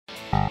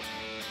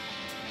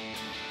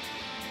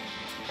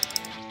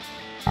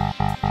Hey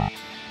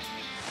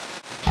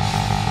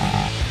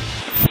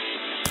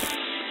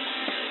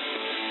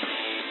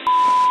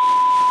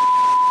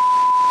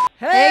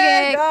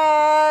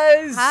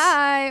guys!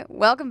 Hi,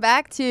 welcome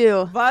back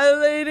to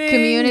Violating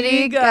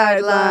Community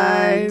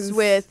Guidelines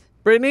with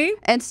Brittany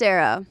and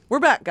Sarah. We're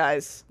back,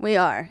 guys. We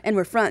are, and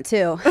we're front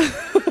too.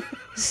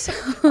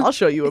 I'll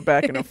show you a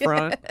back and a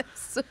front.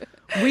 Yes.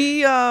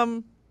 We,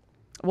 well,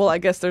 I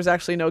guess there's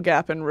actually no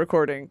gap in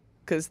recording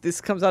because this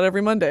comes out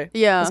every Monday.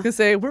 Yeah. I was going to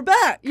say, we're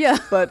back. Yeah.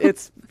 But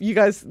you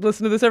guys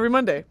listen to this every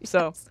Monday.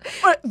 So,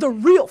 but the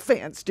real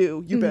fans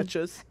do, you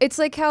betches. It's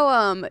like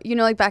how,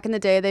 like back in the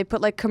day, they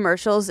put like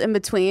commercials in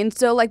between.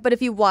 So like, but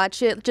if you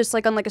watch it just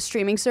like on like a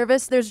streaming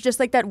service, there's just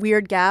like that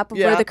weird gap of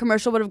where the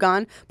commercial would have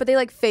gone. But they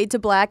like fade to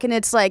black and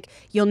it's like,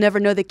 you'll never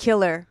know the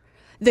killer.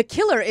 The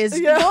killer is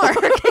Mark.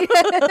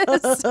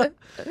 Yes.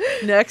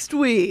 Next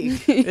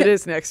week. It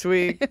is next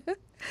week.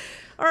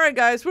 All right,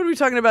 guys, what are we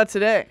talking about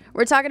today?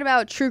 We're talking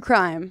about true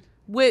crime.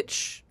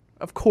 Which,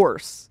 of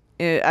course,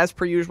 as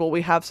per usual,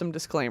 we have some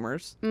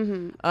disclaimers.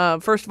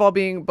 First of all,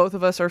 being both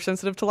of us are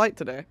sensitive to light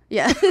today.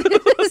 Yeah.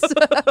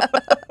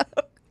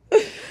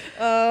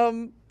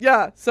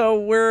 Yeah, so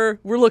we're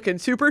looking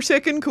super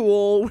sick and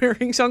cool,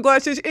 wearing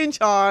sunglasses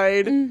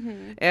inside,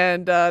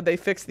 and they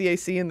fixed the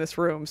AC in this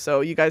room,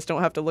 so you guys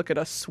don't have to look at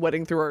us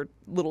sweating through our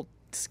little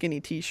skinny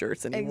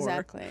t-shirts anymore.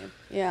 Exactly.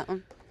 Yeah.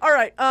 All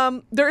right.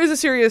 There is a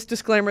serious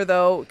disclaimer,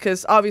 though,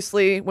 because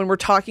obviously when we're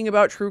talking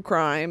about true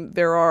crime,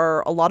 there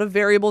are a lot of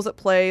variables at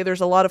play.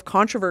 There's a lot of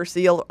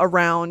controversy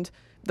around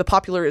the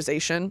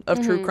popularization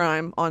of true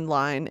crime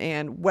online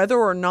and whether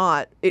or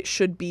not it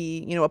should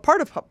be, a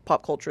part of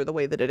pop culture the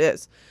way that it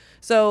is.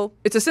 So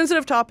it's a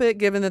sensitive topic,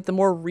 given that the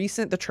more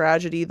recent the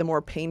tragedy, the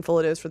more painful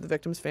it is for the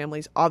victims'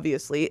 families,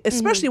 obviously,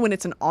 especially when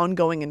it's an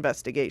ongoing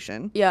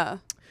investigation. Yeah.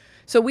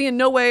 So we in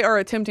no way are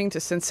attempting to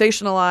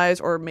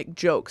sensationalize or make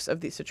jokes of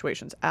these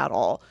situations at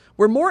all.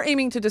 We're more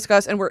aiming to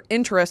discuss, and we're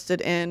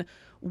interested in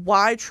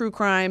why true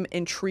crime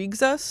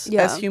intrigues us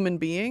as human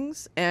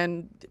beings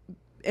and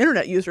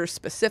internet users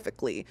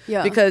specifically.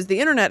 Yeah. Because the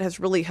internet has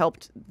really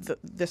helped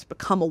this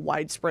become a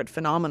widespread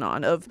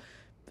phenomenon of,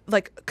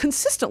 like,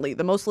 consistently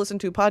the most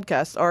listened to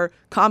podcasts are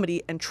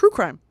comedy and true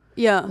crime.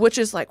 Yeah. Which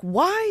is like,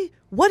 why?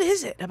 What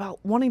is it about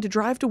wanting to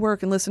drive to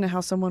work and listen to how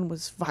someone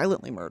was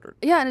violently murdered?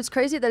 Yeah, and it's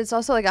crazy that it's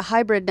also like a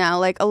hybrid now.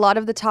 Like a lot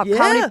of the top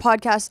comedy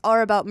podcasts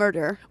are about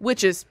murder.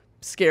 Which is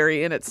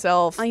scary in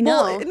itself. I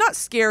know. Well, not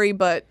scary,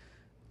 but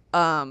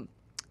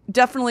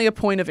definitely a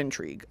point of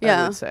intrigue,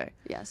 I would say.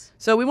 Yes.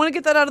 So we want to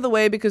get that out of the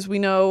way because we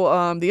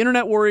know the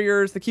internet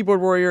warriors, the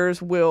keyboard warriors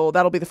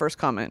that'll be the first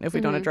comment if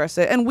we don't address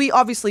it. And we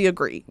obviously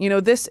agree.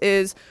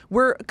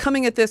 We're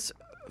coming at this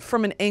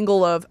from an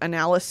angle of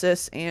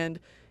analysis and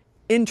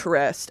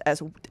interest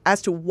as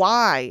to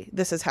why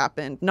this has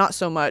happened, not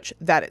so much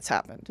that it's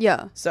happened.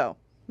 Yeah. So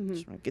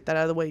just want to get that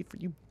out of the way for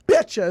you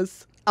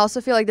bitches. I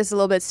also feel like this is a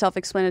little bit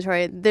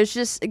self-explanatory. There's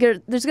going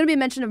to be a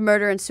mention of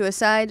murder and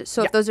suicide.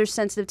 So if those are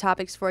sensitive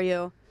topics for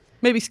you,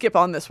 maybe skip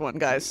on this one,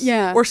 guys.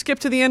 Yeah. Or skip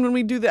to the end when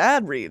we do the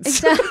ad reads.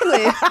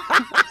 Exactly.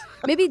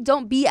 Maybe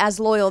don't be as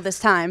loyal this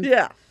time.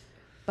 Yeah.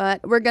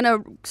 But we're going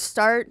to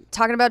start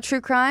talking about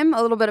true crime,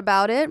 a little bit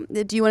about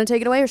it. Do you want to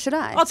take it away or should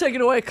I? I'll take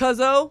it away,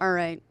 cuzzo. All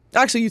right.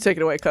 Actually, you take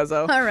it away,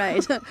 cuzzo. All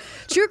right.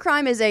 True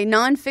crime is a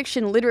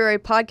nonfiction literary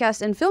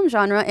podcast and film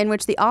genre in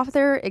which the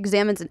author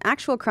examines an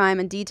actual crime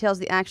and details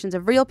the actions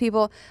of real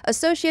people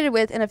associated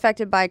with and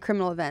affected by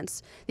criminal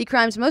events. The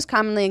crimes most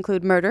commonly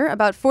include murder.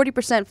 About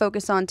 40%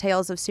 focus on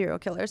tales of serial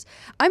killers.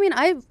 I mean,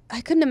 I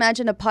couldn't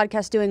imagine a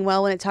podcast doing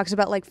well when it talks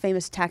about like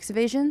famous tax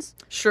evasions.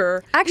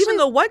 Sure. Actually, even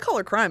though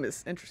white-collar crime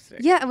is interesting.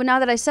 Yeah, but now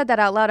that I said that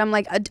out loud, I'm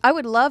like, I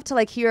would love to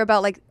like hear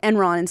about like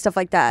Enron and stuff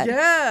like that.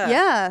 Yeah.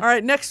 Yeah. All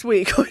right, next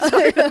week.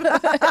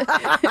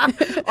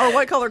 Our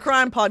white collar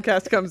crime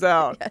podcast comes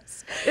out.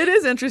 Yes. It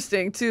is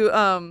interesting to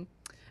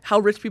how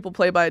rich people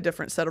play by a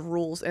different set of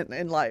rules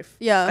in life.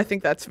 Yeah. I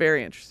think that's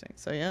very interesting.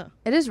 So yeah.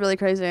 It is really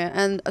crazy.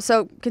 And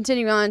so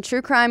continuing on,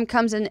 true crime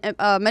comes in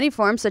many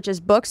forms such as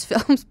books,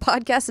 films,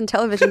 podcasts, and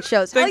television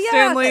shows. Thanks, oh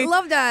yeah, Stanley. I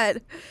love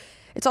that.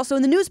 It's also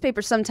in the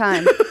newspaper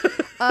sometime.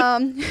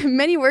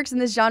 Many works in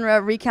this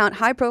genre recount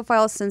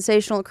high-profile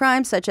sensational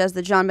crimes such as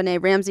the John Benet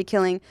Ramsey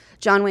killing,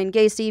 John Wayne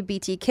Gacy,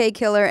 BTK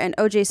killer, and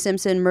O.J.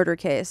 Simpson murder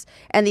case,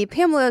 and the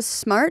Pamela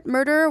Smart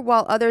murder,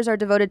 while others are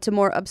devoted to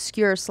more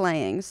obscure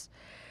slayings.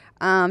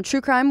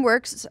 True crime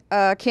works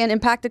can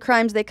impact the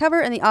crimes they cover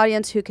and the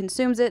audience who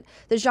consumes it.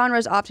 The genre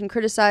is often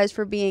criticized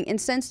for being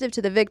insensitive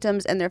to the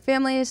victims and their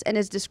families and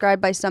is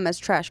described by some as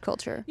trash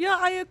culture. Yeah,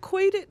 I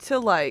equate it to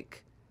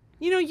like,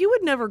 you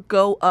would never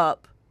go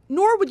up,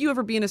 nor would you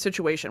ever be in a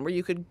situation where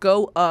you could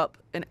go up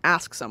and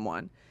ask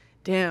someone,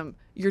 damn,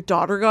 your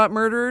daughter got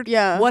murdered?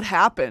 Yeah. What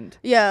happened?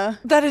 Yeah.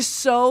 That is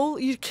so,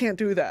 you can't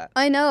do that.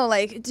 I know,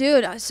 like,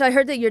 dude, so I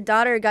heard that your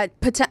daughter got,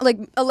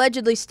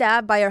 allegedly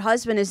stabbed by her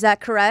husband. Is that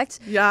correct?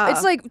 Yeah.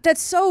 It's like,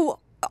 that's so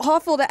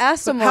awful to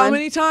ask someone. How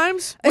many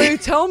times?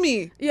 Wait, tell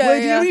me. Yeah, Wait,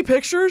 do you have any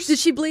pictures? Did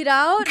she bleed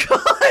out?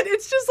 God,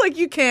 it's just like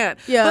you can't.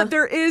 Yeah. But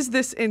there is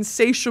this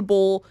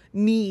insatiable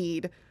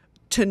need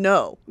to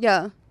know.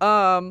 Yeah.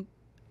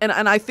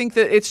 And I think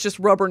that it's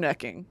just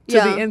rubbernecking to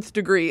the nth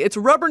degree. It's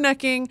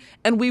rubbernecking,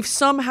 and we've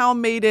somehow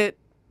made it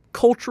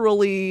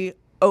culturally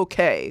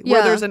okay,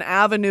 where there's an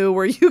avenue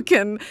where you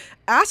can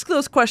ask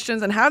those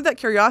questions and have that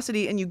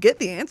curiosity, and you get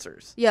the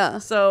answers. Yeah.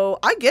 So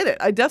I get it.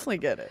 I definitely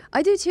get it.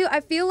 I do too.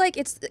 I feel like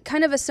it's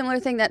kind of a similar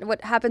thing that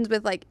what happens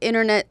with like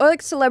internet or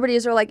like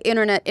celebrities or like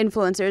internet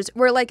influencers,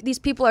 where like these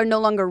people are no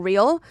longer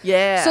real.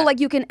 Yeah. So like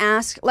you can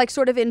ask like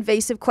sort of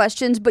invasive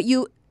questions, but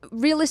you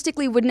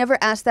realistically would never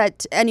ask that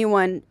to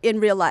anyone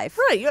in real life.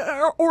 Right.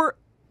 Or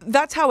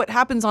that's how it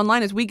happens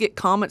online, is we get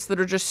comments that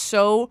are just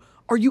so,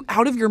 are you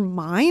out of your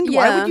mind? Yeah.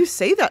 Why would you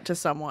say that to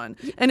someone?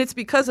 And it's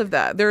because of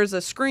that. There is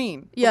a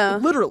screen,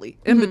 literally,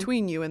 in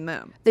between you and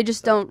them. They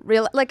just don't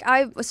realize. Like,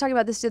 I was talking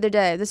about this the other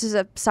day. This is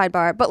a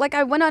sidebar. But, like,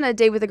 I went on a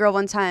date with a girl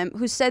one time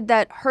who said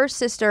that her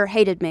sister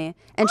hated me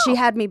and she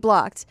had me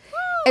blocked.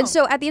 And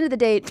so at the end of the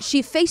date,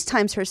 she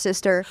FaceTimes her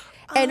sister.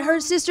 And her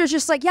sister's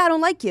just like, yeah, I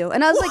don't like you.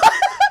 And I was like...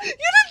 You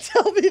didn't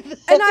tell me that.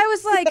 And I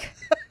was like...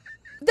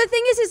 The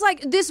thing is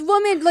like this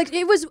woman, like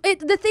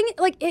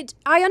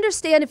I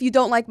understand if you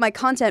don't like my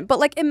content, but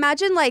like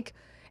imagine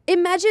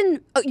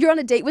you're on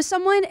a date with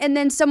someone and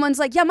then someone's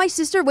like, yeah, my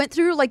sister went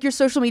through like your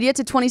social media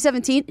to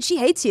 2017. She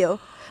hates you.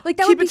 Like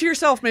that Keep it to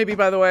yourself, maybe,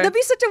 by the way. That'd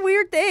be such a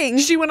weird thing.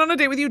 She went on a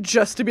date with you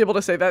just to be able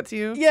to say that to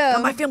you? Yeah.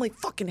 Oh, my family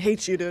fucking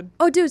hates you, dude.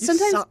 Oh, dude, You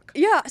sometimes suck.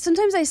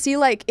 sometimes I see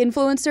like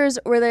influencers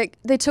where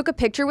they took a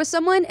picture with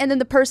someone and then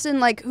the person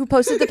like who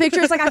posted the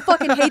picture is like, I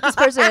fucking hate this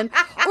person.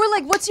 Or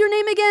like, what's your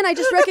name again? I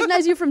just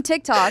recognize you from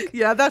TikTok.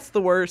 Yeah, that's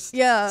the worst.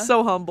 Yeah.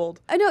 So humbled.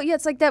 I know, yeah,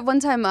 it's like that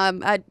one time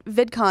at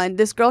VidCon,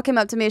 this girl came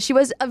up to me. She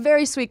was a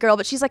very sweet girl,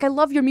 but she's like, I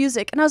love your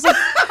music. And I was like,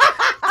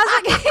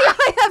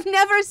 I have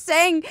never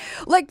sang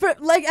like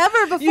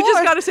ever before. You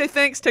just got to say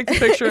thanks, take the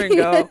picture, and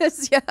go.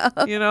 Yes,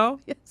 yeah. You know?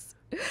 Yes.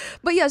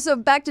 But yeah, so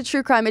back to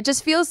true crime. It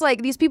just feels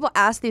like these people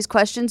ask these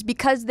questions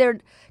because they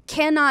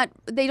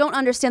don't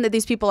understand that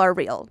these people are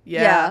real.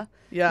 Yeah.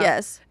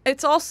 Yes.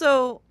 It's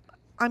also,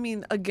 I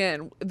mean,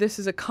 again, this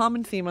is a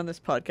common theme on this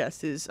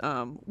podcast is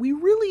we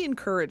really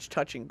encourage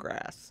touching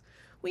grass.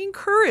 We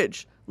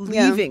encourage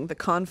leaving the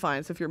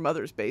confines of your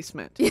mother's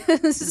basement,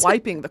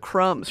 wiping the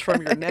crumbs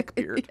from your neck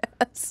beard,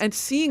 and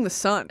seeing the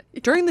sun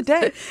during the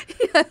day.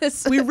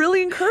 Yes. We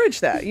really encourage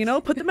that,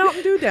 put the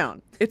Mountain Dew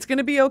down. It's going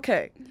to be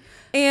okay.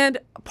 And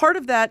part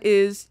of that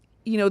is,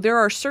 there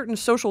are certain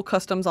social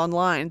customs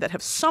online that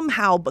have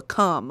somehow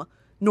become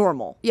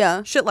normal.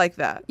 Yeah. Shit like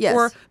that. Yes.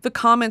 Or the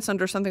comments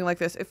under something like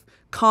this. If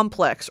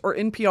Complex or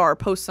NPR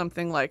posts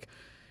something like,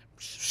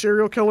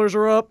 serial killers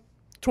are up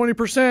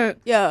 20%.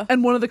 Yeah.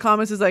 And one of the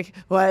comments is like,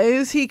 why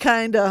is he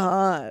kind of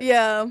hot?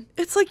 Yeah.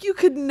 It's like you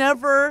could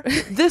never,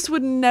 this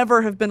would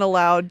never have been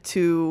allowed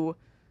to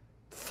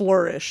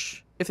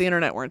flourish if the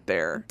internet weren't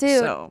there.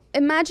 Dude, so.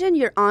 Imagine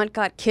your aunt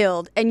got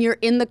killed and you're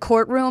in the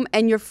courtroom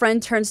and your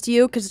friend turns to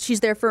you because she's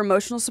there for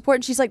emotional support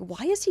and she's like,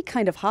 why is he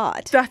kind of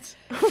hot? That's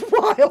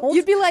wild.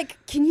 You'd be like,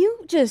 can you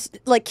just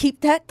like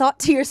keep that thought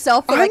to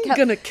yourself? I'm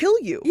gonna kill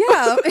you.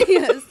 Yeah.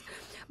 Yes.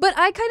 But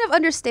I kind of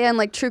understand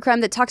like true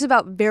crime that talks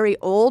about very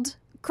old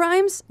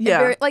crimes.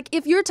 Yeah. Like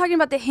if you're talking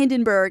about the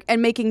Hindenburg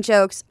and making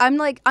jokes,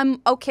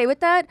 I'm okay with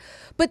that.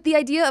 But the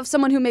idea of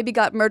someone who maybe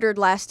got murdered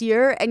last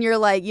year and you're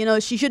like,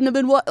 she shouldn't have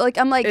been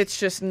I'm like, it's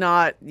just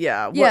not,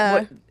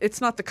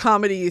 it's not the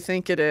comedy you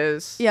think it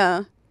is.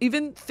 Yeah.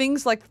 Even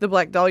things like the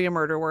Black Dahlia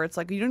murder where it's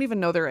like you don't even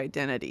know their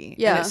identity.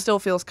 Yeah. And it still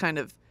feels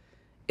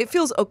it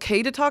feels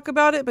okay to talk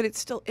about it, but it's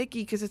still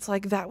icky because it's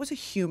like that was a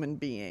human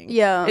being.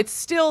 Yeah.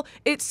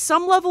 It's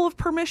some level of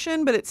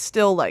permission, but it's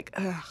still like,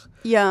 ugh.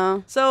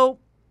 Yeah. So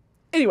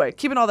anyway,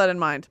 keeping all that in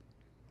mind,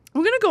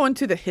 I'm going to go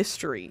into the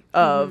history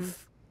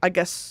of, I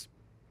guess,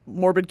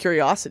 morbid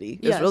curiosity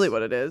is really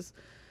what it is.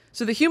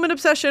 So the human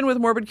obsession with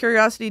morbid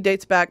curiosity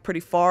dates back pretty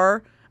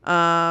far,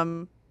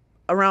 around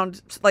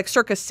like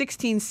circa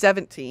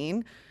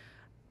 1617.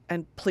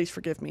 And please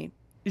forgive me.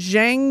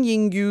 Zhang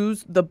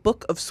Yingyu's The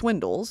Book of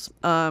Swindles,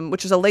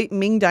 which is a late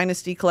Ming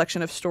Dynasty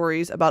collection of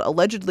stories about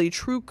allegedly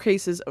true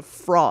cases of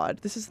fraud.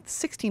 This is the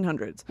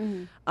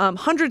 1600s.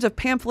 Hundreds of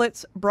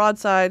pamphlets,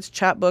 broadsides,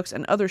 chapbooks,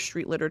 and other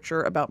street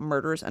literature about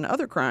murders and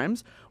other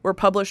crimes were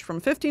published from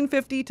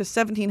 1550 to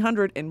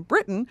 1700 in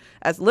Britain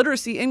as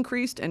literacy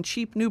increased and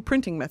cheap new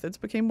printing methods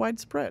became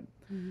widespread.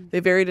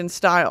 They varied in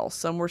style.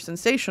 Some were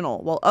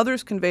sensational, while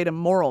others conveyed a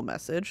moral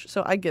message.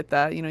 So I get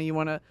that. You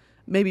want to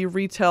maybe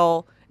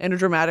retell in a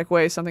dramatic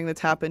way something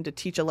that's happened to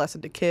teach a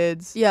lesson to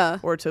kids,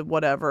 or to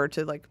whatever,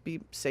 to like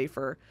be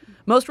safer.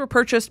 Most were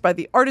purchased by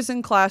the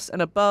artisan class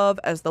and above,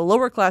 as the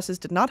lower classes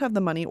did not have the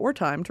money or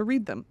time to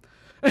read them,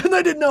 and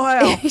they didn't know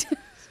how.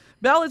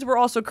 Ballads were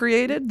also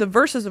created, the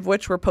verses of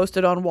which were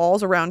posted on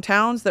walls around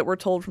towns that were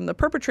told from the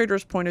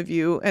perpetrator's point of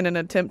view in an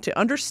attempt to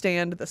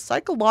understand the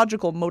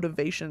psychological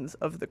motivations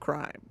of the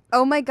crime.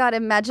 Oh my God,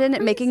 imagine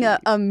making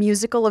a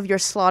musical of your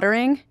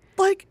slaughtering.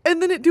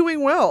 And then it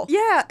doing well.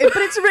 Yeah, but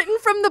it's written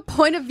from the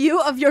point of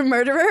view of your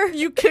murderer.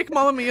 You kick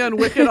Mamma Mia and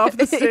Wicked off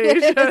the stage.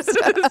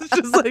 It's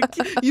just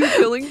like you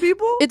killing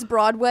people. It's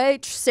Broadway,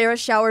 Sarah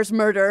Shower's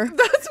murder.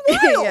 That's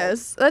wild.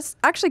 Yes, that's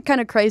actually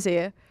kind of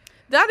crazy.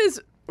 That is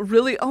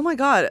really, oh my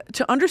God,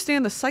 to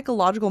understand the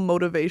psychological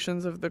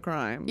motivations of the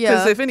crime. Yeah.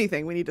 Because if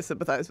anything, we need to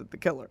sympathize with the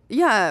killer.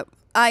 Yeah,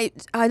 I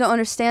don't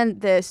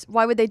understand this.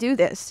 Why would they do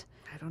this?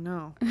 I don't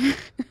know.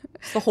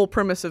 It's the whole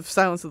premise of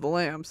Silence of the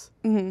Lambs.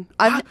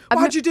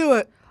 Why'd you do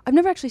it? I've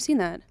never actually seen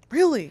that.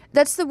 Really?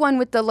 That's the one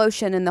with the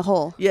lotion in the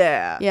hole.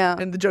 Yeah. Yeah.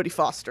 And the Jodie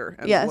Foster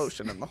and Yes. the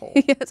lotion in the hole.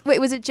 Yes. Wait,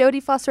 was it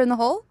Jodie Foster in the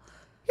hole?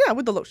 Yeah,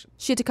 with the lotion.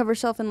 She had to cover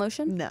herself in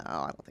lotion? No,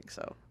 I don't think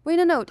so. Wait,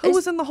 no. Who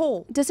was in the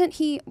hole? Doesn't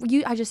he?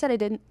 I just said I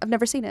didn't. I've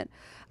never seen it.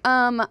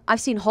 I've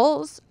seen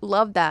Holes.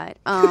 Love that.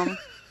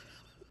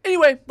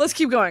 Anyway, let's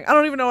keep going. I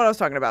don't even know what I was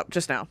talking about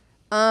just now.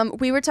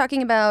 We were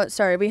talking about.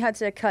 Sorry, we had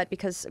to cut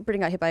because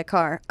Brittany got hit by a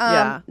car.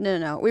 Yeah.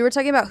 No. We were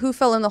talking about who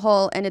fell in the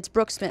hole, and it's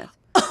Brooke Smith.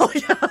 Oh,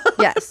 yeah.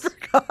 Yes. I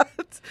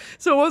forgot.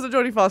 So it wasn't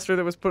Jodie Foster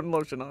that was putting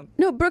lotion on.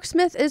 No, Brooke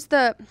Smith is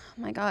the. Oh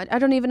my God, I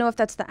don't even know if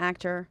that's the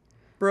actor.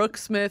 Brooke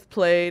Smith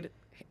played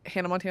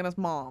Hannah Montana's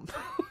mom.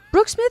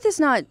 Brooke Smith is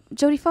not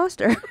Jodie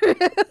Foster.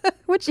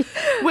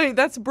 Wait,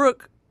 that's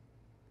Brooke.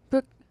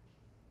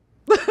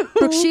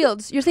 Brooke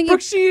Shields. You're thinking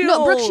Brooke Shields.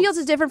 No, Brooke Shields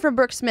is different from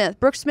Brooke Smith.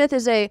 Brooke Smith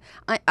is I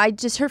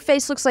just her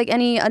face looks like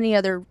any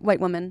other white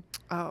woman.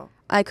 Oh.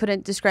 I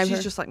couldn't describe her.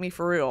 She's just like me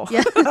for real.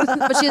 Yeah,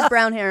 but she has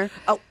brown hair.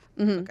 Oh.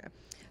 Okay.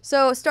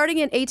 So, starting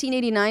in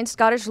 1889,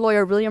 Scottish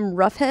lawyer William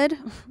Roughhead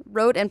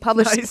wrote and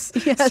published. Nice.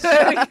 Yes.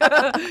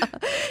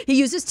 He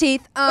used his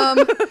teeth.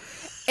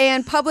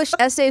 And published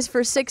essays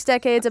for 6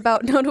 decades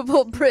about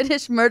notable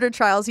British murder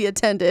trials he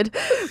attended,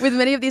 with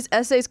many of these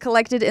essays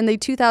collected in the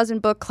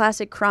 2000 book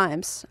Classic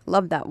Crimes.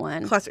 Love that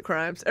one. Classic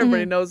Crimes.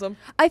 Everybody knows them.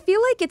 I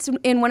feel like it's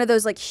in one of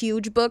those like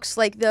huge books,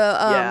 like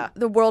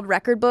the world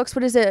record books.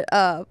 What is it?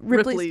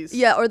 Ripley's.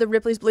 Yeah, or the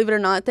Ripley's Believe It or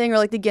Not thing, or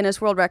like the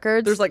Guinness World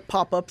Records. There's like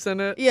pop-ups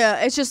in it.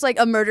 Yeah, it's just like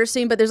a murder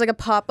scene, but there's like a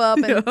pop-up.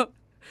 And Yeah.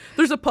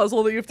 There's a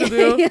puzzle that you have to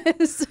do.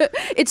 Yes.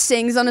 It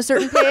sings on a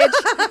certain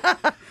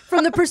page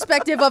from the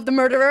perspective of the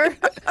murderer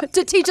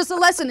to teach us a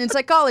lesson in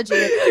psychology.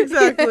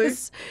 Exactly.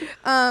 Yes.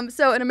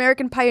 So an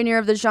American pioneer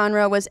of the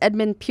genre was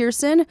Edmund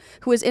Pearson,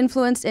 who was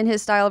influenced in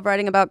his style of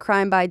writing about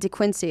crime by De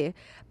Quincey.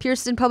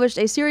 Pearson published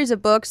a series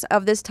of books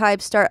of this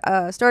type,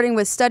 starting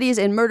with Studies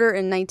in Murder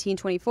in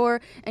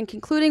 1924 and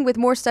concluding with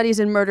more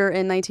studies in murder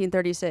in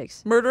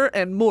 1936. Murder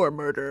and more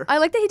murder. I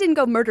like that he didn't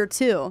go murder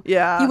 2.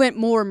 Yeah. He went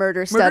more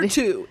murder study. Murder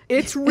 2.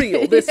 It's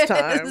real this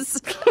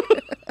Yes. time.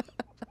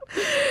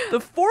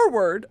 The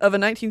foreword of a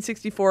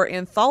 1964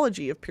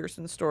 anthology of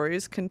Pearson's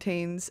stories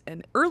contains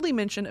an early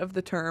mention of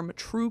the term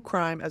true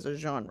crime as a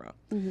genre.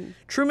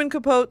 Truman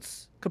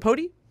Capote's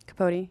Coyote.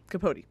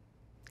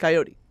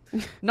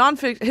 His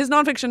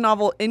nonfiction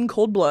novel In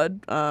Cold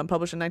Blood,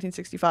 published in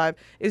 1965,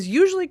 is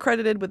usually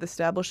credited with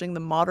establishing the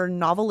modern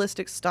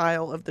novelistic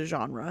style of the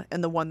genre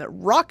and the one that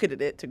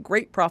rocketed it to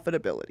great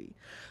profitability.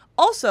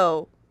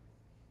 Also,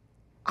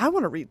 I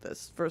want to read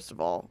this, first of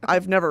all.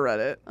 I've never read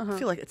it. I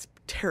feel like it's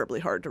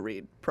terribly hard to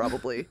read,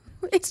 probably.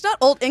 It's not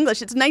Old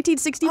English. It's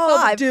 1965.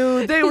 Oh,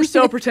 dude, they were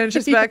so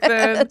pretentious back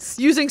then. Yes.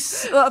 Using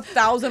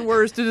 1,000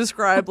 words to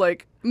describe,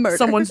 like, Murder.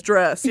 someone's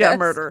dress. Yeah, Yes.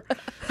 murder.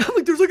 I'm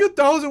like, there's like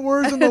 1,000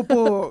 words in the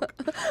book.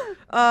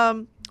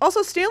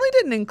 Also, Stanley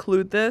didn't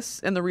include this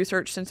in the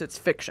research since it's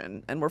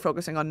fiction, and we're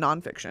focusing on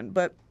nonfiction.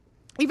 But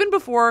even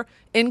before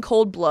In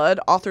Cold Blood,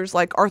 authors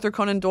like Arthur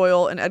Conan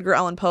Doyle and Edgar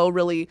Allan Poe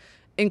really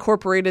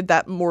incorporated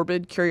that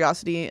morbid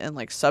curiosity and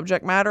like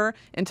subject matter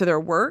into their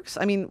works.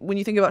 I mean, when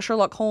you think about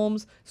Sherlock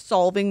Holmes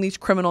solving these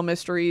criminal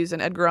mysteries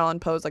and Edgar Allan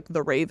Poe's like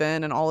The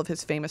Raven and all of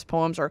his famous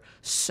poems are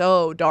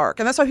so dark.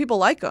 And that's why people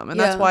like them. And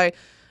that's why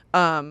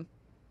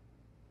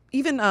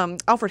even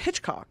Alfred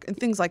Hitchcock and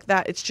things like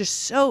that, it's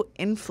just so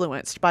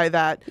influenced by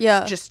that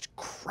just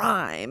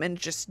crime and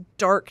just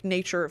dark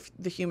nature of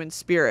the human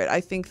spirit.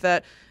 I think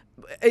that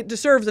it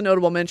deserves a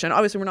notable mention.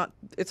 Obviously,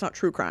 it's not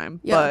true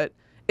crime, but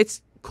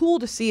it's cool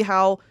to see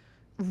how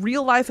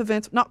real life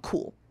events, not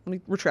cool, let me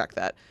retract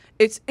that.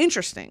 It's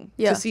interesting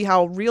to see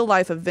how real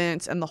life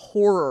events and the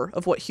horror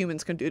of what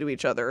humans can do to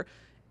each other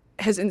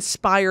has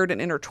inspired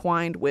and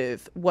intertwined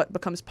with what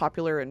becomes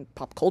popular in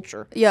pop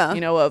culture. Yeah.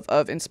 You know,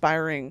 of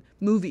inspiring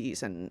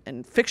movies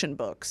and fiction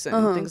books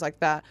and things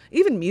like that.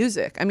 Even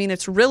music. I mean,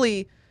 it's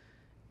really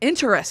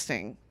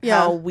interesting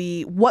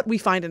what we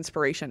find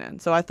inspiration in.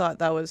 So I thought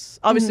that was,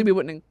 obviously we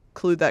wouldn't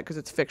include that because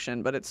it's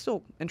fiction, but it's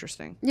still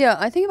interesting. Yeah,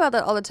 I think about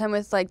that all the time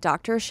with like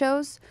doctor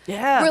shows.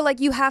 Yeah. Where like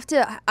you have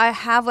to, I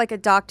have like a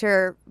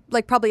doctor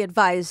like probably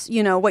advise,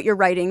 you know, what you're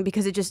writing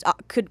because it just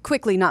could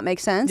quickly not make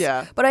sense.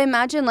 Yeah. But I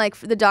imagine like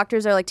the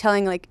doctors are like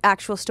telling like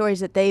actual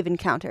stories that they've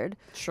encountered.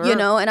 Sure. You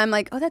know, and I'm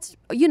like, oh, that's,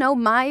 you know,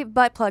 my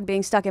butt plug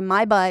being stuck in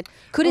my butt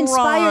could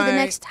inspire the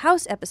next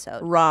House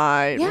episode.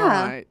 Right.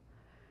 Yeah. Right.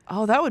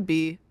 Oh, that would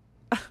be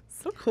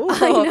so cool.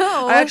 I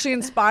know. I actually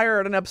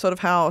inspired an episode of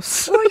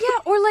House.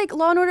 Or like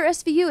Law and Order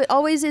SVU. It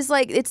always is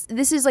like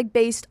this is like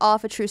based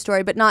off a true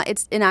story, but not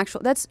it's an actual.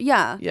 That's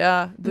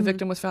Yeah, the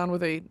victim was found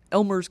with a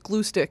Elmer's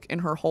glue stick in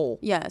her hole.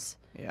 Yes.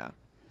 Yeah.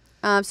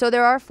 So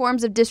there are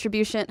forms of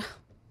distribution.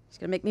 It's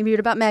going to make me read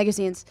about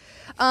magazines.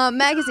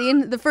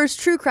 The first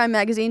true crime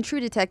magazine, True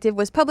Detective,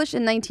 was published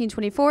in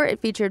 1924. It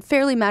featured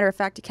fairly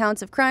matter-of-fact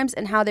accounts of crimes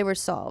and how they were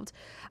solved.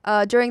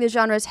 During the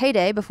genre's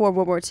heyday, before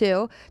World War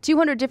II,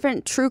 200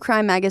 different true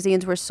crime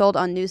magazines were sold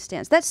on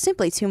newsstands. That's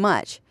simply too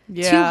much.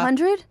 Yeah.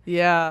 200?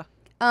 Yeah.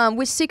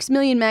 With 6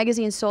 million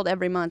magazines sold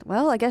every month.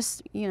 Well, I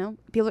guess,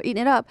 people are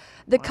eating it up.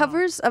 The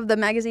covers of the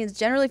magazines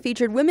generally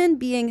featured women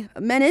being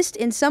menaced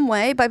in some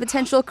way by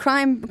potential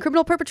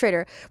criminal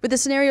perpetrator, with the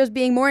scenarios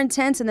being more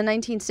intense in the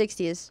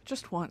 1960s.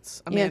 Just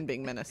once, a man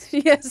being menaced.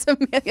 Yes, a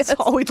man. That's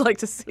all we'd like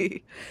to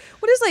see.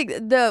 What is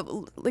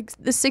the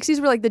 60s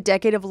were like the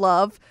decade of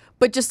love,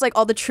 but just like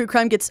all the true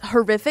crime gets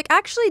horrific.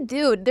 Actually,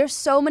 dude, there's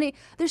so many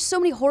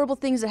horrible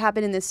things that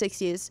happen in the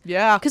 60s.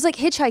 Yeah. Because like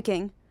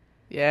hitchhiking.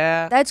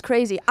 Yeah. That's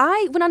crazy.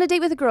 I went on a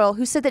date with a girl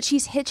who said that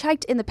she's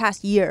hitchhiked in the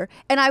past year.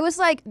 And I was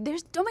like,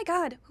 oh my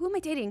God, who am I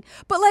dating?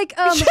 But like,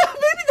 yeah, maybe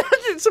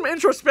that's some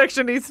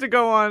introspection needs to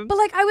go on. But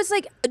like, I was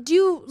like,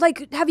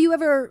 have you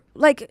ever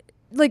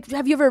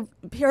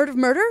heard of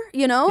murder?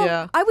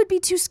 Yeah. I would be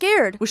too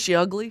scared. Was she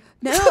ugly?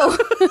 No.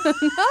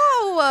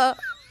 No.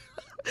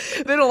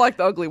 They don't like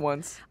the ugly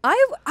ones.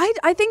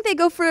 I think they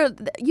go for,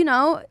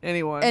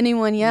 Anyone.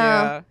 Anyone,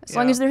 yeah. As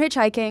long as they're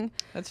hitchhiking.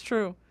 That's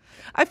true.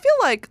 I feel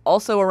like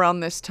also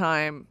around this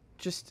time,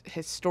 just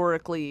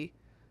historically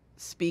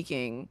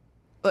speaking,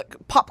 like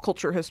pop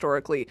culture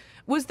historically,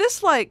 was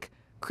this like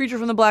Creature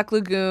from the Black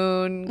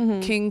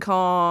Lagoon, King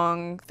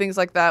Kong, things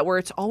like that, where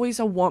it's always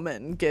a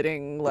woman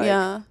getting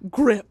like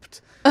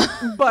gripped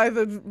by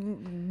the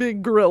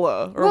big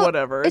gorilla or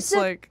whatever. It's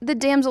like the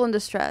damsel in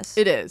distress.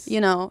 It is.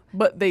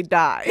 But they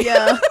die.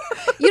 Yeah.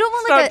 You don't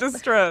want like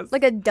distress.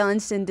 Like a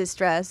dunce in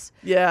distress.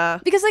 Yeah.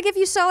 Because like if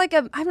you saw like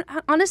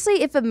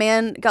honestly, if a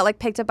man got like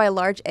picked up by a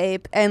large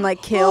ape and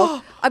like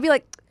killed, I'd be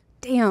like,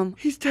 damn.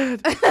 He's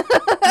dead.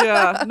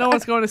 Yeah. No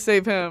one's going to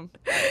save him.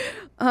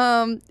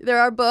 There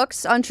are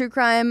books on true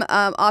crime,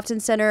 often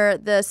center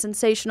the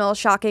sensational,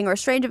 shocking, or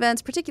strange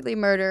events, particularly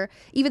murder.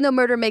 Even though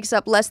murder makes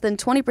up less than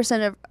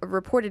 20% of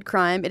reported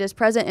crime, it is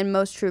present in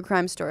most true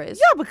crime stories.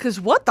 Yeah, because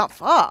what the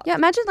fuck? Yeah,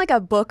 imagine like a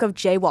book of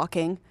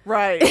jaywalking.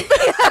 Right.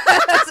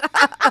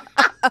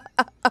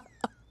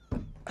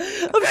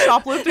 Of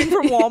shoplifting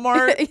from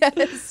Walmart.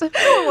 Yes.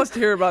 No one wants to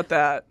hear about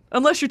that.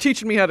 Unless you're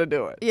teaching me how to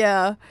do it.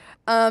 Yeah.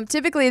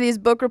 Typically, these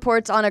book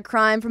reports on a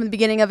crime from the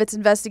beginning of its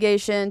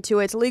investigation to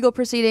its legal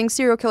proceedings,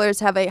 serial killers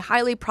have a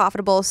highly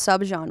profitable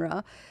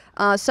subgenre.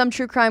 Some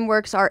true crime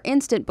works are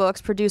instant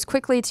books produced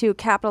quickly to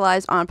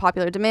capitalize on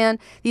popular demand.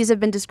 These have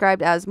been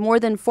described as more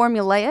than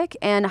formulaic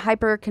and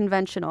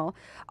hyper-conventional.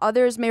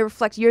 Others may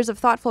reflect years of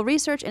thoughtful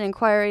research and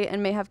inquiry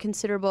and may have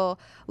considerable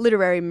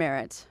literary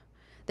merit.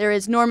 There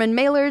is Norman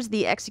Mailer's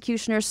The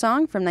Executioner's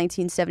Song from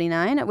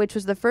 1979, which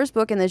was the first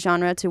book in the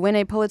genre to win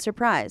a Pulitzer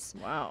Prize.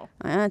 Wow.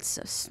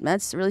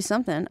 That's really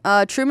something.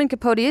 Truman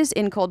Capote's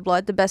In Cold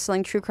Blood, the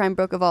best-selling true crime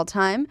book of all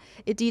time.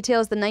 It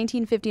details the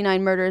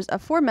 1959 murders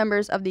of 4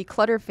 members of the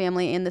Clutter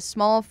family in the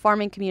small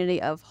farming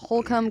community of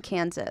Holcomb,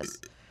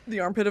 Kansas. The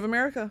armpit of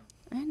America.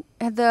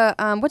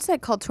 And what's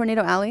that called?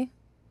 Tornado Alley?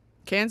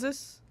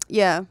 Kansas?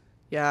 Yeah.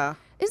 Yeah.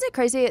 Isn't it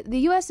crazy? The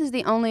U.S. is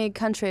the only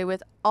country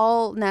with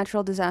all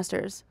natural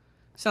disasters.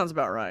 Sounds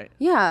about right.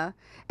 Yeah.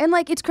 And,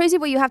 like, it's crazy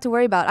what you have to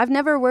worry about. I've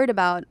never worried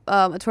about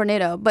a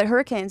tornado, but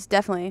hurricanes,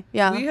 definitely.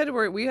 Yeah.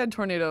 We had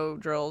tornado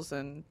drills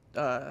in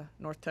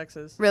North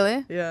Texas.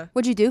 Really? Yeah.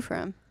 What'd you do for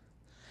him?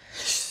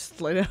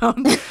 Just lay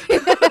down.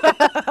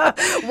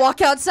 Walk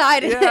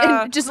outside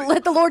and just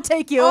let the Lord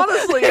take you.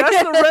 Honestly,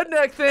 that's the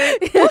redneck thing.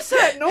 What's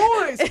that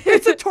noise?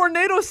 It's a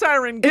tornado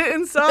siren. Get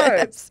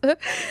inside.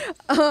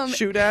 Yes.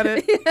 Shoot at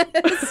it.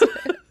 Yes.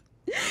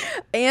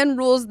 Anne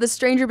rules The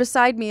Stranger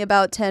Beside Me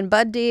about Ted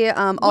Bundy.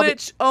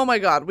 Oh my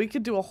God, we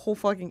could do a whole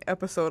fucking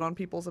episode on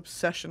people's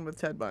obsession with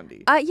Ted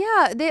Bundy.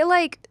 Yeah, they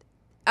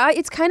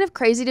it's kind of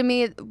crazy to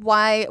me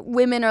why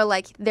women are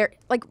they're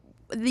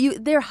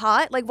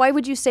hot. Like, why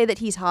would you say that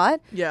he's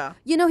hot? Yeah.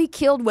 He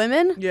killed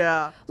women.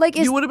 Yeah.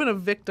 You would have been a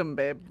victim,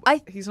 babe.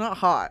 He's not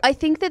hot. I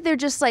think that they're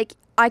just like,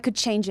 I could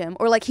change him,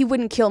 or like he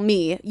wouldn't kill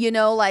me.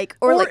 I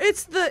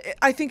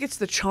think it's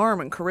the charm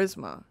and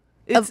charisma.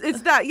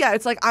 It's that, yeah,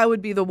 it's like I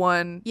would be the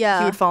one he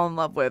would fall in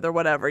love with or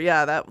whatever.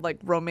 Yeah, that like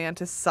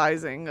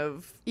romanticizing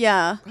of...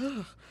 Yeah.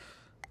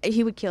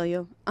 He would kill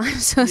you. I'm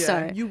so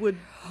sorry. You would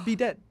be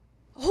dead.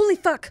 Holy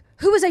fuck.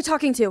 Who was I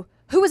talking to?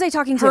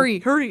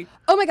 Hurry.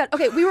 Oh my God.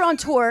 Okay, we were on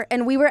tour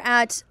and we were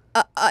at...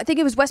 I think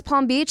it was West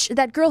Palm Beach,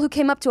 that girl who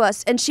came up to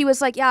us and she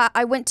was like, yeah,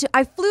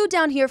 I flew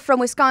down here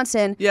from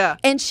Wisconsin. Yeah.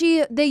 And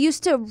they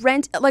used to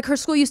rent, like her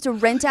school used to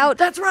rent out.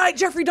 That's right,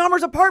 Jeffrey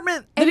Dahmer's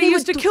apartment that he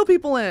used to kill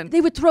people in. They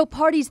would throw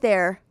parties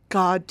there.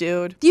 God,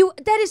 dude.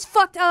 That is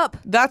fucked up.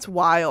 That's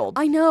wild.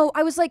 I know.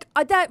 I was like,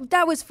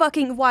 that was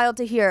fucking wild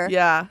to hear.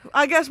 Yeah.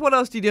 I guess what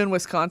else do you do in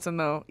Wisconsin,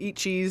 though? Eat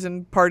cheese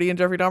and party in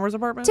Jeffrey Dahmer's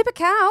apartment? Tip a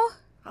cow.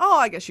 Oh,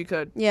 I guess you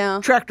could. Yeah.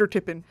 Tractor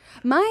tipping.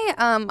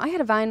 I had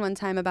a Vine one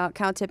time about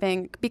cow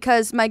tipping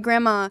because my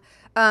grandma,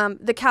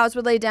 the cows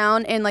would lay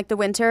down in like the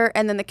winter,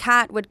 and then the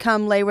cat would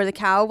come lay where the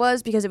cow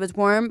was because it was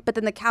warm, but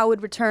then the cow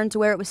would return to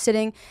where it was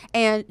sitting,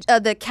 and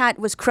the cat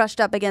was crushed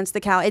up against the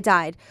cow. It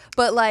died.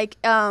 But like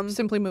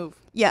simply move.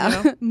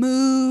 Yeah. You know?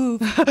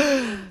 Move.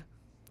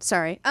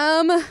 Sorry.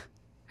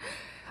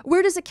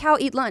 Where does a cow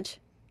eat lunch?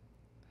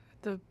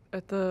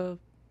 At the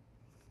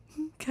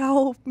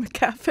cow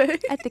cafe.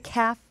 At the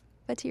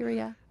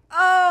cafeteria.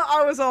 Oh,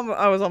 I was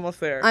almost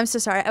there. I'm so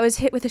sorry. I was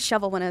hit with a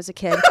shovel when I was a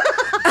kid.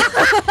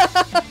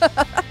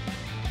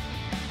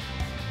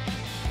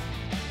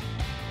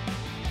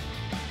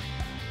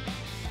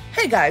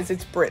 Hey guys,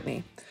 it's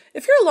Brittany.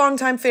 If you're a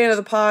longtime fan of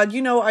the pod,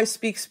 you know I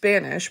speak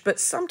Spanish, but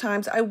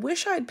sometimes I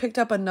wish I had picked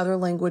up another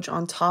language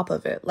on top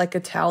of it, like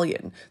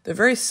Italian. They're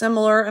very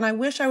similar, and I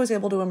wish I was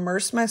able to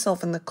immerse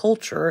myself in the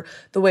culture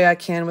the way I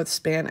can with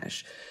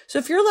Spanish. So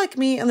if you're like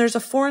me and there's a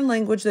foreign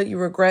language that you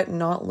regret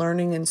not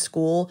learning in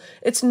school,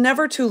 it's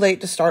never too late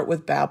to start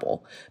with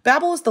Babbel.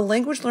 Babbel is the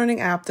language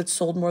learning app that's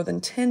sold more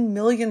than 10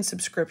 million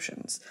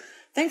subscriptions.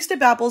 Thanks to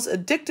Babbel's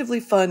addictively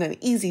fun and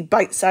easy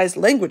bite-sized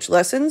language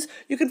lessons,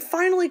 you can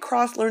finally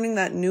cross learning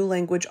that new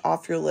language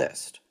off your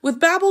list. With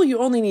Babbel, you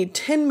only need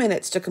 10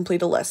 minutes to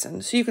complete a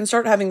lesson, so you can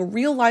start having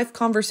real-life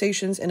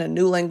conversations in a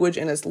new language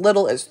in as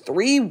little as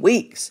 3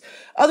 weeks.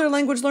 Other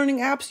language learning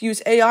apps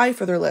use AI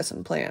for their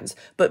lesson plans,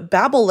 but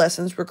Babbel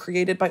lessons were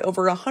created by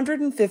over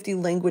 150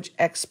 language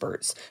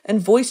experts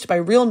and voiced by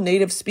real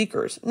native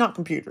speakers, not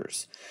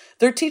computers.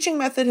 Their teaching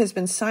method has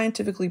been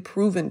scientifically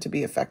proven to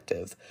be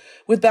effective.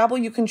 With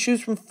Babbel, you can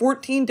choose from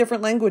 14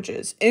 different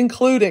languages,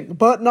 including,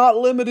 but not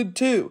limited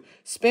to,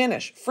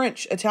 Spanish,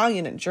 French,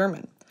 Italian, and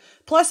German.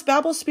 Plus,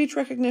 Babbel's speech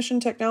recognition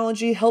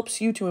technology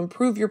helps you to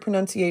improve your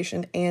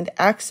pronunciation and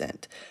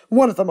accent.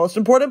 One of the most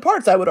important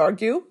parts, I would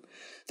argue.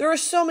 There are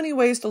so many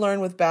ways to learn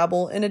with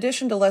Babbel. In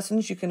addition to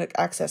lessons, you can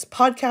access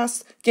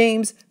podcasts,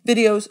 games,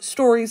 videos,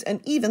 stories,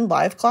 and even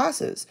live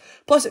classes.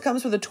 Plus, it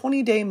comes with a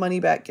 20-day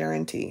money-back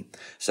guarantee.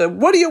 So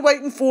what are you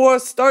waiting for?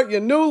 Start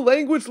your new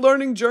language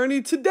learning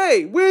journey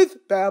today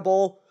with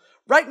Babbel.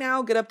 Right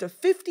now, get up to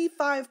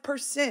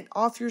 55%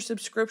 off your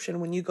subscription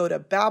when you go to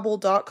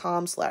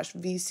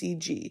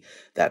babbel.com/VCG.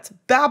 That's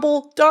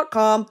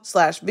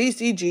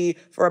babbel.com/VCG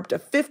for up to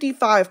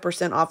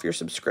 55% off your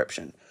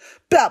subscription.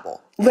 Babbel,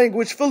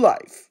 language for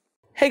life.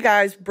 Hey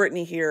guys,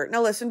 Brittany here.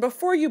 Now listen,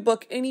 before you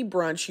book any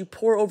brunch, you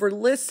pour over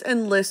lists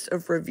and lists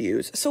of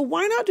reviews. So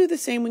why not do the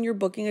same when you're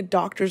booking a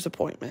doctor's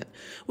appointment?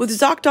 With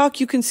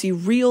ZocDoc, you can see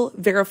real,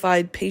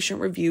 verified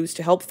patient reviews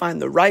to help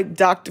find the right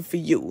doctor for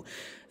you.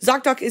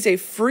 ZocDoc is a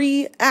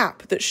free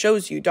app that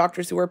shows you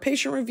doctors who are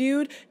patient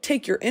reviewed,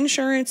 take your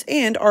insurance,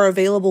 and are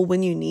available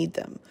when you need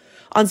them.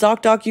 On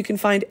ZocDoc, you can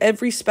find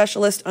every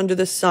specialist under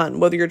the sun,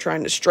 whether you're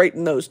trying to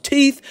straighten those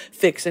teeth,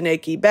 fix an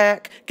achy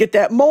back, get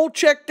that mole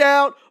checked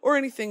out, or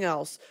anything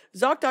else.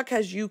 ZocDoc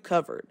has you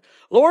covered.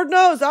 Lord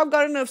knows I've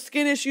got enough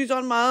skin issues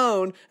on my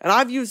own, and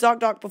I've used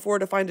ZocDoc before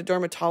to find a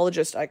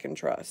dermatologist I can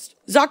trust.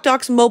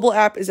 ZocDoc's mobile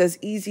app is as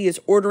easy as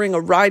ordering a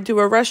ride to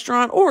a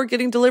restaurant or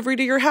getting delivery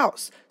to your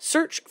house.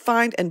 Search,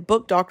 find, and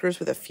book doctors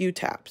with a few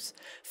taps.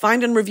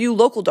 Find and review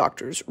local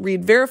doctors.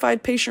 Read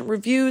verified patient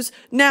reviews.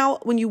 Now,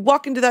 when you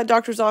walk into that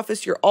doctor's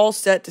office, you're all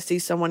set to see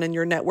someone in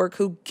your network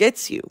who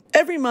gets you.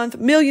 Every month,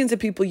 millions of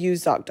people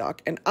use ZocDoc,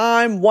 and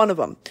I'm one of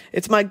them.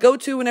 It's my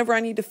go-to whenever I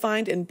need to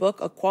find and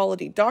book a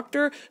quality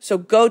doctor, so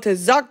go to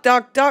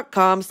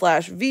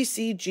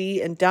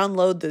ZocDoc.com/VCG and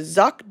download the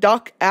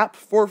ZocDoc app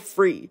for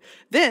free.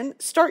 Then,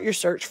 start your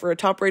search for a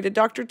top-rated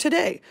doctor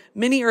today.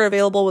 Many are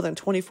available within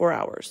 24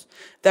 hours.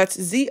 That's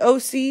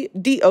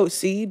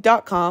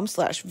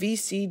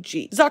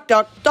ZocDoc.com/VCG.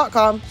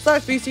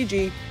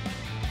 ZocDoc.com/VCG.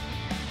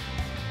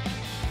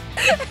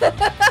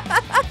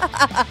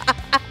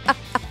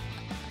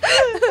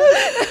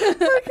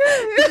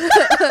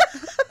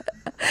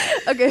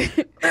 Okay.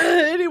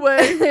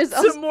 Anyway, There's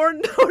some more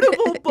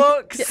notable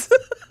books. Yes.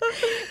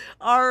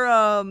 Are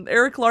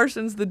Eric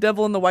Larson's The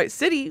Devil in the White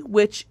City,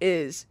 which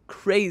is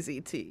crazy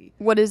tea.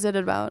 What is it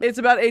about? It's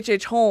about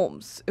H.H.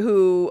 Holmes,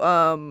 who,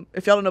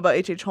 if y'all don't know about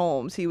H.H.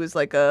 Holmes, he was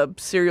like a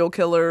serial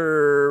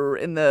killer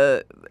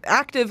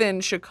active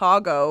in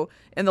Chicago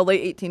in the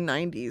late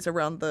 1890s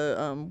around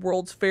the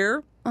World's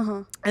Fair.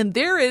 Uh-huh. And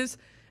there is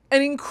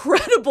an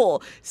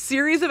incredible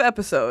series of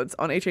episodes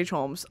on H.H.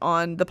 Holmes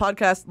on the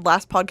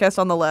Last Podcast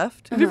on the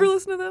Left. Have you ever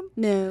listened to them?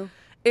 No.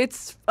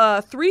 It's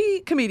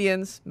 3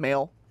 comedians,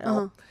 male,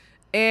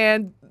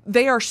 and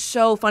they are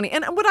so funny.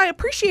 And what I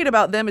appreciate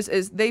about them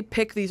is they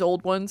pick these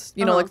old ones,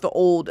 you know, like the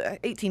old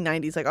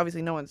 1890s. Like,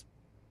 obviously no one's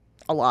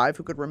alive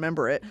who could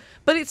remember it.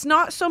 But it's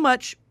not so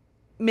much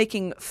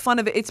making fun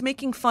of it. It's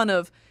making fun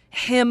of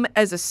him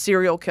as a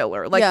serial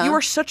killer. Like, you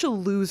are such a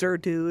loser,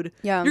 dude.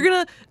 Yeah. You're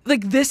gonna,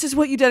 like, this is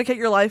what you dedicate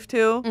your life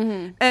to.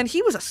 Mm-hmm. And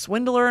he was a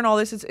swindler and all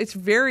this. It's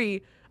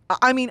very,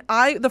 I mean,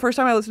 the first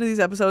time I listened to these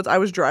episodes, I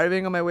was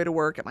driving on my way to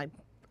work at my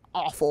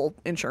awful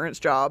insurance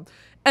job.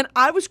 And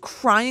I was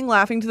crying,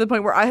 laughing to the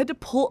point where I had to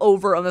pull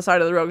over on the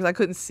side of the road because I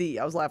couldn't see.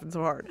 I was laughing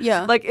so hard.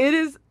 Yeah. Like, it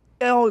is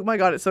Oh my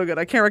God, it's so good.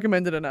 I can't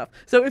recommend it enough.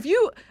 So if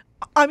you,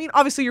 I mean,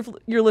 obviously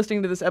you're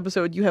listening to this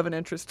episode, you have an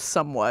interest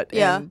somewhat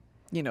in,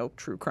 you know,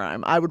 true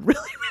crime. I would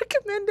really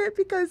recommend it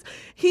because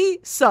he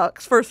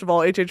sucks, first of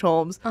all, H.H.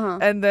 Holmes.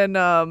 And then,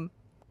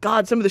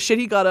 God, some of the shit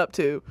he got up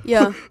to.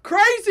 Yeah.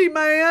 Crazy,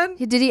 man.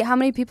 How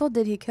many people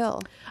did he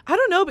kill? I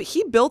don't know, but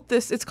he built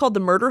this, it's called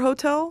the Murder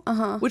Hotel,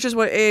 which is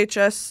what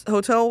AHS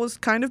Hotel was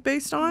kind of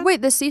based on.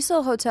 Wait, the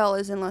Cecil Hotel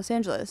is in Los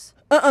Angeles.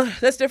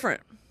 That's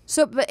different.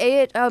 So, but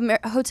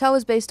hotel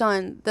was based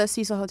on the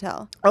Cecil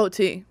Hotel. Oh,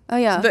 T. Oh,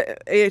 yeah.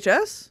 The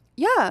AHS?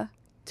 Yeah.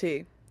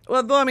 T.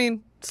 Well, I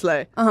mean,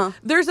 slay.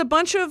 There's a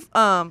bunch of,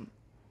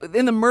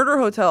 in the Murder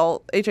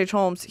Hotel, H.H.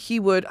 Holmes, he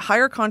would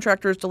hire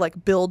contractors to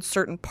like build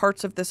certain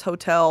parts of this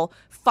hotel,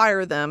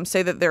 fire them,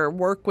 say that their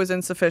work was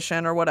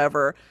insufficient or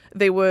whatever.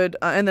 They would,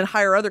 and then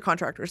hire other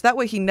contractors. That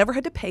way he never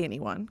had to pay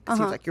anyone because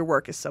he was like, your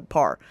work is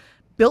subpar.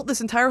 Built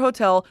this entire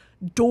hotel,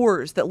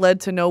 doors that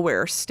led to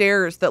nowhere,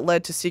 stairs that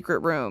led to secret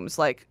rooms,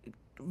 like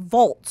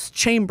vaults,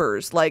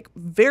 chambers, like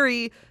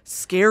very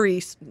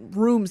scary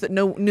rooms that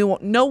no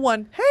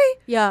one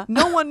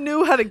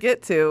knew how to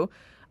get to.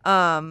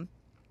 And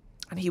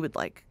he would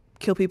like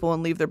kill people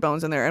and leave their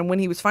bones in there. And when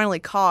he was finally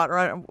caught,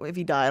 or if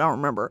he died, I don't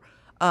remember.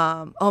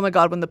 Oh my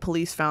God, when the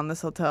police found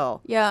this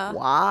hotel. Yeah.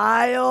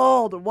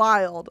 Wild.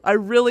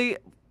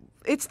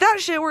 It's that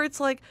shit where it's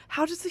like,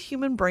 how does the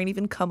human brain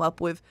even come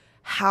up with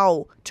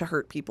how to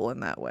hurt people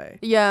in that way?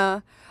 Yeah.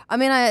 I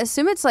mean, I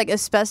assume it's like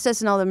asbestos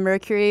and all the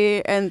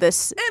mercury and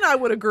this. And I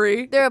would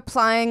agree. They're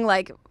applying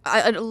like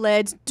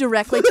lead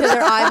directly to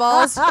their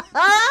eyeballs.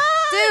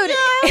 Dude,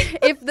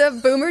 if the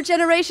boomer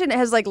generation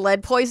has like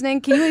lead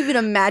poisoning, can you even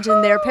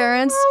imagine their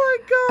parents? Oh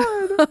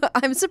my God.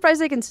 I'm surprised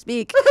they can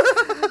speak.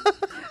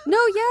 No,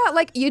 yeah,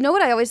 like, you know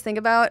what I always think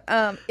about?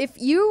 If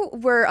you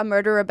were a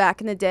murderer back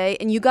in the day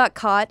and you got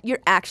caught, you're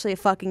actually a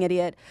fucking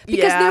idiot.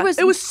 Because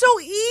it was so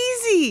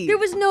easy. There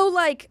was no,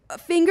 like,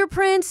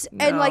 fingerprints,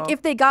 and, like,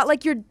 if they got,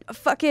 like, your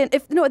fucking,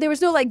 there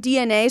was no, like,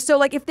 DNA, so,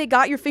 like, if they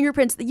got your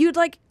fingerprints, you'd,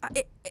 like,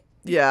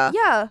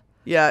 Yeah,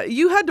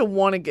 you had to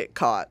want to get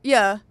caught.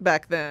 Yeah.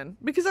 Back then.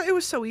 Because it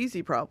was so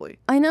easy, probably.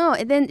 I know,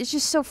 and then it's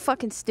just so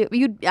fucking stupid.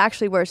 You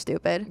actually were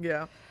stupid.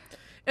 Yeah.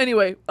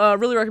 Anyway,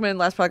 really recommend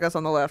Last Podcast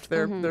on the Left.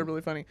 They're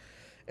really funny.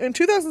 In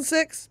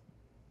 2006,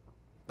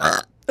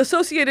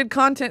 Associated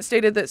Content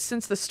stated that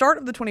since the start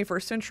of the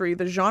 21st century,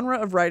 the genre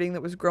of writing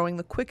that was growing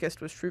the quickest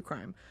was true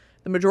crime.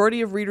 The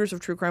majority of readers of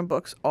true crime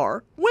books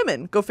are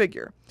women. Go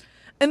figure.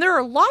 And there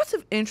are lots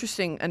of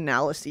interesting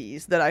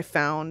analyses that I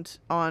found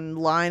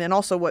online, and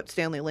also what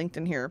Stanley linked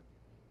in here.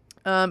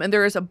 And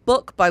there is a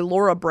book by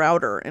Laura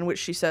Browder in which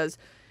she says,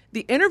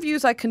 the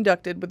interviews I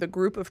conducted with a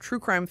group of true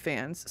crime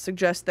fans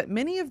suggest that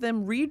many of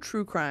them read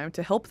true crime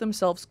to help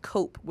themselves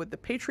cope with the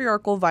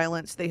patriarchal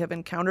violence they have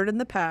encountered in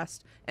the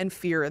past and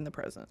fear in the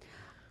present.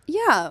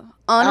 Yeah,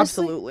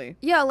 honestly. Absolutely.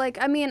 Yeah, like,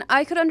 I mean,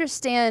 I could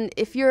understand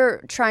if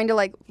you're trying to,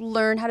 like,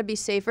 learn how to be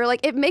safer.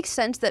 Like, it makes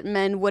sense that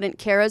men wouldn't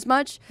care as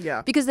much.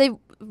 Yeah. Because they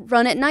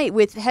run at night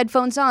with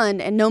headphones on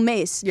and no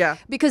mace. Yeah.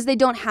 Because they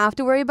don't have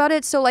to worry about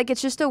it. So, like,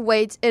 it's just a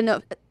way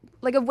to,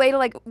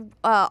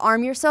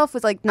 arm yourself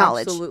with, like,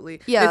 knowledge.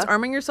 Absolutely. Yeah. It's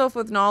arming yourself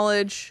with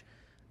knowledge,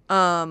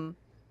 and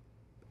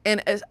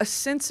a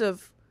sense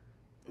of,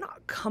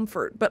 not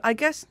comfort, but I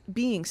guess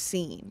being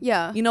seen.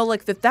 Yeah. You know,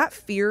 like that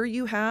fear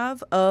you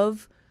have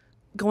of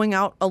going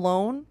out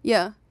alone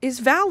is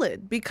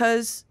valid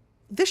because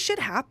this shit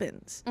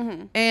happens.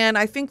 And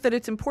I think that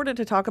it's important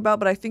to talk about,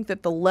 but I think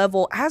that the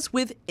level, as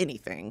with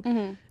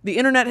anything, the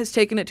internet has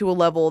taken it to a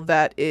level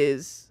that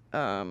is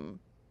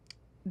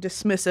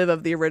dismissive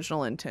of the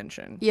original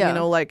intention. Yeah. You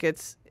know, like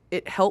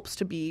it helps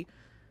to be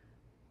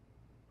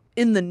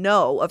in the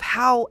know of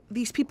how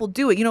these people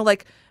do it. You know,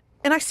 like,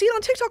 and I see it on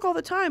TikTok all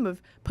the time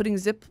of putting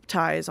zip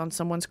ties on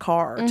someone's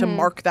car to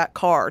mark that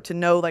car, to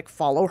know, like,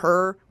 follow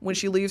her when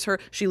she leaves her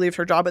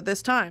job at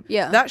this time.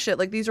 Yeah. That shit.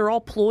 Like, these are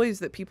all ploys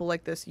that people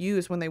like this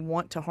use when they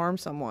want to harm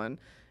someone.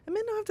 And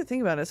men don't have to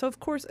think about it. So, of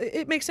course,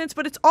 it makes sense.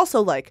 But it's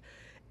also like,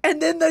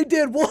 and then they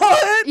did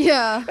what?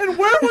 Yeah. And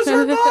where was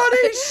her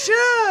body?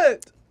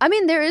 Shit. I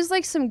mean, there is,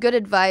 like, some good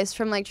advice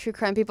from, like, true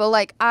crime people.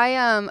 Like,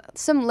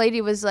 some lady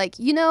was like,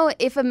 you know,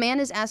 if a man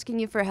is asking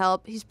you for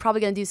help, he's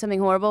probably going to do something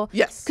horrible.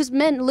 Yes. Because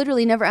men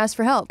literally never ask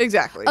for help.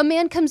 Exactly. A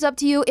man comes up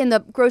to you in the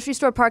grocery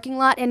store parking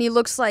lot and he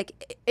looks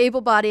like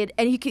able-bodied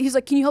and he's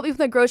like, can you help me with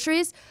my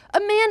groceries?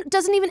 A man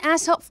doesn't even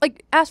ask for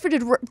doesn't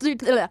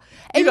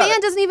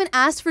even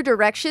ask for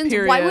directions.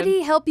 Period. Why would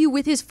he help you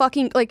with his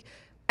fucking, like,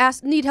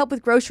 need help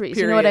with groceries?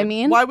 Period. You know what I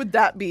mean? Why would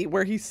that be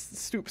where he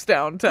stoops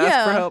down to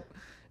ask for help?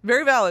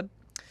 Very valid.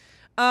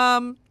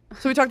 So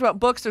we talked about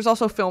books. There's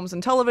also films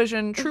and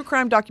television. True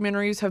crime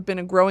documentaries have been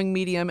a growing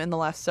medium in the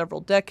last several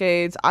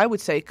decades. I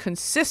would say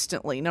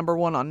consistently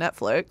 #1 on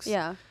Netflix.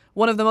 Yeah.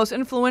 One of the most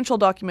influential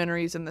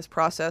documentaries in this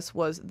process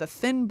was The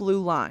Thin Blue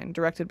Line,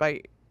 directed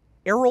by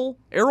Errol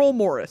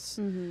Morris.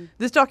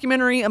 This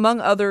documentary, among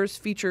others,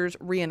 features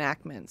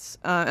reenactments.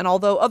 And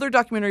although other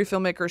documentary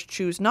filmmakers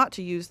choose not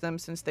to use them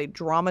since they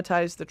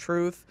dramatize the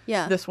truth,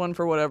 Yeah. this one,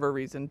 for whatever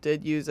reason,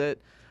 did use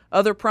it.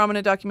 Other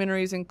prominent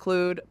documentaries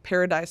include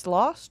Paradise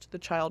Lost, The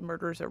Child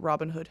Murders at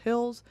Robin Hood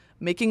Hills,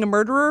 Making a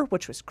Murderer,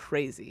 which was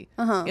crazy.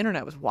 The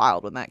internet was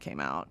wild when that came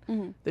out.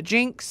 The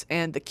Jinx,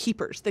 and The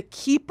Keepers. The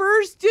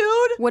Keepers,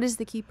 dude? What is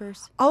The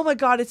Keepers? Oh my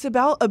God, it's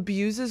about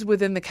abuses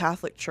within the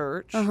Catholic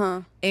Church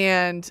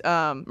and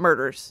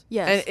murders.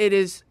 Yes. And it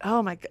is,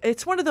 oh my God,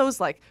 it's one of those,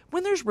 like,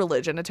 when there's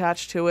religion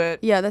attached to it.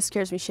 Yeah, that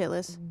scares me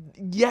shitless.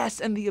 Yes,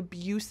 and the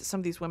abuse that some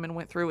of these women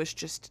went through is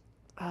just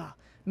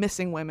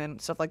missing women,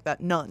 stuff like that.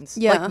 Nuns.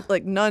 Yeah.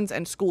 Like nuns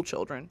and school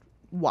children.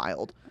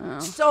 Wild.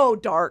 So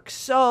dark.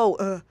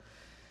 So,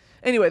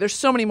 Anyway, there's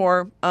so many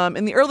more.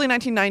 In the early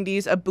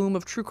 1990s, a boom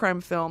of true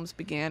crime films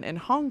began in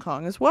Hong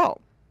Kong as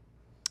well.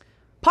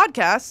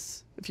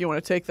 Podcasts, if you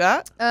want to take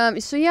that.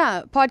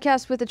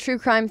 Podcasts with a true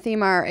crime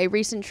theme are a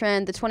recent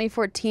trend. The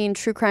 2014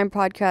 true crime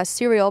podcast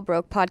Serial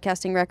broke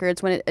podcasting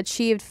records when it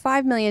achieved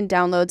 5 million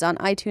downloads on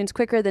iTunes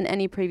quicker than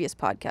any previous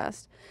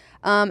podcast.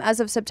 As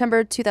of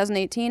September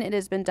 2018, it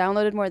has been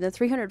downloaded more than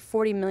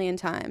 340 million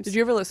times. Did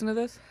you ever listen to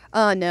this?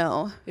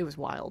 No. It was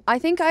wild. I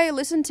think I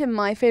listened to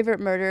My Favorite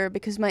Murder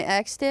because my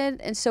ex did,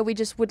 and so we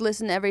just would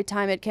listen every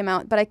time it came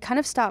out. But I kind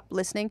of stopped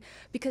listening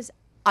because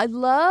I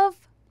love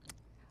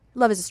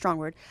is a strong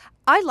word.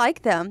 I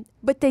like them,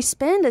 but they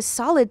spend a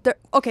solid,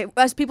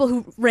 as people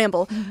who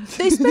ramble,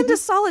 they spend a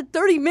solid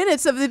 30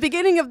 minutes of the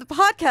beginning of the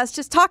podcast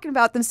just talking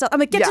about themselves. I'm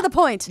like, get to the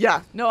point.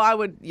 Yeah. No,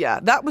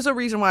 that was a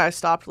reason why I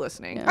stopped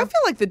listening. Yeah. I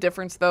feel like the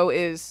difference, though,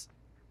 is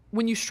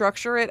when you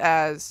structure it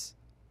as,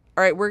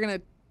 all right, we're going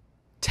to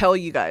tell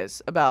you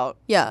guys about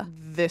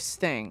this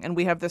thing, and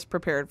we have this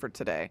prepared for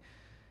today.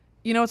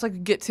 You know, it's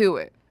like, get to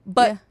it.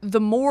 But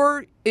the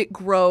more it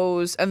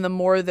grows and the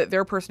more that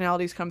their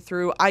personalities come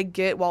through, I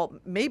get, well,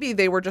 maybe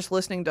they were just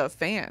listening to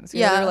fans.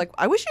 You know, they're like,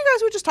 I wish you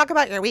guys would just talk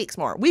about your weeks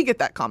more. We get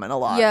that comment a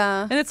lot.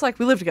 Yeah. And it's like,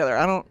 we live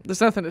together. There's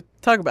nothing to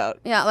talk about.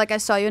 Yeah, like I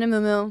saw you in a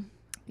muumuu.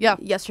 Yeah.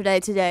 Yesterday,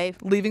 today.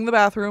 Leaving the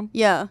bathroom.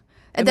 Yeah.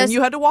 And then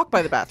you had to walk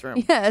by the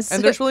bathroom. Yes.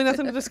 And there's really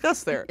nothing to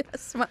discuss there.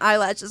 Yes, my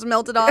eyelashes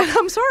melted off.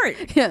 I'm sorry.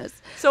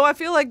 Yes. So I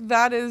feel like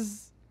that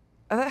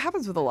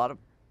happens with a lot of,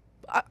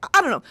 I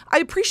don't know. I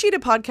appreciate a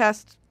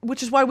podcast,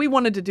 which is why we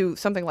wanted to do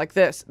something like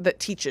this that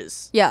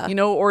teaches,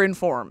 or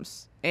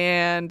informs.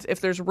 And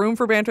if there's room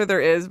for banter,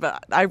 there is.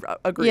 But I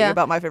agree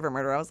about My Favorite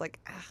Murder. I was like,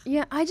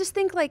 yeah, I just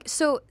think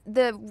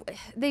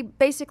they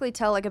basically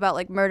tell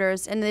about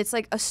murders, and it's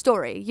like a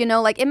story,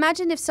 like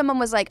imagine if someone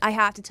was like, I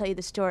have to tell you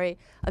the story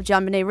of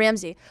JonBenet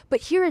Ramsey, but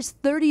here is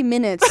 30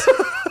 minutes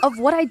of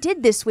what I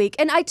did this week.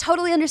 And I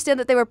totally understand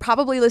that they were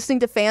probably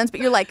listening to fans, but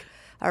you're like,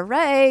 all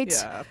right.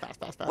 Yeah,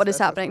 what is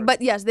happening?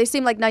 But yes, they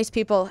seem like nice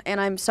people, and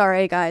I'm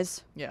sorry,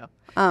 guys. Yeah.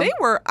 They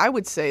were, I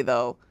would say,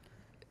 though,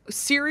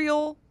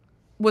 Serial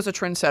was a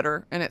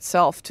trendsetter in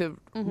itself to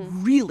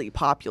really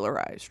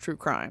popularize true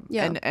crime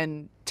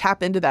and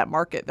tap into that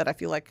market that I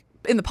feel like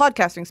in the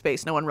podcasting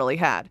space no one really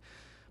had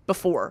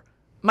before.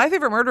 My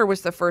Favorite Murder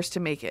was the first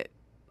to make it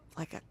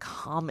like a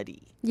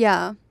comedy.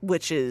 Yeah.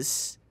 Which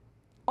is,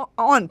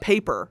 on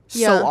paper,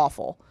 so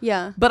awful.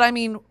 Yeah. But I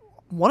mean,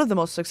 one of the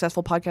most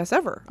successful podcasts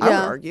ever, I would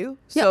argue.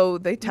 So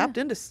they tapped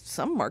into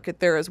some market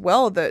there as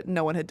well that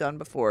no one had done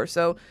before.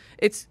 So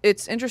it's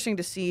interesting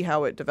to see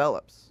how it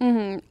develops.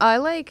 I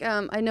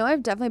know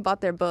I've definitely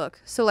bought their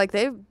book. So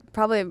they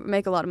probably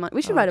make a lot of money.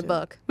 We should write a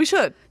book. We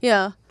should.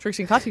 Yeah.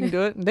 Trixie and Katya can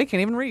do it, and they can't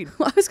even read.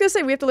 Well, I was going to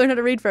say, we have to learn how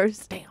to read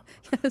first. Damn.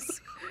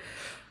 Yes.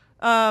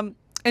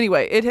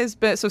 Anyway, it has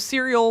been, so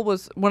Serial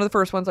was one of the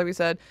first ones, like we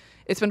said.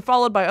 It's been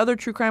followed by other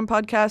true crime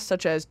podcasts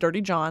such as Dirty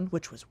John,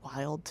 which was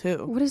wild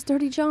too. What is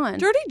Dirty John?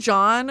 Dirty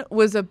John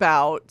was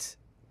about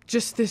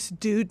just this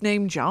dude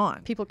named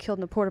John. People killed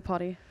in a porta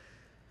potty.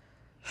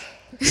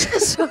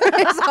 sorry.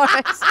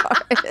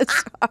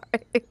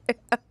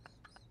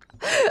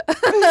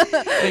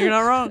 No, you're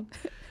not wrong.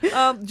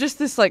 Just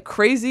this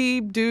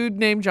crazy dude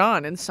named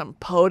John in some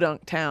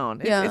podunk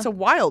town. It's a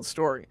wild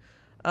story.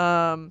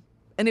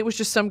 And it was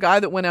just some guy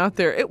that went out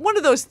there. One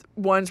of those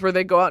ones where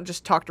they go out and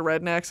just talk to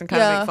rednecks and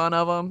kind of make fun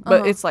of them.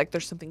 But it's like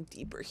there's something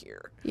deeper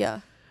here. Yeah.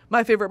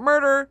 My Favorite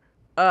Murder,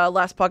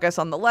 Last Podcast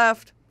on the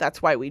Left,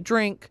 That's Why We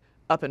Drink,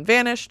 Up and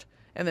Vanished.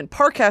 And then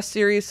podcast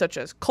series such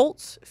as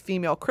Cults,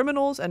 Female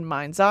Criminals, and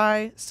Mind's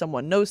Eye,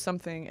 Someone Knows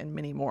Something, and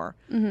many more.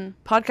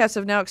 Podcasts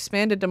have now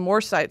expanded to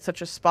more sites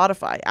such as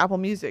Spotify, Apple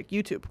Music,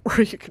 YouTube,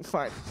 where you can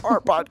find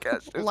our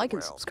podcast. Like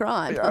and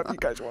subscribe. Yeah, if you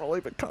guys want to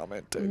leave a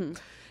comment too.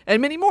 And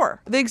many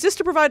more. They exist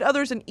to provide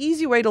others an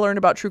easy way to learn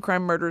about true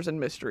crime, murders, and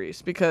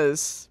mysteries,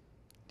 because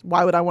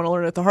why would I want to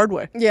learn it the hard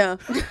way? Yeah.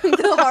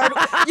 The hard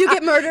way. You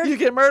get murdered. You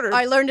get murdered.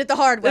 I learned it the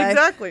hard way.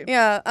 Exactly.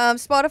 Yeah.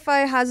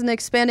 Spotify has an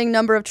expanding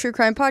number of true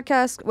crime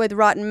podcasts with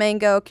Rotten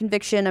Mango,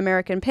 Conviction,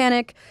 American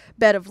Panic,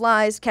 Bed of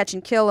Lies, Catch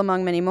and Kill,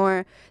 among many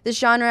more. This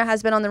genre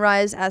has been on the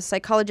rise, as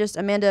psychologist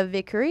Amanda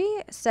Vickery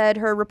said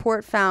her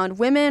report found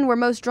women were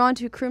most drawn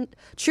to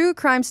true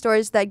crime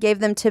stories that gave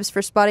them tips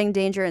for spotting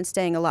danger and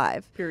staying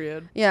alive.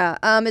 Period. Yeah.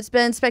 It's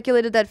been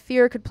speculated that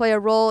fear could play a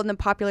role in the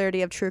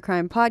popularity of true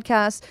crime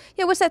podcasts.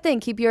 Yeah, what's that thing?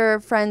 Keep your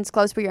friends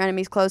close but your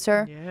enemies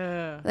closer.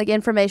 Yeah. Like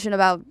information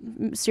about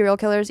serial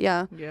killers.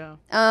 Yeah. Yeah.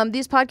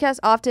 These podcasts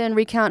often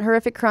recount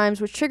horrific crimes,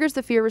 which triggers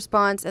the fear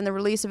response and the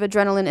release of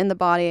adrenaline in the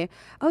body.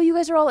 Oh, you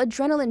guys are all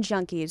adrenaline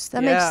junkies.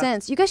 That makes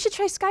sense. You guys should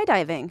try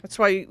skydiving. That's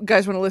why you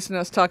guys want to listen to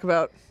us talk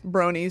about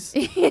bronies.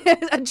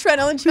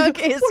 Adrenaline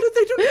junkies. What did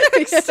they do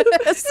next?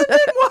 And then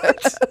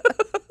what?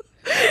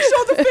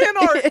 Show the fan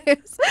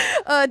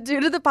art. Due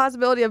to the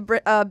possibility of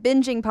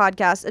binging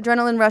podcasts,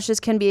 adrenaline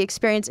rushes can be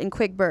experienced in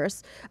quick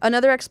bursts.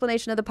 Another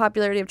explanation of the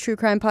popularity of true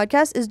crime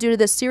podcasts is due to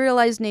the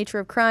serialized nature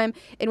of crime,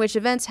 in which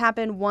events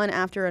happen one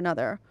after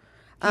another.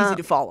 Easy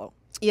to follow.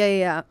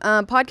 Yeah.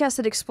 Podcasts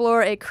that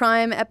explore a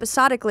crime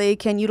episodically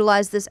can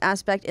utilize this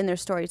aspect in their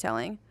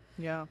storytelling.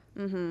 Yeah.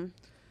 Mm-hmm.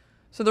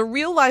 So the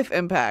real life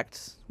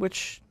impact,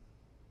 which,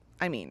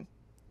 I mean,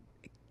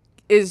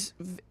 is...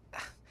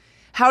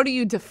 how do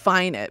you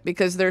define it?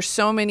 Because there's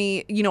so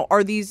many,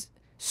 are these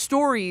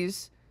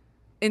stories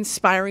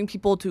inspiring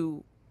people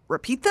to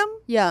repeat them?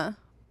 Yeah.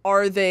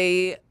 Are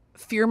they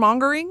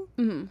fear-mongering?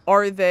 Mm-hmm.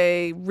 Are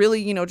they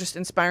really, just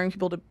inspiring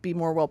people to be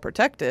more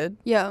well-protected?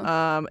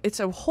 Yeah. It's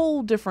a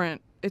whole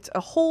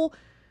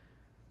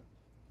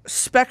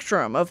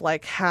spectrum of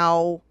like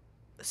how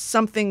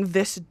something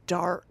this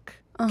dark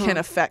can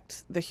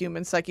affect the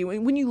human psyche.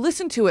 When you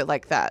listen to it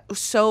like that,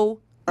 so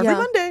every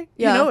Monday,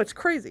 it's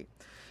crazy.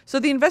 So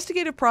the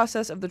investigative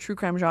process of the true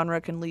crime genre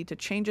can lead to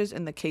changes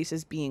in the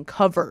cases being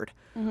covered,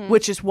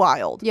 which is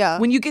wild. Yeah.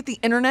 When you get the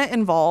internet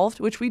involved,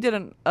 which we did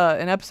an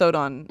episode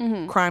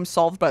on crimes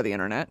solved by the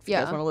internet. If you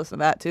guys want to listen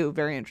to that too,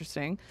 very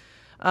interesting.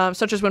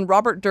 Such as when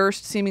Robert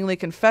Durst seemingly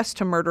confessed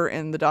to murder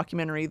in the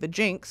documentary The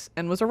Jinx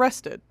and was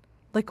arrested.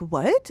 Like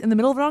what? In the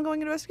middle of an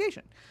ongoing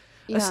investigation.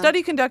 Yeah. A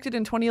study conducted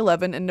in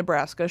 2011 in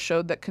Nebraska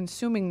showed that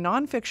consuming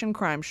nonfiction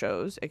crime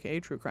shows, aka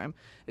true crime,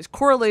 is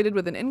correlated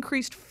with an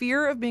increased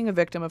fear of being a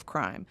victim of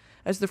crime.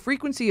 As the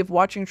frequency of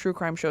watching true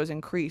crime shows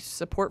increased,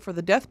 support for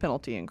the death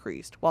penalty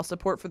increased, while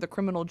support for the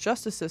criminal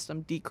justice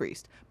system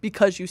decreased,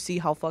 because you see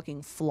how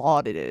fucking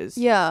flawed it is.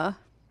 Yeah.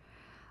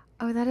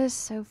 Oh, that is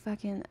so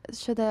fucking...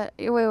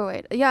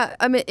 Wait. Yeah,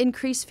 I mean,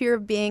 increased fear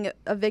of being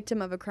a victim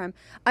of a crime.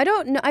 I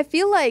don't know. I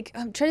feel like...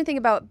 I'm trying to think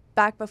about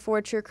back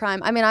before true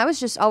crime. I mean, I was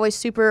just always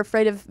super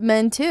afraid of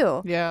men,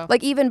 too. Yeah.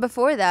 Like, even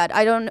before that,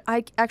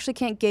 I actually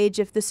can't gauge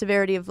if the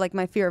severity of, like,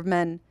 my fear of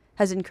men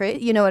has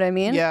increased. You know what I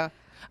mean? Yeah.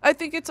 I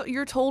think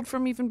you're told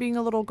from even being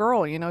a little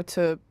girl,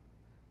 to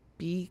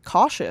be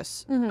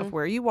cautious of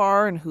where you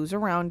are and who's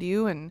around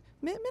you. And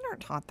men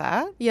aren't taught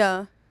that.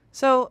 Yeah.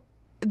 So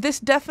this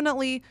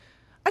definitely...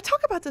 I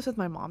talk about this with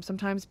my mom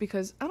sometimes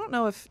because I don't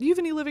know if... Do you have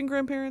any living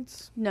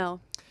grandparents?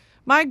 No.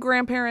 My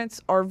grandparents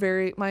are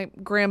my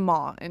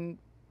grandma and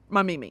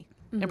my Mimi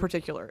in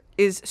particular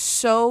is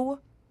so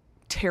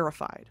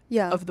terrified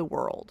of the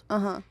world.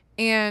 Uh-huh.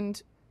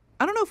 And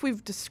I don't know if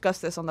we've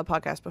discussed this on the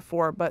podcast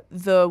before, but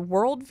the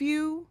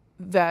worldview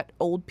that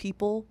old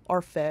people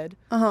are fed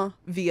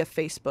via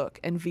Facebook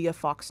and via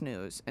Fox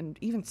News and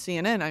even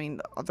CNN, I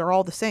mean, they're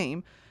all the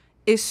same,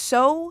 is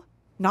so...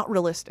 not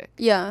realistic.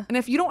 Yeah. And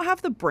if you don't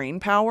have the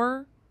brain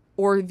power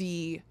or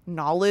the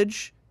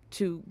knowledge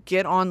to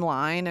get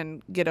online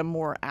and get a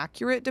more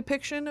accurate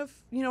depiction of,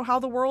 how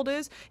the world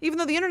is, even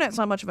though the internet's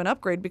not much of an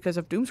upgrade because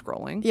of doom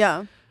scrolling.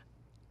 Yeah.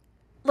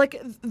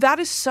 Like, that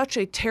is such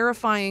a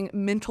terrifying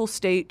mental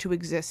state to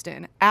exist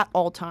in at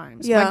all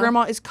times. Yeah. My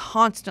grandma is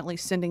constantly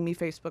sending me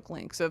Facebook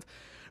links of,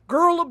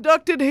 girl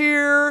abducted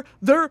here.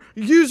 They're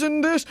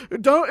using this.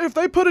 If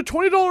they put a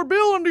 $20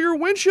 bill under your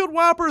windshield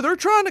wiper, they're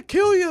trying to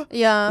kill you.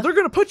 Yeah. They're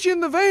going to put you in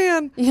the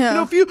van.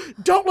 Yeah. If you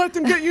don't let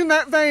them get you in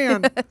that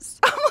van. Yes.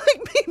 I'm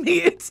like, Mimi,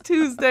 it's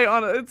Tuesday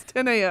it's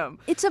 10 a.m.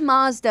 It's a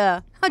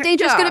Mazda. How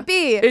dangerous could it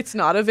be? It's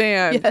not a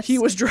van. Yes. He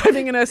was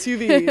driving an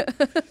SUV.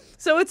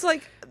 So it's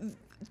like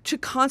to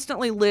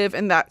constantly live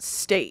in that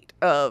state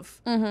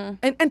of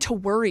and to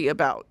worry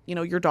about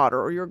your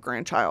daughter or your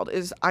grandchild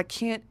is I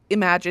can't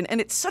imagine, and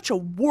it's such a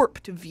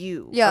warped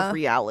view of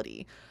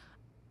reality.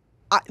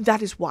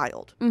 That is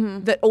wild.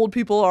 That old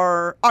people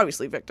are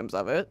obviously victims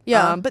of it.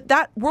 But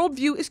that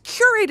worldview is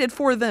curated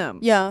for them.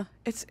 Yeah.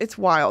 It's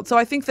wild. So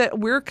I think that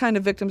we're kind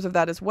of victims of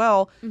that as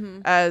well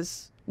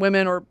as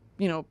women or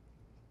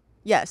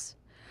Yes.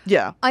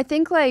 Yeah. I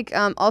think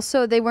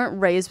also they weren't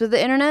raised with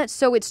the internet,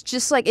 so it's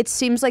just it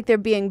seems like they're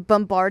being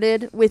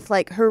bombarded with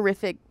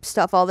horrific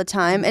stuff all the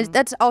time. And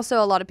that's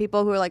also a lot of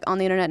people who are on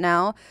the internet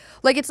now.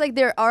 It's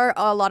there are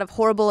a lot of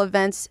horrible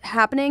events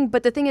happening,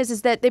 but the thing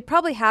is that they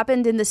probably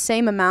happened in the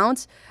same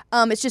amount.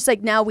 It's just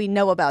now we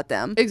know about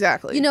them.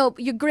 Exactly.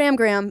 Your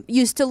Gram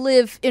used to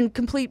live in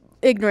complete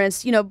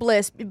ignorance,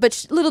 bliss,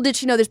 but little did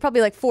she know there's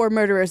probably 4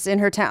 murderers in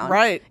her town.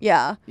 Right.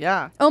 Yeah.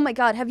 Yeah. Oh my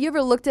God, have you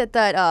ever looked at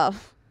that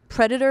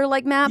predator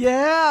map?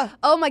 Yeah.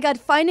 Oh my God,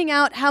 finding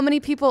out how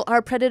many people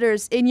are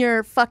predators in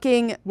your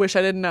fucking... Wish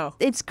I didn't know.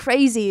 It's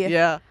crazy.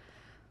 Yeah.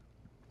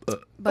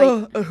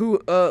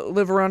 Who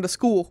live around a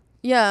school.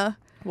 Yeah.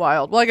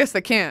 Wild. Well, I guess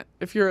they can't.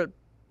 If you're a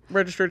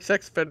registered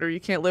sex offender,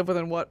 you can't live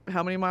within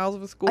how many miles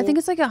of a school? I think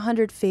it's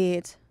 100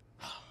 feet.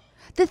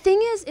 The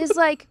thing is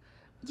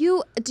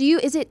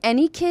Is it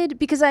any kid?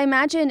 Because I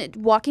imagine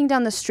walking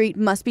down the street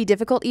must be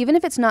difficult, even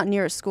if it's not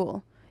near a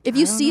school. If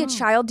you see a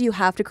child, do you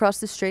have to cross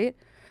the street?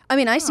 I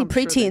mean, I see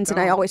preteens and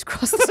I always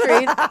cross the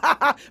street.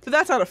 But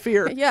that's out of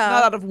fear,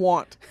 not out of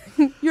want.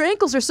 Your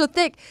ankles are so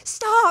thick.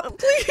 Stop.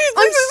 Please.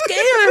 I'm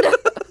scared.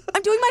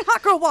 I'm doing my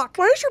hot girl walk.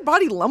 Why is your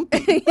body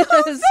lumpy?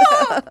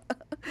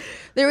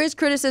 There is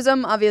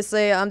criticism,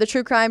 obviously. The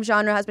true crime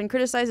genre has been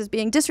criticized as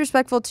being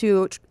disrespectful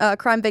to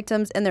crime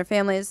victims and their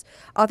families.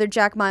 Author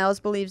Jack Miles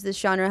believes this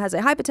genre has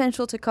a high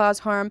potential to cause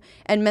harm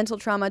and mental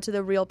trauma to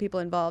the real people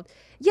involved.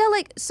 Yeah,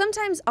 like,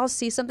 sometimes I'll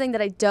see something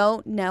that I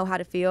don't know how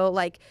to feel.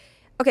 Like,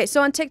 okay,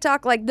 so on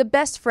TikTok, like, the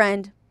best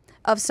friend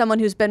of someone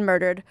who's been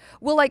murdered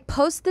will, like,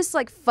 post this,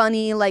 like,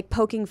 funny, like,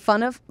 poking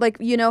fun of, like,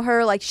 you know,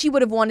 her, like, she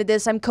would have wanted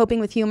this, I'm coping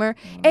with humor.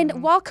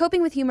 And while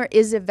coping with humor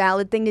is a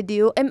valid thing to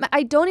do, and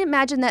I don't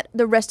imagine that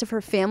the rest of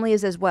her family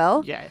is as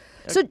well. Yeah.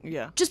 So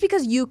just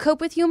because you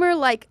cope with humor,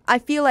 like, I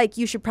feel like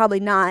you should probably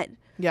not.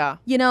 Yeah.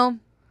 You know?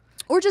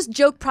 Or just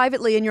joke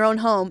privately in your own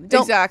home.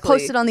 Don't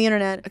post it on the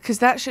internet. Because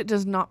that shit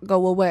does not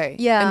go away.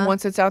 Yeah. And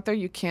once it's out there,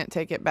 you can't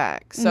take it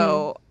back.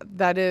 So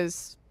that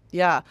is,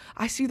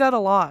 I see that a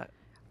lot.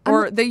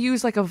 Or they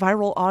use like a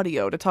viral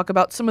audio to talk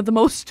about some of the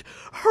most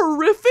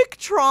horrific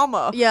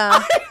trauma I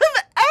have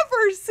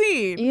ever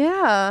seen.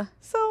 Yeah.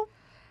 So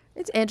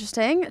it's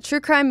interesting. True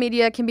crime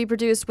media can be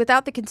produced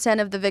without the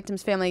consent of the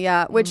victim's family,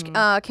 which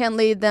can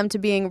lead them to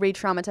being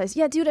re-traumatized.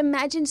 Yeah, dude,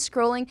 imagine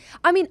scrolling.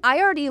 I mean,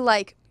 I already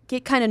like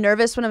get kind of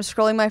nervous when I'm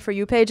scrolling my For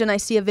You page and I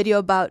see a video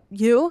about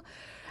you.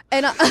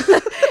 And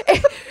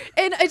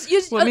and it's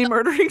usually me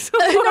murdering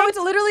someone. No, it's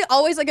literally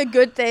always like a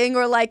good thing.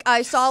 Or like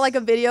I saw like a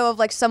video of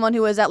like someone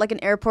who was at like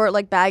an airport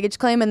like baggage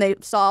claim and they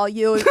saw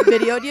you and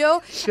videoed you.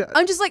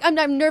 I'm just like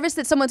I'm nervous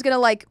that someone's gonna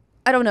like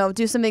I don't know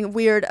do something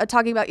weird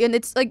talking about you, and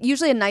it's like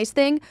usually a nice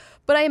thing.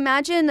 But I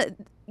imagine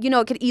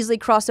it could easily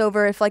cross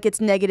over if like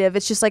it's negative.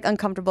 It's just like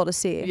uncomfortable to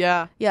see.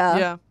 Yeah.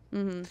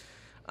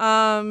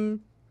 Mm-hmm.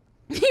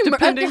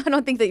 I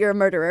don't think that you're a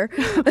murderer.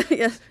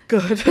 Yes.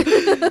 Good.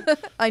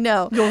 I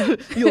know.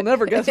 You'll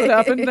never guess what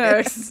happened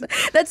next.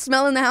 That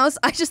smell in the house,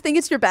 I just think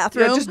it's your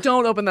bathroom. Yeah, just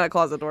don't open that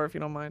closet door if you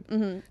don't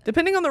mind.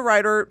 Depending on the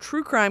writer,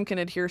 true crime can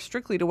adhere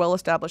strictly to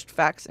well-established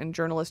facts in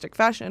journalistic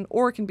fashion,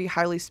 or it can be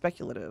highly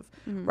speculative.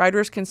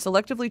 Writers can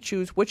selectively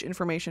choose which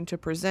information to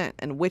present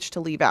and which to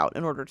leave out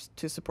in order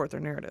to support their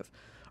narrative.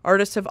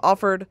 Artists have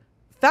offered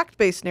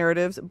fact-based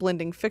narratives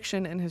blending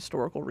fiction and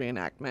historical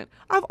reenactment.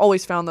 I've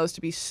always found those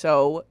to be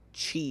so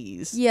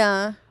cheese.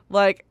 Yeah.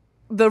 Like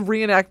the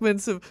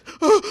reenactments of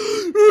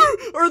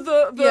or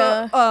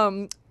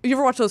the you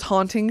ever watch those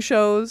haunting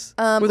shows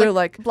where they're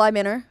like Bly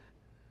Manor?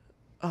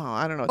 Oh,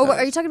 I don't know. Oh,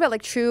 are you talking about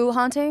like true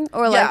haunting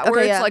or like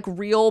where it's like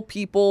real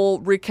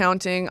people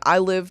recounting I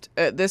lived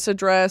at this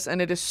address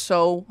and it is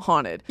so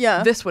haunted.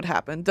 Yeah. This would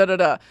happen. Da da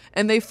da.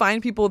 And they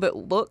find people that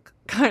look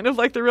kind of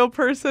like the real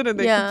person and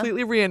they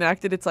completely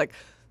reenact it. It's like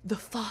the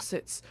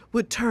faucets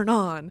would turn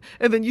on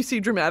and then you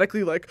see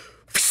dramatically like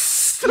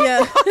faucets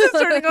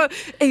turning on.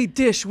 A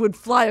dish would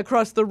fly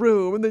across the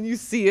room and then you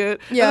see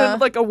it. Yeah. And then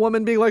like a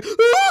woman being like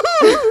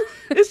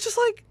it's just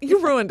like you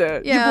ruined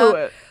it. You blew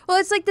it. Well,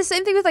 it's like the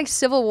same thing with like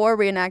Civil War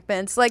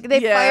reenactments. Like they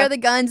fire the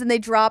guns and they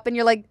drop and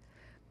you're like,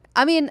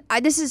 I mean,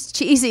 this is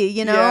cheesy,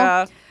 you know?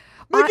 Yeah.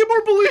 Make it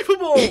more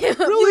believable.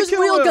 Really use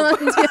real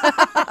guns.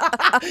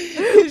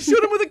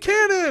 Shoot him with a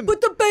cannon.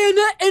 Put the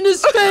bayonet in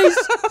his face.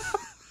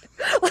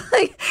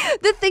 Like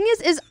the thing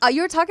is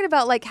you were talking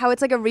about like how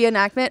it's like a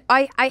reenactment.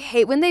 I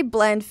hate when they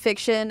blend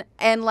fiction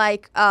and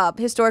like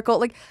historical.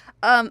 Like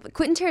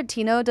Quentin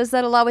Tarantino does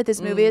that a lot with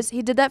his movies.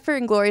 He did that for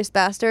Inglourious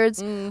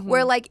Bastards,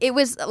 where like it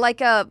was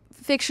like a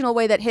fictional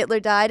way that Hitler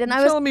died. And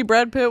I was telling me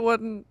Brad Pitt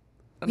wasn't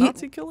a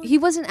Nazi killer. He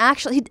wasn't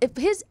actually.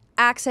 His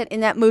accent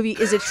in that movie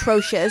is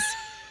atrocious.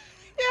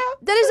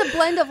 That is a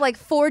blend of like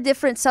 4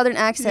 different Southern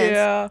accents.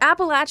 Yeah.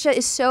 Appalachia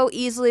is so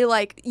easily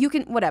like you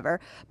can whatever,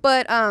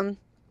 but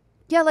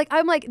like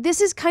I'm like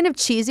this is kind of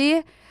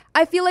cheesy.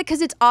 I feel like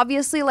because it's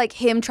obviously like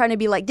him trying to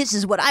be like this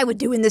is what I would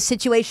do in this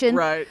situation.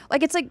 Right.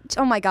 Like it's like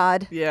oh my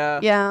god. Yeah.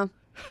 Yeah.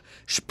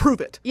 Prove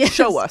it. Yes.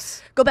 Show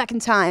us. Go back in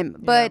time.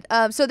 But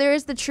so there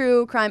is the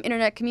true crime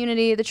internet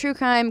community. The true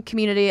crime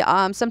community.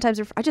 Sometimes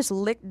I just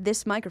licked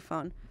this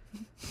microphone.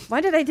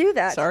 Why did I do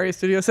that? Sorry,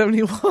 Studio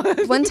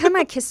 71. One time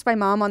I kissed my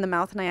mom on the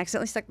mouth and I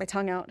accidentally stuck my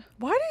tongue out.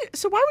 Why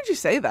would you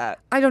say that?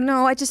 I don't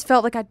know. I just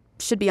felt like I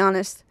should be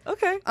honest.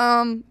 Okay.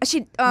 No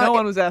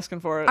one was asking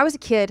for it. I was a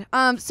kid.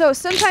 So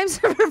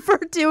sometimes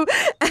referred to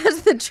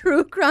as the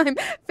true crime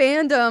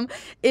fandom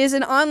is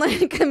an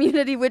online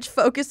community which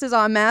focuses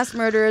on mass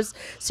murderers,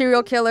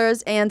 serial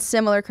killers, and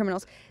similar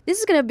criminals. This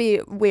is gonna be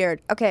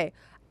weird. Okay.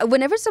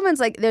 Whenever someone's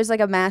like, there's like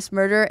a mass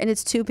murder and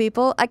it's 2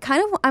 people,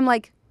 I'm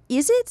like,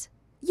 is it?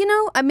 You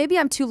know, maybe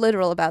I'm too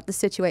literal about the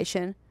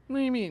situation. What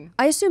do you mean?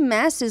 I assume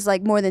mass is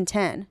like more than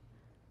 10.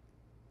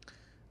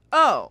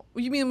 Oh,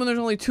 you mean when there's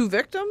only 2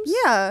 victims?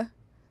 Yeah.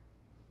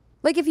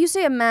 Like if you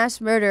say a mass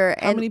murder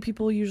and... How many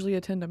people usually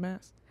attend a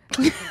mass?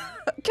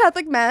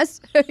 Catholic mass?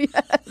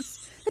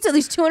 Yes. That's at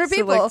least 200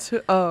 people.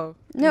 Oh.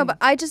 No, but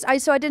I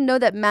didn't know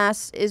that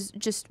mass is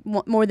just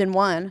more than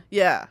one.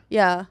 Yeah.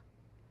 Yeah.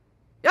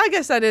 Yeah, I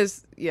guess that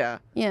is, yeah.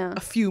 Yeah. A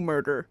few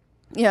murder.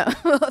 Yeah.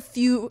 A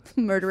few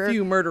murderer.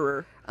 Few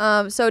murderer.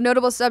 So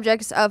notable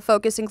subjects of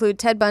focus include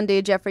Ted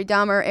Bundy, Jeffrey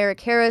Dahmer,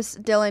 Eric Harris,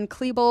 Dylan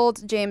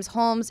Klebold, James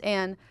Holmes,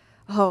 and,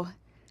 oh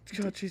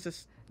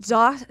Jesus.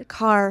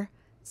 Zokhar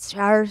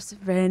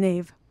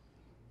Tsarnaev.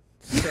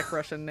 Sick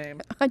Russian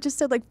name. I just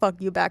said, like, fuck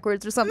you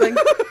backwards or something.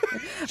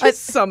 I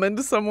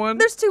summoned someone.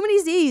 There's too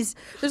many Z's.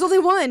 There's only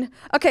one.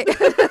 Okay.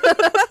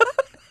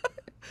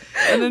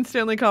 And then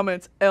Stanley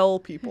comments, L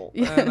people.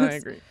 Yes. And I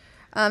agree.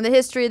 The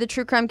history of the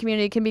true crime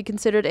community can be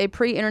considered a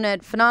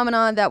pre-internet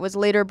phenomenon that was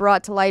later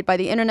brought to light by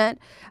the internet.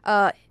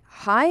 Can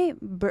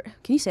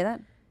you say that?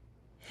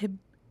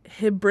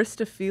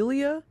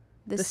 Hybristophilia,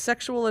 the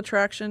sexual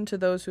attraction to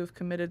those who have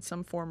committed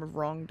some form of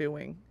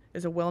wrongdoing,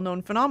 is a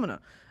well-known phenomenon.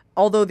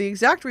 Although the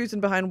exact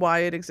reason behind why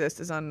it exists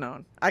is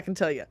unknown. I can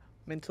tell you.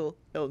 Mental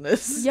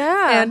illness.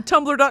 Yeah. And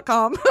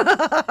Tumblr.com.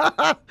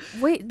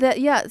 Wait,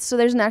 so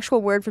there's an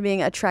actual word for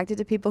being attracted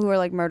to people who are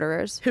like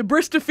murderers.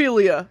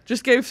 Hybristophilia.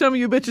 Just gave some of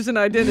you bitches an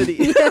identity.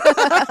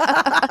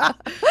 The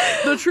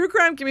true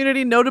crime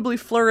community notably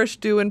flourished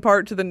due in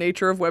part to the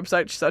nature of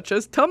websites such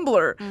as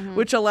Tumblr,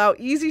 which allow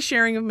easy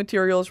sharing of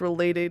materials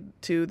related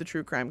to the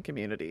true crime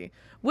community.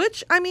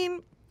 Which, I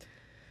mean,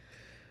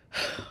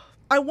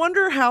 I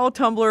wonder how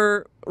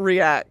Tumblr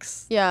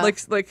reacts. Yeah.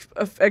 Like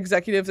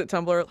executives at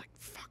Tumblr are like,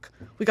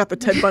 we got the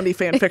Ted Bundy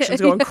fan fictions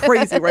going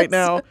crazy right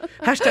now.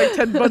 Hashtag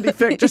Ted Bundy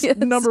fic, just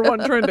number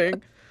one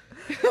trending.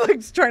 Like,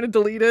 just trying to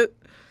delete it.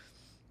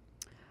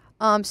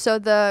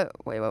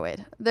 Wait.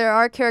 There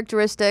are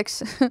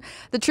characteristics.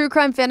 The true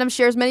crime fandom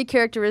shares many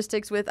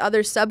characteristics with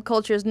other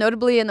subcultures,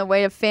 notably in the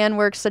way of fan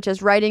works such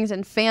as writings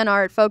and fan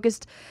art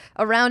focused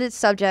around its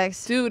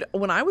subjects. Dude,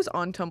 when I was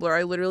on Tumblr,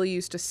 I literally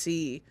used to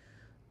see,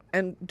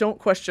 and don't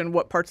question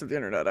what parts of the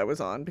internet I was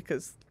on,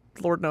 because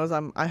Lord knows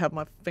I have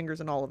my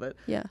fingers in all of it.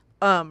 Yeah.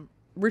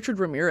 Richard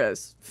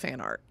Ramirez fan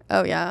art.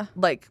 Oh yeah.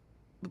 Like,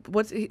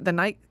 what's he, the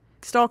Night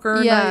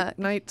Stalker? Yeah.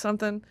 Night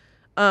something.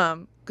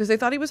 Because they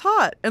thought he was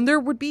hot, and there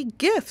would be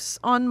GIFs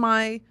on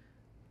my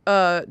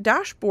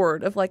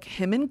dashboard of like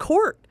him in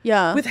court.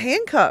 Yeah. With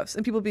handcuffs,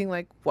 and people being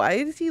like,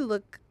 "Why does he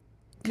look?"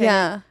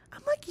 Yeah.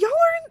 I'm like, y'all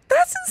are.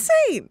 That's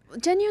insane.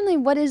 Genuinely,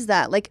 what is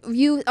that? Like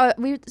we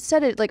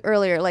said it like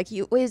earlier. Like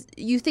you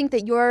think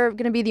that you're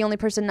gonna be the only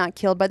person not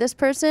killed by this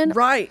person,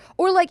 right?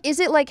 Or like,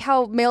 is it like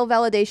how male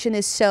validation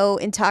is so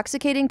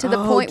intoxicating to the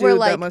point where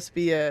like that must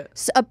be it.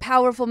 A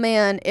powerful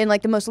man in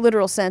like the most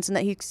literal sense, and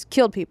that he's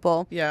killed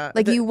people. Yeah,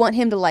 like you want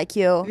him to like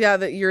you. Yeah,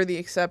 that you're the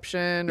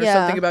exception, or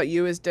something about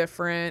you is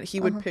different. He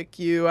would pick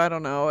you. I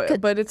don't know,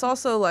 but it's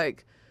also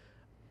like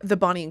the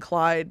Bonnie and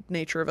Clyde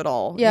nature of it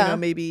all. Yeah, you know,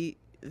 maybe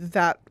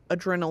that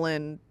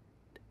adrenaline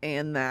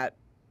and that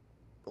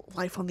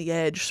life on the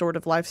edge sort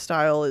of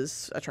lifestyle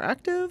is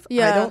attractive.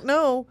 Yeah. I don't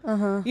know.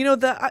 You know,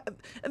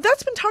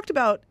 that's been talked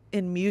about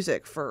in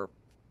music for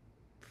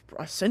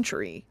a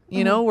century,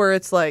 you know, where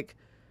it's like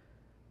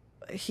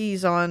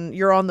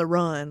you're on the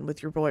run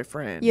with your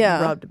boyfriend. Yeah.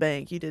 You robbed a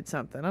bank. You did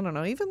something. I don't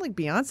know. Even like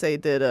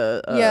Beyonce did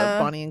a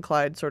Bonnie and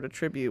Clyde sort of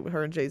tribute with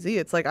her and Jay-Z.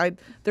 It's like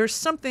there's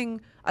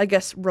something, I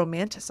guess,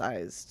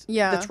 romanticized.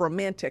 Yeah. That's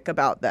romantic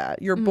about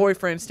that. Your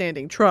boyfriend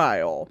standing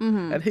trial,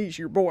 and he's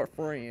your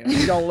boyfriend.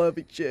 Y'all love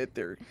each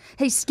other.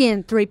 He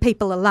skinned 3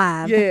 people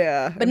alive.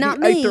 Yeah. But and not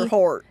he me. ate their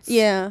hearts.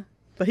 Yeah.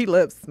 But he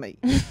loves me.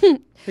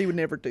 He would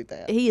never do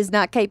that. He is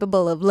not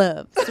capable of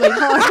love,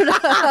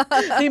 sweetheart.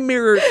 He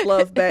mirrors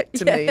love back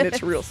to me, and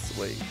it's real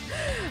sweet.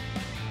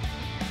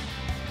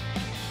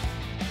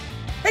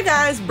 Hey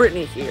guys,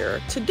 Brittany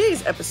here.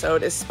 Today's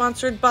episode is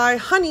sponsored by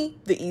Honey,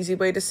 the easy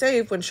way to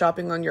save when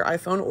shopping on your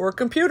iPhone or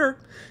computer.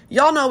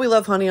 Y'all know we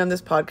love Honey on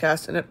this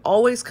podcast, and it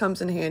always comes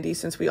in handy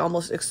since we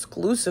almost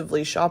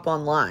exclusively shop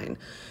online.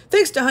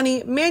 Thanks to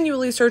Honey,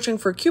 manually searching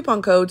for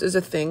coupon codes is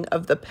a thing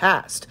of the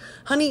past.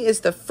 Honey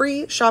is the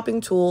free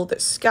shopping tool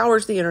that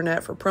scours the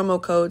internet for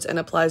promo codes and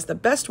applies the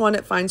best one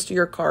it finds to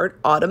your cart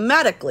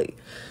automatically.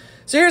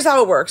 So here's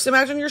how it works.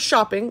 Imagine you're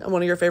shopping on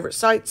one of your favorite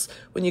sites.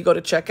 When you go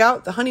to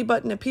checkout, the Honey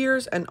button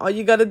appears, and all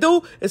you gotta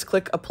do is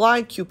click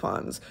Apply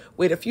Coupons.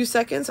 Wait a few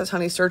seconds as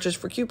Honey searches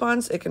for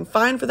coupons it can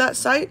find for that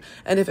site,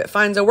 and if it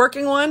finds a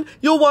working one,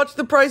 you'll watch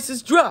the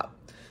prices drop.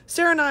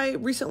 Sarah and I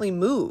recently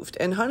moved,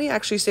 and Honey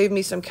actually saved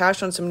me some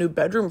cash on some new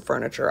bedroom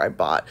furniture I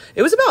bought.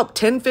 It was about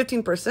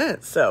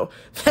 10-15%, so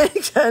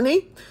thanks,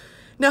 Honey.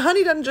 Now,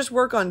 Honey doesn't just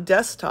work on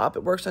desktop,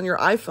 it works on your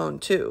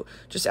iPhone too.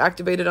 Just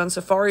activate it on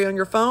Safari on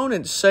your phone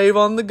and save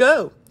on the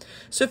go.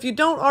 So if you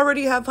don't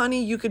already have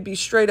Honey, you could be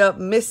straight up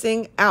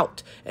missing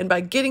out. And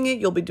by getting it,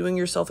 you'll be doing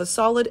yourself a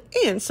solid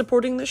and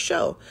supporting the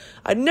show.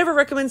 I'd never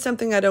recommend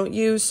something I don't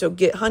use, so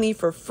get Honey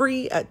for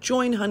free at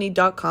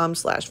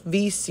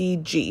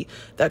joinhoney.com/VCG.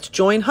 That's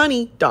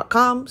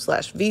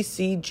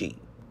joinhoney.com/VCG.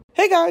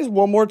 Hey guys,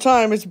 one more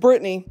time, it's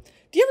Brittany.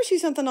 Do you ever see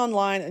something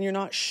online and you're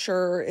not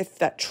sure if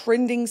that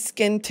trending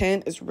skin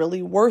tint is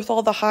really worth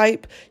all the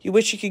hype? You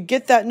wish you could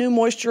get that new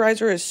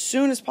moisturizer as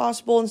soon as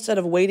possible instead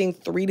of waiting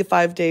 3 to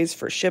 5 days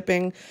for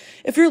shipping?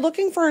 If you're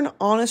looking for an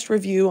honest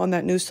review on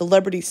that new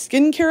celebrity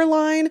skincare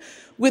line,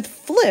 with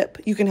Flip,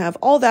 you can have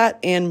all that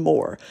and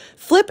more.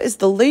 Flip is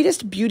the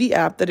latest beauty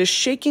app that is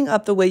shaking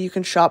up the way you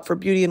can shop for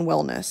beauty and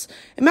wellness.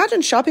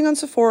 Imagine shopping on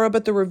Sephora,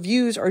 but the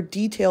reviews are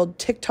detailed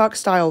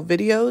TikTok-style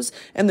videos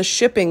and the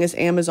shipping is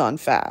Amazon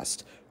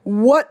fast.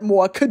 What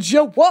more could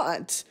you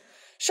want?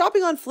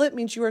 Shopping on Flip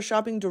means you are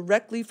shopping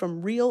directly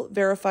from real,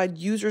 verified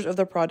users of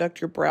the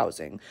product you're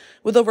browsing.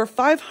 With over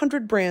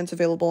 500 brands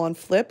available on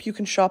Flip, you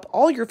can shop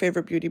all your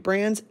favorite beauty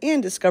brands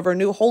and discover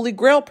new Holy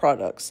Grail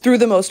products through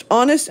the most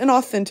honest and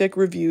authentic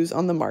reviews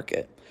on the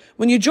market.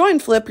 When you join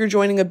Flip, you're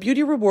joining a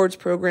beauty rewards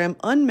program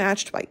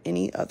unmatched by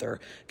any other.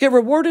 Get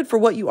rewarded for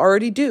what you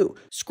already do.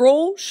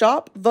 Scroll,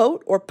 shop,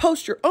 vote, or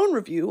post your own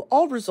review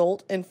all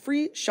result in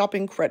free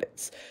shopping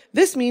credits.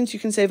 This means you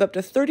can save up to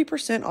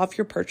 30% off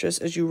your purchase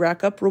as you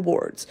rack up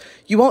rewards.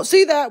 You won't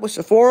see that with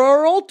Sephora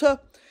or Ulta.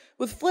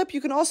 With Flip, you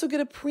can also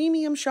get a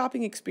premium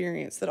shopping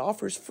experience that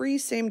offers free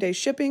same-day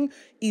shipping,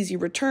 easy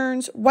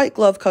returns, white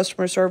glove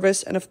customer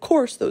service, and of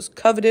course, those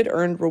coveted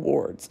earned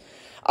rewards.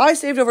 I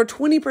saved over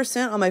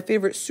 20% on my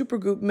favorite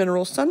Supergoop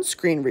mineral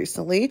sunscreen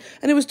recently,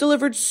 and it was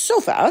delivered so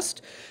fast.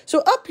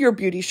 So up your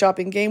beauty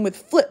shopping game with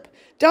Flip.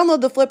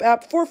 Download the Flip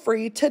app for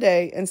free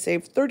today and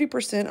save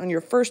 30% on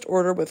your first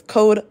order with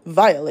code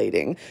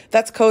VIOLATING.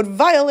 That's code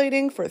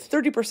VIOLATING for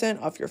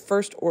 30% off your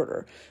first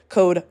order.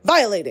 Code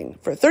VIOLATING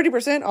for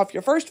 30% off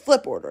your first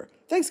Flip order.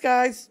 Thanks,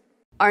 guys.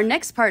 Our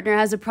next partner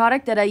has a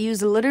product that I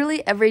use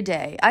literally every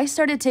day. I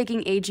started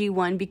taking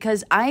AG1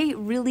 because I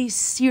really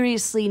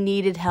seriously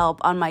needed help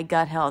on my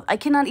gut health. I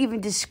cannot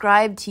even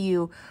describe to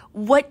you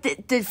what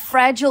the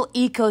fragile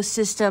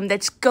ecosystem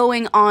that's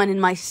going on in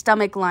my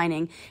stomach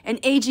lining.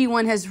 And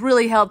AG1 has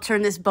really helped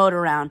turn this boat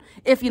around,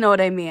 if you know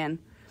what I mean.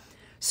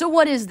 So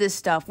what is this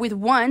stuff? With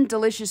one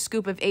delicious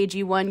scoop of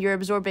AG1, you're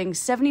absorbing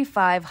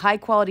 75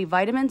 high-quality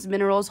vitamins,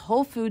 minerals,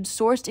 whole food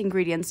sourced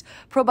ingredients,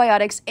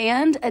 probiotics,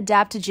 and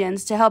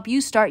adaptogens to help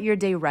you start your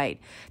day right.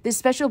 This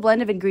special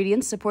blend of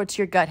ingredients supports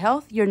your gut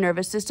health, your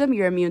nervous system,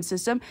 your immune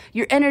system,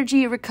 your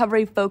energy,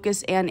 recovery,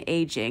 focus, and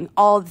aging.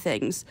 All the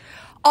things.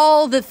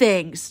 All the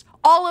things.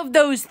 All of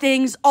those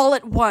things all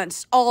at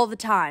once, all the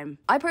time.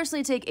 I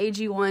personally take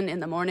AG1 in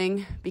the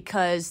morning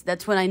because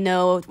that's when I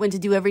know when to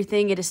do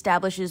everything. It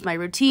establishes my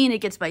routine, it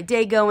gets my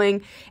day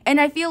going, and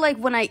I feel like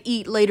when I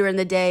eat later in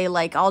the day,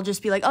 like I'll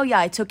just be like, oh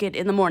yeah, I took it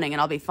in the morning and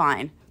I'll be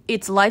fine.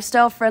 It's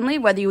lifestyle friendly,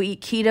 whether you eat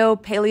keto,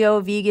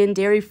 paleo, vegan,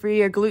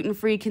 dairy-free, or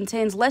gluten-free,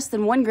 contains less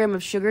than 1 gram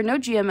of sugar, no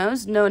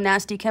GMOs, no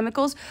nasty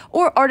chemicals,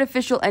 or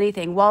artificial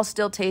anything, while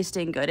still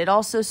tasting good. It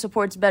also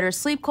supports better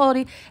sleep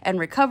quality and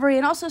recovery,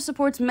 and also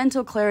supports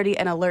mental clarity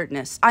and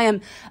alertness. I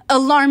am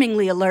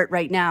alarmingly alert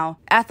right now.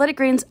 Athletic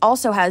Greens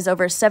also has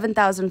over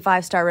 7,000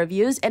 5-star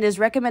reviews and is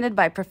recommended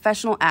by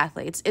professional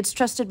athletes. It's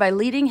trusted by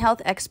leading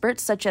health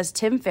experts such as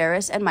Tim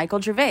Ferriss and Michael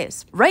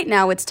Gervais. Right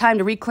now, it's time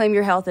to reclaim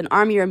your health and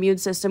arm your immune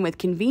system with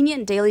convenient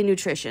daily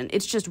nutrition.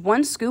 It's just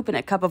 1 scoop in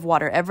a cup of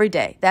water every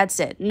day. That's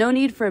it. No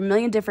need for a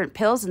million different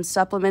pills and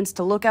supplements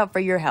to look out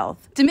for your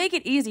health. To make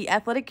it easy,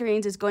 Athletic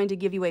Greens is going to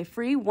give you a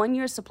free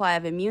 1-year supply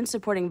of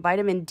immune-supporting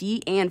vitamin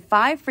D and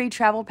 5 free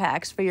travel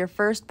packs for your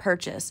first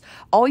purchase.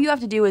 All you have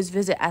to do is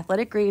visit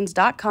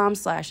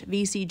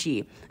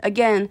athleticgreens.com/VCG.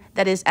 Again,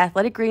 that is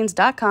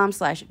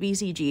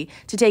athleticgreens.com/VCG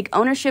to take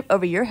ownership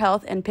over your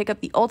health and pick up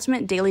the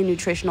ultimate daily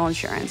nutritional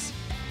insurance.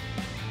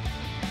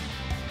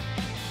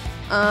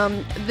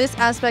 This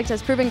aspect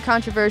has proven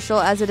controversial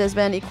as it has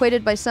been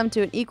equated by some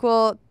to an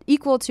equal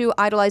to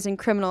idolizing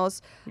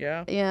criminals.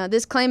 Yeah. Yeah.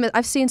 This claim is,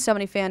 I've seen so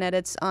many fan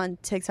edits on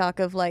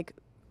TikTok of like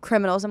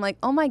criminals. I'm like,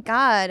 oh my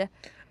God.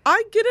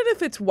 I get it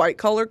if it's white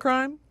collar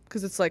crime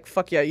because it's like,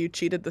 fuck yeah, you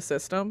cheated the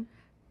system.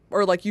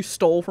 Or like you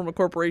stole from a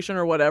corporation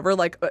or whatever.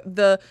 Like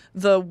the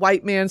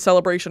white man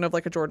celebration of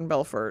like a Jordan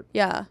Belfort.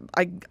 Yeah.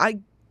 I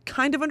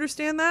kind of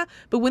understand that.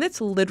 But when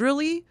it's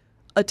literally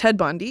a Ted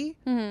Bundy,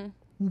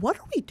 what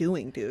are we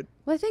doing, dude?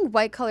 Well, I think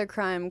white collar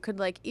crime could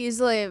like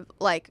easily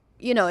like,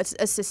 you know, it's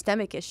a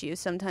systemic issue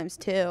sometimes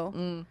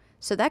too.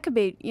 So that could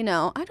be, you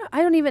know,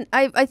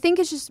 I think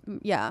it's just,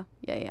 yeah.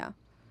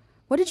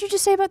 What did you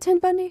just say about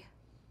Ted Bundy?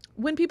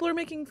 When people are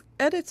making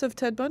edits of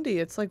Ted Bundy,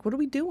 it's like, what are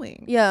we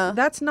doing? Yeah.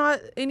 That's not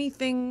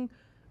anything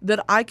that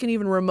I can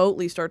even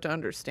remotely start to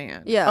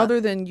understand. Yeah. Other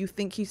than you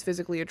think he's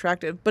physically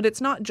attractive. But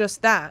it's not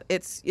just that.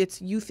 It's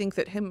you think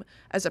that him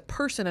as a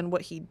person and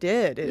what he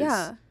did is...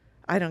 Yeah.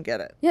 I don't get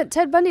it. Yeah,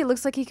 Ted Bundy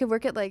looks like he could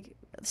work at like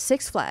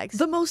Six Flags.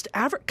 The most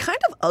kind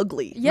of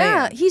ugly.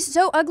 Yeah, man. he's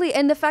so ugly.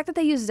 And the fact that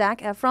they use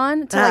Zac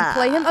Efron to like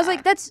play him, I was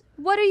like,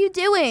 what are you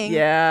doing?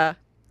 Yeah.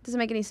 Doesn't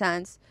make any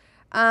sense.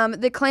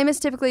 The claim is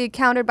typically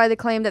countered by the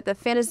claim that the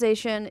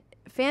fascination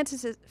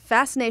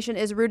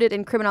is rooted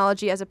in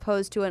criminology as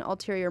opposed to an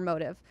ulterior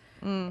motive.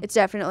 It's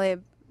definitely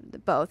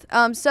both.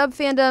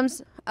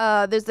 Sub-fandoms,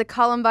 there's the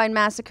Columbine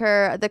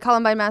Massacre. The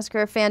Columbine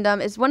Massacre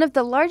fandom is one of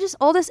the largest,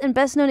 oldest, and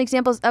best-known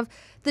examples of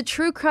the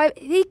true crime.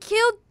 They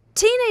killed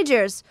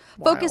teenagers.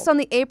 Wild. Focused on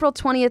the April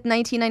 20th,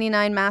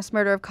 1999 mass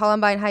murder of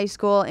Columbine High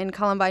School in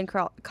Columbine,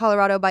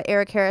 Colorado by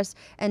Eric Harris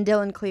and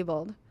Dylan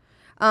Klebold.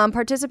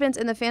 Participants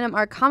in the fandom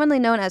are commonly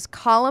known as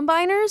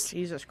Columbiners.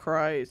 Jesus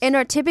Christ. And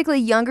are typically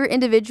younger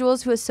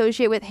individuals who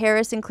associate with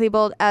Harris and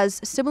Klebold as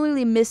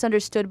similarly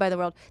misunderstood by the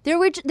world. They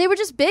were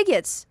just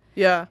bigots.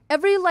 Yeah.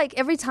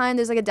 Every time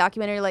there's like a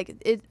documentary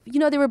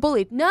they were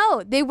bullied.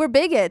 No, they were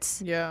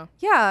bigots. Yeah.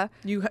 Yeah.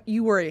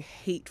 You were a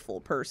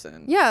hateful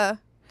person. Yeah.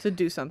 To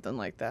do something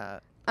like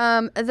that.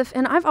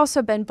 And I've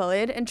also been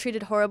bullied and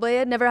treated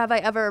horribly. Never have I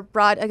ever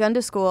brought a gun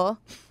to school.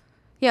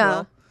 Yeah.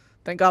 Well,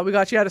 thank God we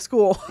got you out of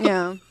school.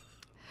 Yeah.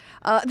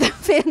 The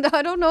fandom,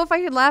 I don't know if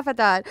I can laugh at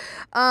that.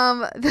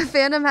 The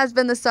fandom has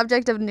been the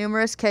subject of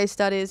numerous case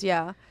studies.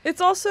 Yeah.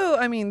 It's also,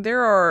 I mean,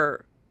 there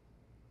are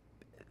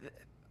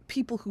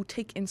people who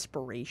take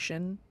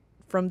inspiration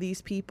from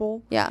these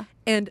people. Yeah.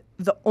 And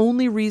the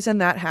only reason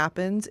that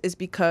happens is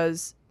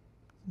because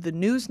the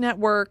news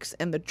networks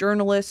and the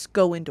journalists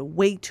go into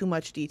way too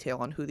much detail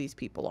on who these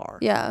people are.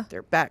 Yeah.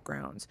 Their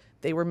backgrounds.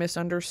 They were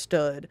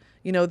misunderstood.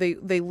 You know, they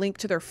link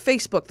to their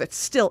Facebook that's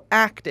still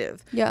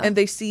active. Yeah. And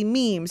they see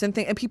memes and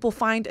people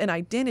find an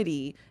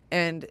identity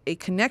and a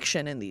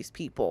connection in these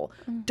people.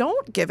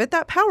 Don't give it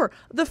that power.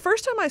 The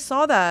first time I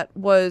saw that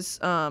was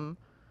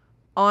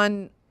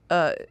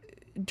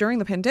during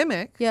the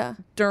pandemic. Yeah.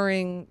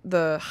 During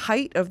the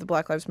height of the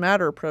Black Lives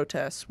Matter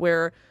protests,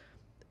 where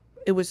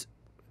it was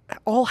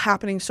all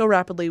happening so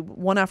rapidly,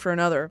 one after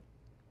another,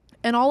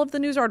 and all of the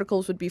news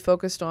articles would be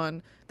focused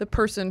on the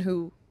person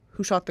who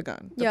shot the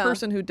gun, the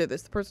person who did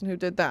this, the person who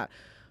did that.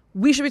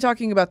 We should be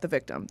talking about the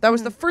victim. That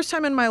was the first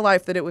time in my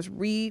life that it was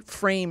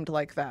reframed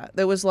like that.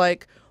 That was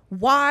like,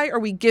 why are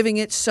we giving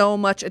it so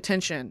much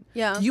attention?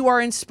 Yeah. You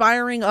are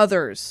inspiring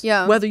others,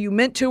 whether you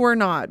meant to or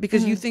not,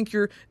 because you think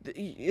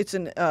it's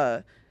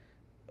an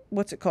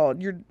what's it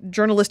called? Your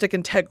journalistic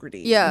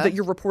integrity. Yeah. That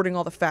you're reporting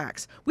all the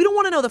facts. We don't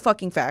want to know the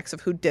fucking facts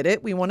of who did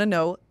it. We want to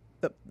know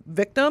the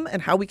victim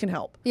and how we can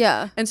help.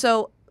 Yeah. And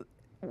so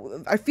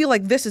I feel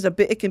like this is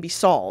it can be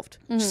solved.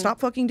 Stop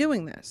fucking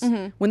doing this.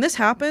 When this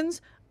happens,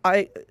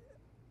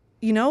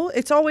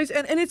 it's always,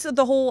 and it's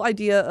the whole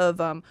idea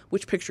of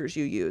which pictures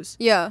you use.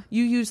 Yeah.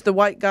 You use the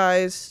white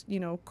guy's,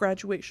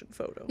 graduation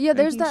photo. Yeah,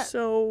 there's and he's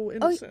so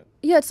innocent.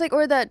 Yeah, it's like,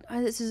 or that,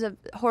 this is a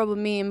horrible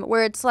meme,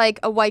 where it's like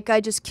a white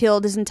guy just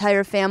killed his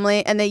entire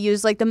family, and they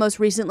use like the most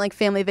recent like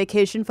family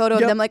vacation photo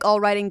of them like all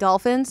riding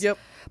dolphins. Yep.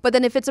 But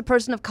then if it's a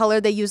person of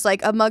color, they use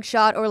like a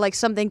mugshot or like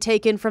something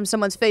taken from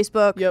someone's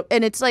Facebook. Yep.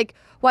 And it's like,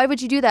 why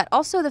would you do that?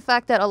 Also, the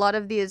fact that a lot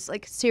of these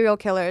like serial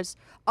killers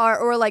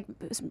or like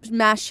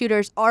mass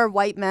shooters are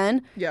white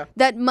men. Yeah.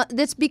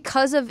 That's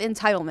because of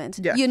entitlement.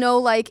 Yeah.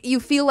 Like you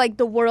feel like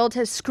the world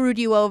has screwed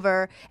you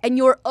over and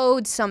you're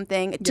owed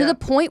something to the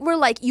point where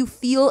like you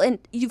feel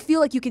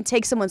like you can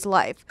take someone's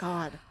life.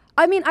 God.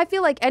 I mean, I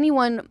feel like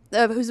anyone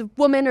who's a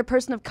woman or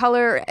person of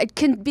color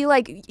can be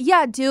like,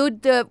 yeah,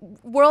 dude, the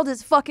world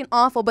is fucking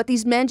awful, but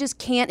these men just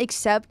can't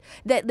accept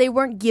that they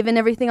weren't given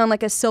everything on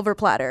like a silver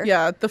platter.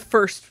 Yeah, the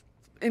first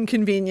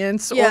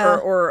inconvenience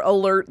or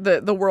alert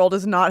that the world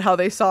is not how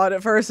they saw it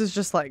at first is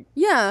just like...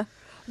 Yeah.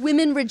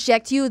 Women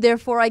reject you,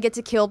 therefore I get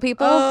to kill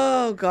people.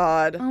 Oh,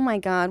 God. Oh, my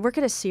God. Work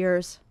at a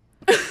Sears.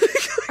 Work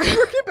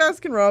at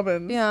Baskin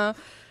Robbins. Yeah.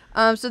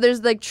 So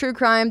there's like true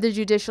crime, the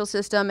judicial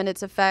system, and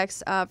its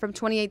effects. From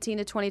 2018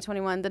 to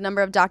 2021, the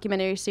number of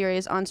documentary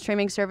series on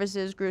streaming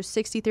services grew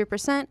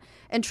 63%,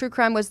 and true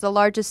crime was the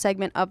largest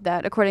segment of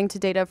that, according to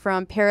data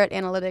from Parrot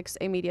Analytics,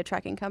 a media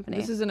tracking company.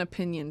 This is an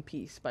opinion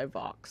piece by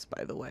Vox,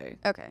 by the way.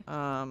 Okay.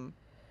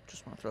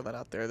 Just want to throw that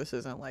out there. This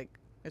isn't like,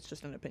 it's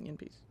just an opinion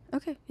piece.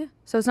 Okay, yeah.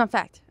 So it's not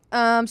fact.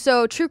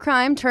 So true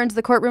crime turns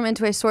the courtroom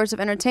into a source of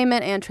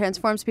entertainment and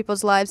transforms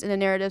people's lives into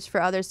narratives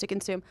for others to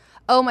consume.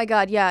 Oh my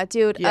God, yeah,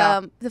 dude.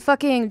 Yeah. The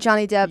fucking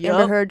Johnny Depp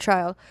Amber Heard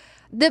trial.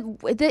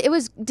 It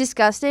was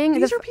disgusting.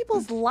 These are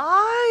people's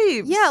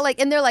lives. Yeah, like,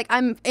 and they're like,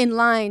 I'm in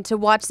line to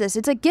watch this.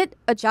 It's like, get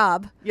a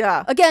job.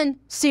 Yeah. Again,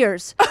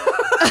 Sears.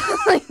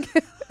 Like,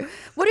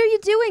 what are you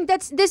doing?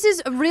 This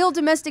is real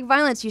domestic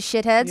violence, you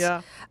shitheads.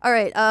 Yeah. All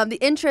right. The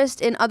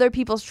interest in other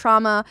people's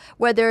trauma,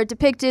 whether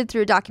depicted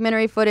through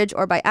documentary footage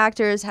or by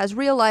actors, has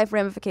real life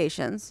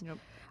ramifications. Yep.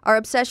 Our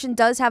obsession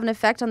does have an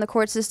effect on the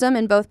court system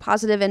in both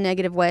positive and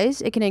negative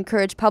ways. It can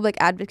encourage public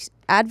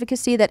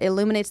advocacy that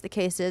illuminates the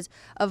cases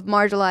of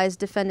marginalized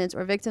defendants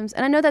or victims.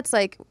 And I know that's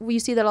like, you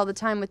see that all the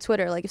time with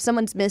Twitter. Like if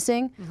someone's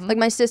missing, like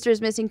my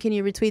sister's missing, can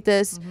you retweet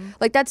this?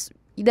 Like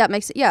that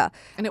makes it, yeah.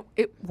 And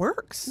it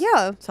works.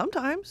 Yeah.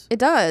 Sometimes. It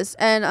does.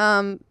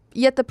 And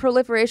yet the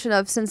proliferation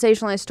of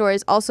sensationalized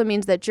stories also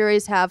means that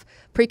juries have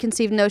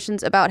preconceived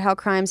notions about how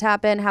crimes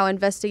happen, how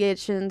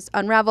investigations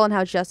unravel, and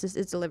how justice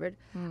is delivered.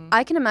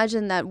 I can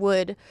imagine that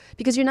would,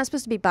 because you're not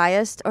supposed to be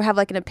biased or have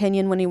like an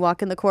opinion when you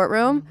walk in the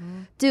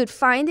courtroom. Dude,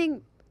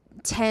 finding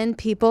 10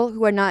 people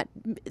who are not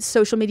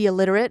social media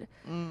literate,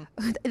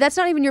 that's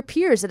not even your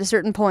peers at a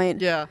certain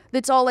point. Yeah.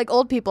 It's all like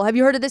old people. Have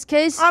you heard of this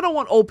case? I don't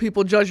want old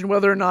people judging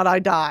whether or not I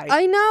die.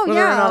 I know,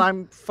 whether or not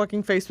I'm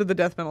fucking faced with the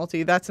death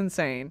penalty. That's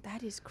insane.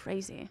 That is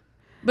crazy.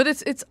 But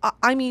it's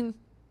I mean,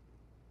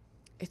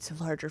 it's a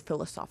larger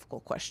philosophical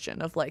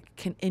question of like,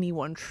 can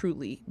anyone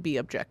truly be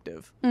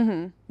objective?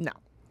 Mm-hmm. No,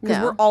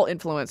 because we're all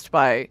influenced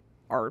by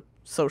our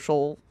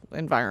social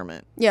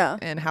environment,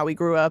 and how we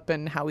grew up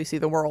and how we see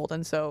the world,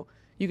 and so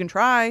you can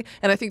try,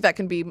 and I think that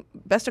can be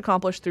best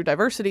accomplished through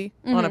diversity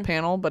on a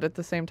panel. But at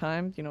the same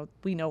time, you know,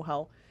 we know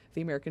how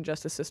the American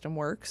justice system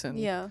works, and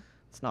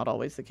it's not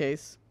always the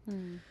case.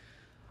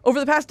 Over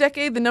the past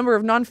decade, the number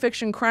of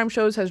nonfiction crime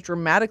shows has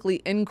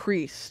dramatically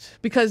increased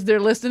because they're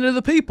listening to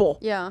the people.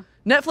 Yeah.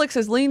 Netflix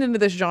has leaned into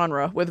this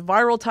genre with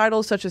viral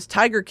titles such as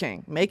Tiger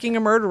King, Making a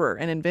Murderer,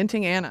 and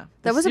Inventing Anna.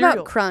 That was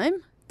about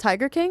crime?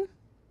 Tiger King?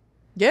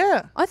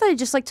 Yeah. I thought he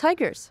just liked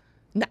tigers.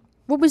 No.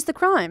 What was the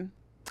crime?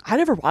 I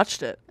never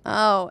watched it.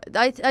 Oh,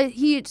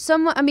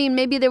 I mean,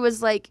 maybe there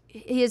was like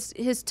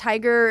his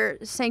tiger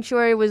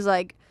sanctuary was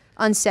like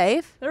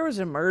unsafe. There was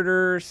a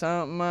murder or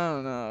something. I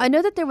don't know. I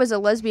know that there was a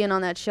lesbian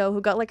on that show who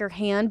got like her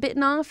hand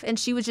bitten off, and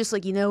she was just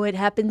like, you know, it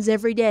happens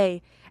every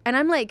day. And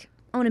I'm like,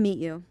 I want to meet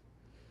you.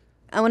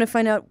 I want to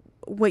find out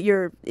what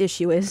your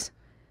issue is.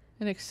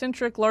 An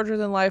eccentric,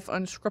 larger-than-life,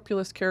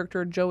 unscrupulous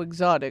character, Joe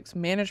Exotic's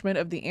management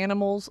of the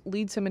animals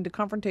leads him into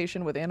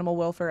confrontation with animal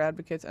welfare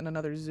advocates and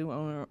another zoo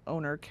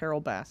owner, Carol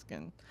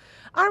Baskin.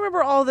 I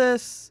remember all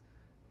this,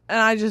 and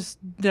I just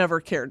never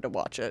cared to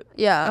watch it.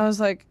 Yeah. I was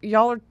like,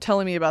 y'all are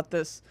telling me about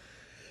this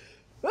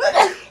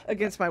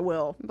against my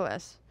will.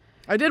 Bless.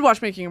 I did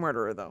watch Making a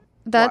Murderer, though.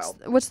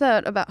 What's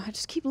that about? I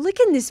just keep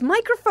licking this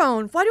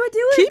microphone. Why do I do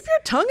it? Keep your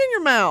tongue in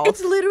your mouth.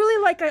 It's literally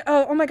like,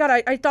 oh my God,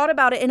 I thought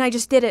about it and I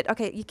just did it.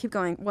 Okay, you keep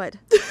going. What?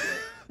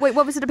 Wait,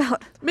 what was it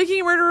about?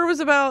 Making a Murderer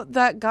was about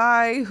that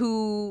guy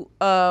who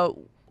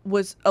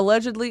was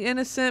allegedly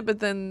innocent, but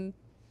then,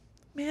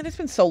 man, it's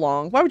been so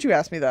long. Why would you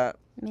ask me that?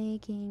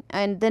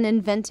 And then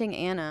Inventing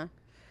Anna.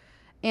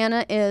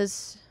 Anna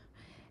is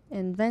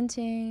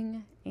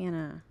Inventing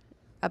Anna.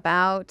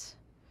 About...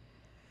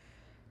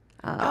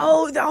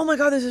 oh my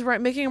God, this is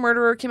right. Making a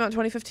Murderer came out in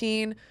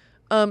 2015.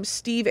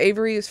 Steve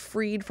Avery is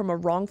freed from a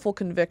wrongful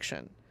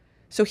conviction.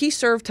 So he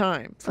served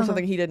time for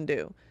something he didn't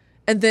do,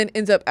 and then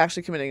ends up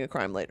actually committing a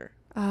crime later.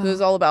 So it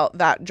was all about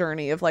that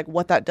journey of like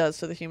what that does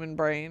to the human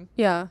brain.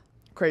 Yeah.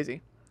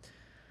 Crazy.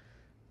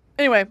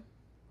 Anyway,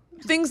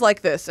 things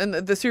like this and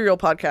the Serial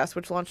podcast,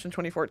 which launched in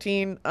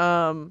 2014,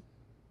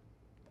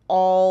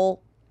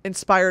 all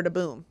inspired a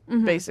boom,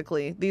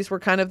 basically. These were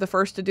kind of the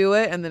first to do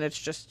it, and then it's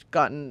just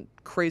gotten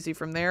crazy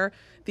from there.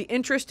 The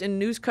interest in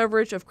news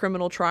coverage of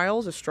criminal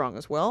trials is strong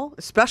as well,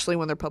 especially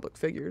when they're public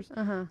figures.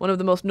 One of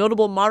the most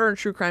notable modern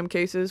true crime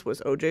cases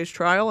was O.J.'s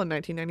trial in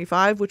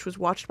 1995, which was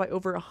watched by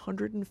over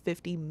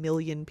 150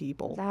 million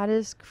people. That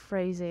is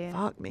crazy.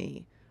 Fuck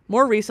me.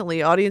 More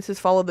recently, audiences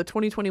followed the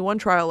 2021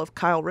 trial of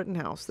Kyle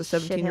Rittenhouse, the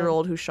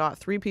 17-year-old who shot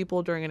 3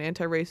 people during an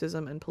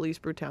anti-racism and police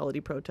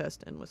brutality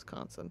protest in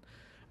Wisconsin.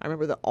 I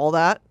remember all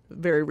that,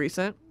 very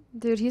recent.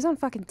 Dude, he's on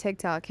fucking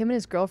TikTok. Him and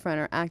his girlfriend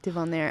are active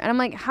on there. And I'm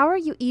like, how are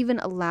you even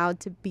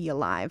allowed to be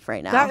alive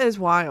right now? That is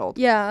wild.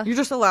 Yeah. You're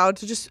just allowed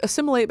to just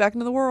assimilate back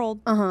into the world.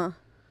 And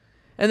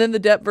then the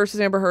Depp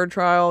versus Amber Heard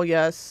trial,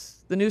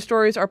 yes. The news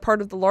stories are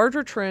part of the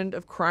larger trend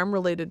of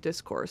crime-related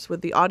discourse,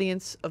 with the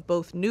audience of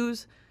both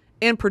news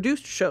and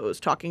produced shows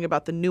talking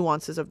about the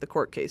nuances of the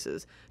court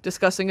cases,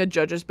 discussing a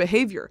judge's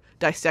behavior,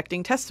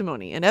 dissecting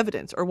testimony and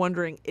evidence, or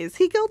wondering, is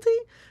he guilty?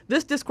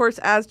 This discourse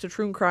adds to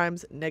true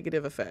crime's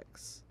negative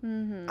effects.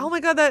 Oh my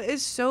God, that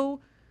is so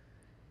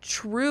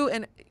true.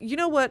 And you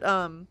know what?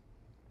 God,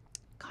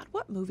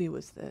 what movie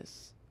was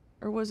this?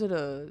 Or was it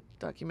a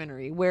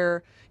documentary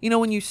where, you know,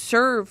 when you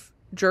serve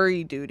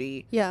jury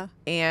duty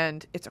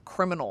and it's a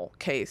criminal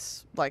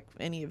case like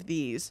any of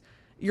these,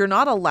 you're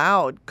not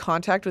allowed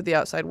contact with the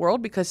outside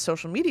world because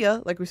social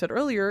media, like we said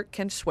earlier,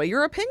 can sway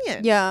your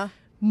opinion. Yeah.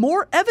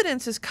 More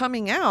evidence is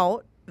coming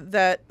out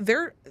that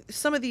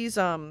some of these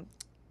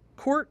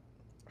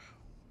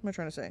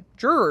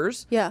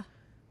jurors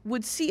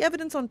would see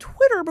evidence on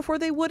Twitter before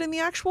they would in the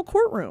actual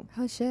courtroom.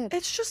 Oh, shit.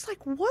 It's just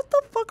like, what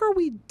the fuck are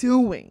we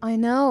doing? I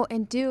know.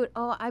 And dude,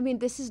 I mean,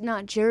 this is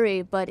not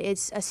jury, but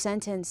it's a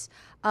sentence.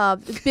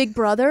 Big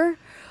Brother.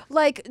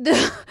 Like,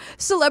 the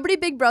Celebrity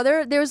Big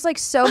Brother, there's like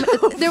so...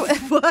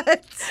 What?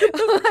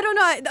 I don't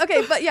know.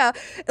 Okay, but yeah.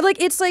 Like,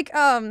 it's like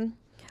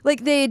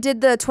they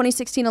did the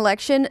 2016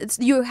 election.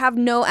 You have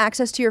no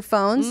access to your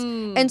phones.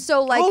 And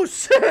so like... Oh,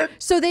 shit!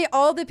 So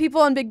all the people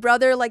on Big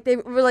Brother, like, they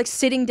were like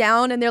sitting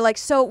down and they're like,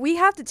 so we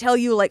have to tell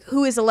you like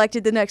who is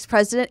elected the next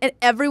president. And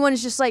everyone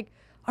is just like,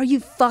 are you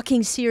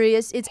fucking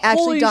serious? It's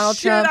actually Holy Donald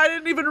shit, Trump. I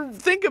didn't even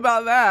think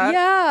about that.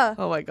 Yeah.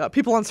 Oh my God.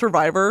 People on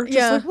Survivor. Just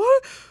Yeah. like,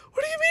 what?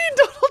 What do you mean,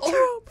 Donald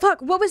Trump?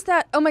 Fuck, what was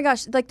that? Oh my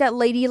gosh, like that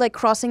lady like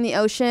crossing the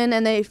ocean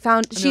and they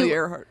found... Amelia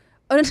Earhart.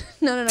 Oh,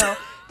 no.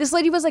 This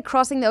lady was like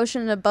crossing the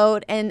ocean in a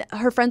boat and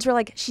her friends were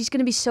like, she's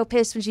gonna be so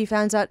pissed when she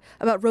finds out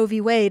about Roe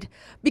v. Wade.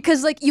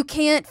 Because like you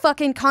can't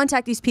fucking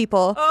contact these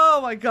people. Oh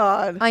my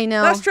God. I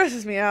know. That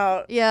stresses me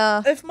out.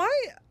 Yeah. If my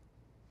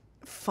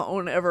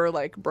phone ever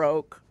like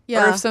broke, or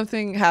Yeah. if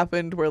something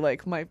happened where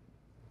like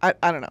I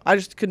don't know, I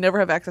just could never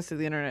have access to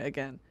the internet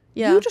again.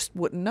 Yeah. You just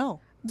wouldn't know.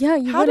 Yeah,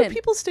 you How wouldn't. do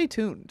people stay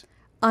tuned?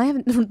 I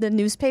have the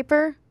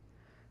newspaper.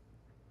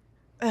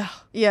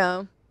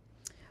 Yeah.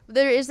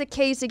 There is a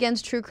case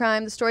against true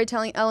crime. The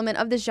storytelling element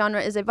of this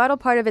genre is a vital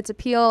part of its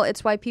appeal.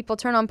 It's why people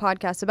turn on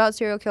podcasts about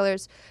serial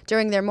killers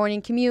during their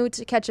morning commute,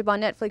 catch up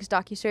on Netflix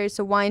docuseries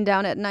to wind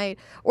down at night,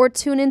 or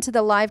tune into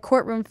the live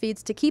courtroom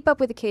feeds to keep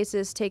up with the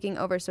cases taking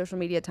over social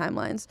media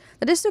timelines.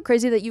 That is so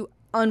crazy that you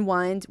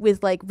unwind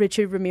with, like,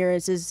 Richard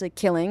Ramirez's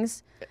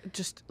killings.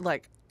 Just,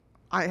 like,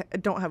 I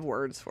don't have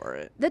words for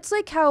it. That's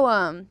like how,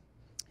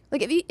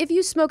 like, if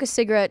you smoke a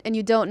cigarette and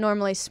you don't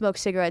normally smoke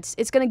cigarettes,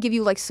 it's going to give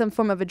you, like, some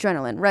form of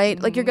adrenaline, right?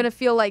 Like, you're going to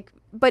feel like,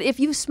 but if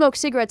you smoke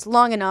cigarettes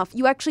long enough,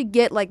 you actually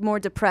get, like, more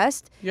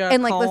depressed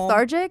and, like,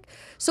 lethargic.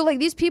 So, like,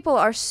 these people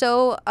are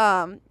so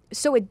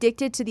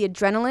addicted to the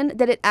adrenaline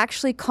that it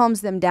actually calms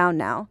them down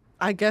now.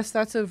 I guess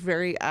that's a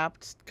very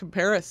apt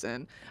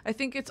comparison. I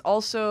think it's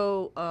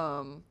also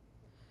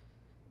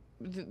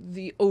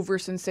the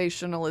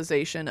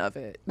over-sensationalization of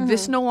it.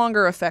 This no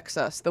longer affects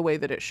us the way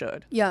that it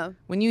should. Yeah.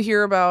 When you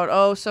hear about,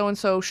 oh,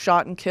 so-and-so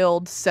shot and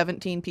killed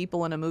 17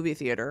 people in a movie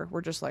theater,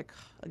 we're just like,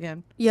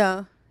 again.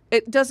 Yeah.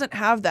 It doesn't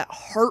have that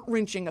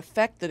heart-wrenching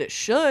effect that it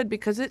should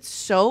because it's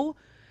so...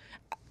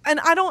 And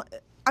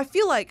I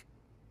feel like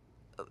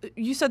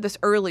you said this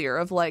earlier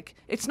of, like,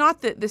 it's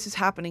not that this is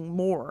happening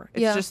more.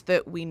 It's just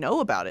that we know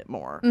about it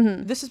more.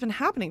 This has been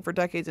happening for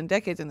decades and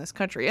decades in this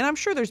country. And I'm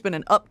sure there's been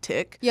an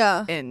uptick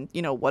in,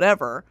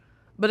 whatever.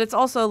 But it's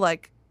also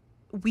like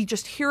we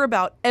just hear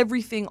about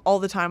everything all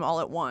the time all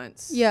at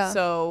once. Yeah.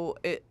 So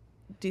it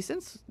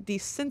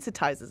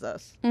desensitizes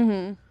us.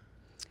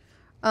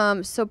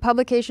 So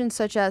publications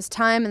such as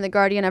Time and The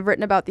Guardian have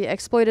written about the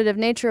exploitative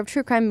nature of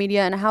true crime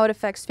media and how it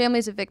affects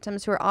families of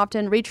victims who are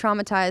often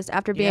re-traumatized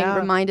after being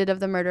reminded of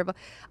the murder.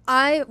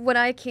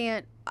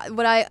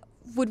 What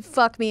would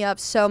fuck me up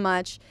so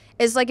much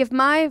is, like, if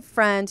my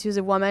friend who's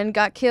a woman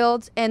got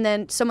killed and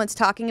then someone's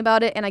talking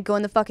about it and I go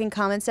in the fucking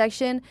comment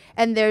section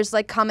and there's,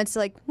 like, comments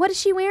like, what is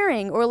she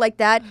wearing? Or like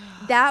that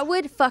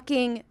would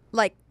fucking,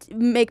 like,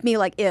 make me,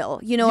 like, ill.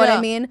 You know what I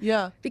mean?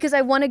 Yeah. Because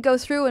I want to go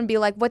through and be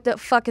like, what the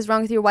fuck is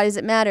wrong with you? Why does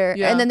it matter?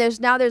 Yeah. And then there's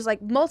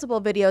like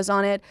multiple videos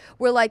on it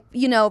where, like,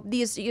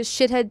 these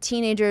shithead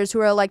teenagers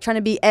who are, like, trying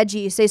to be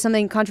edgy say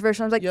something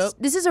controversial. I'm like,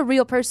 this is a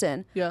real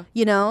person. Yeah.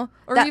 You know?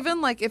 Or even,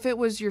 like, if it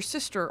was your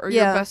sister or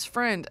your best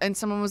friend and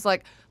someone was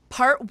like,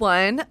 part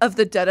 1 of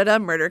the da-da-da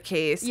murder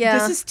case. Yeah.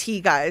 This is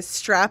tea, guys.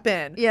 Strap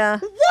in. Yeah.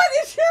 What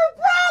is your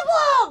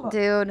problem?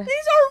 Dude. These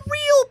are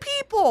real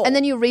people. And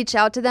then you reach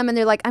out to them and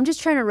they're like, I'm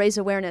just trying to raise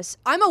awareness.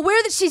 I'm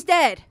aware that she's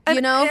dead. And,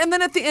 you know? And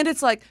then at the end,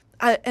 it's like,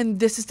 and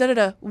this is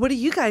da-da-da. What do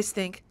you guys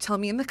think? Tell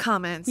me in the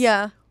comments.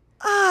 Yeah.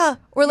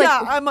 Or like,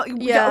 I'm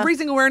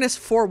raising awareness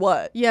for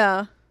what?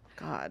 Yeah.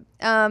 God.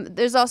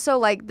 There's also,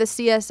 like, the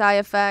CSI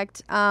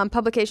effect.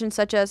 Publications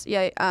such as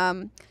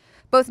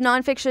both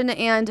nonfiction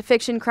and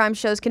fiction crime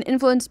shows can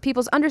influence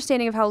people's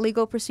understanding of how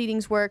legal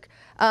proceedings work.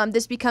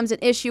 This becomes an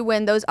issue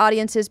when those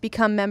audiences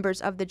become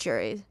members of the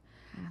jury.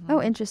 Oh,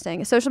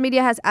 interesting. Social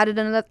media has added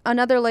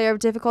another layer of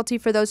difficulty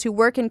for those who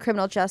work in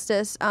criminal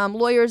justice.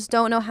 Lawyers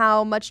don't know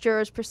how much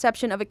jurors'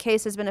 perception of a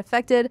case has been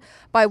affected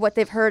by what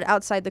they've heard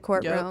outside the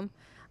courtroom.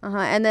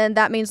 And then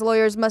that means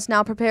lawyers must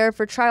now prepare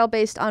for trial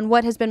based on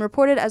what has been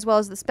reported as well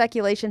as the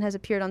speculation has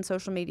appeared on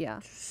social media.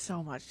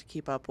 So much to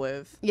keep up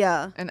with.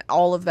 Yeah. And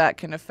all of that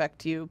can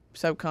affect you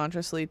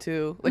subconsciously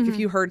too. Like if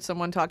you heard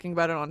someone talking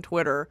about it on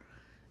Twitter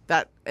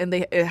and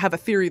they have a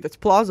theory that's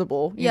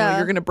plausible, you know,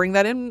 you're going to bring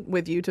that in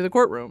with you to the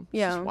courtroom.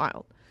 It's just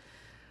wild.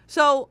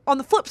 So on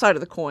the flip side of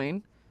the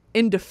coin,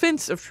 in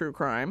defense of true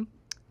crime,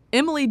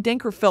 Emily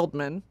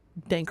Denker-Feldman,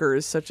 Denker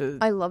is such a...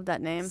 I love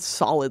that name.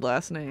 Solid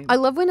last name. I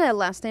love when a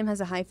last name has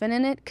a hyphen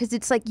in it because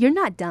it's like, you're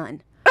not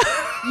done.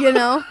 You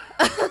know?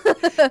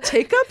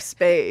 Take up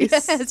space.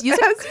 Yes. As you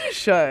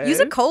should.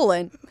 Use a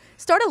colon.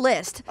 Start a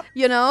list,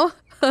 you know?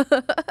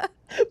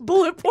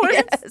 Bullet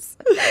points.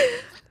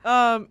 Yes.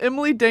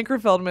 Emily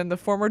Denker-Feldman, the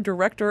former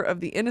director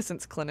of the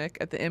Innocence Clinic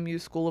at the MU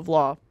School of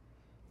Law.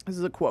 This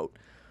is a quote.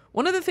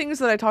 One of the things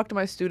that I talk to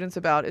my students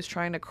about is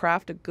trying to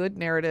craft a good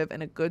narrative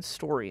and a good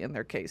story in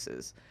their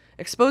cases.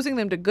 Exposing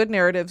them to good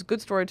narratives,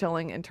 good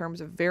storytelling in terms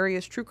of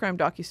various true crime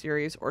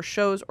docuseries or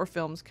shows or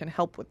films can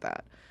help with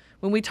that.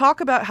 When we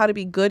talk about how to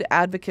be good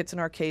advocates in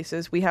our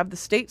cases, we have the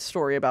state's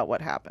story about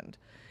what happened.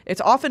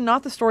 It's often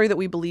not the story that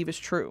we believe is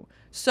true.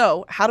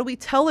 So, how do we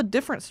tell a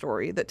different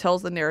story that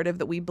tells the narrative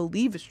that we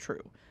believe is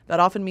true? That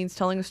often means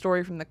telling a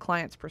story from the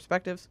client's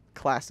perspectives.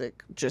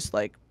 Classic, just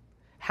like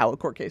how a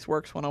court case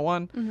works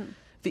 101.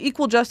 The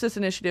Equal Justice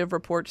Initiative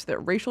reports that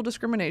racial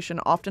discrimination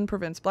often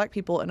prevents Black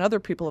people and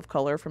other people of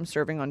color from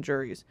serving on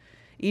juries.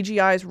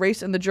 EGI's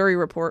Race in the Jury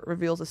report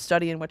reveals a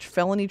study in which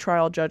felony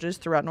trial judges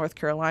throughout North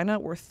Carolina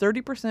were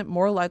 30%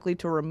 more likely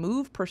to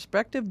remove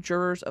prospective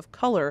jurors of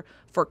color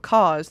for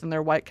cause than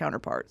their white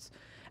counterparts.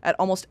 At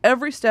almost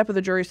every step of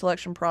the jury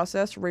selection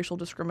process, racial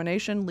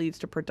discrimination leads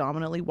to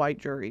predominantly white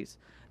juries.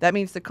 That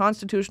means the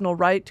constitutional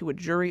right to a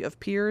jury of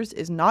peers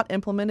is not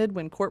implemented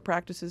when court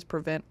practices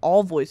prevent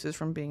all voices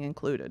from being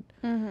included.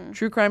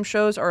 True crime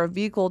shows are a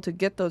vehicle to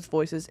get those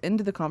voices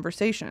into the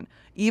conversation,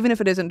 even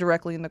if it isn't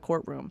directly in the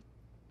courtroom.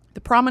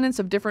 The prominence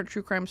of different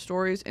true crime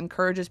stories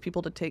encourages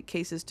people to take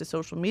cases to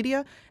social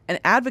media and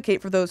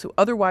advocate for those who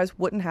otherwise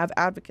wouldn't have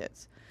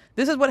advocates.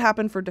 This is what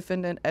happened for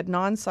defendant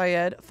Adnan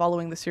Syed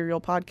following the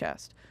Serial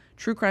podcast.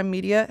 True crime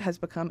media has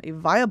become a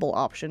viable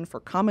option for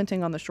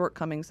commenting on the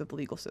shortcomings of the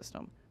legal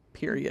system.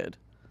 Period.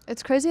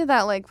 It's crazy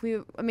that, like,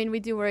 we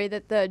do worry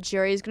that the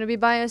jury is going to be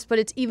biased, but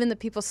it's even the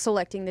people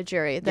selecting the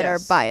jury that are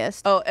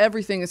biased. Oh,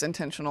 everything is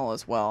intentional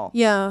as well.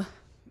 Yeah.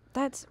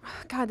 That's,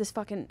 God, this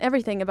fucking,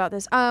 everything about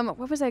this.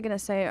 What was I going to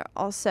say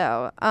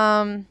also?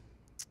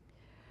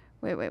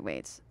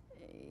 Wait.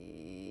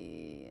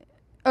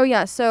 Oh,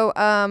 yeah. So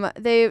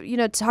they,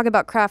 talk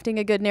about crafting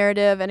a good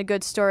narrative and a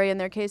good story in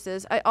their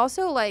cases. I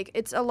also, like,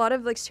 it's a lot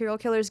of, like, serial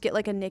killers get,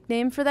 like, a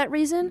nickname for that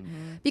reason.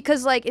 Mm-hmm.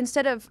 Because, like,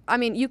 instead of,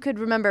 you could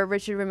remember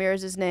Richard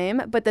Ramirez's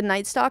name, but the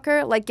Night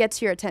Stalker, like, gets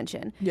your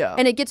attention. Yeah.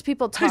 And it gets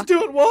people talking. He's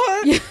doing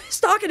what? Yeah,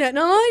 stalking at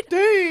night.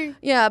 Dang.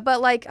 Yeah,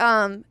 but, like,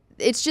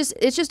 it's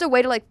just a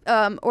way to, like,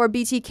 or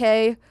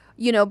BTK,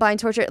 buying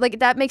torture, like,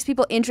 that makes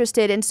people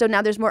interested, and so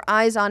now there's more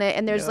eyes on it,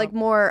 and there's like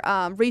more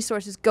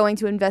resources going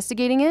to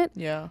investigating it.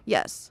 Yeah.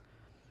 Yes,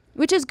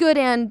 which is good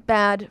and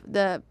bad.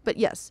 But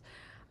yes,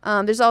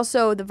 there's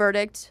also the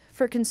verdict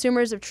for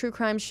consumers of true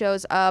crime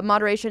shows.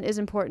 Moderation is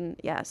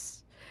important.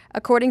 Yes,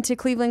 according to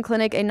Cleveland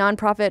Clinic, a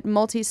nonprofit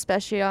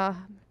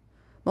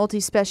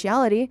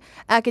multi-speciality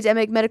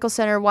academic medical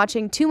center,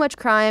 watching too much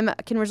crime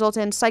can result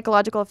in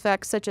psychological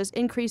effects such as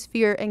increased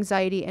fear,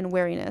 anxiety, and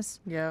wariness.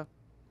 Yeah,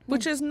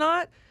 which is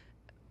not,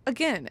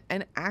 again,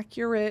 an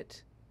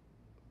accurate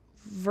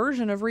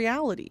version of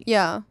reality.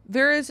 Yeah.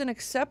 There is an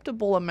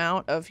acceptable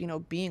amount of,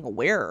 being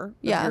aware of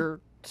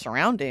your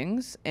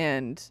surroundings,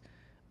 and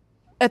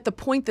at the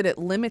point that it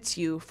limits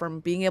you from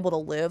being able to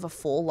live a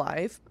full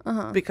life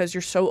because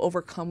you're so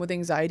overcome with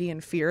anxiety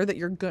and fear that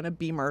you're going to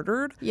be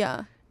murdered.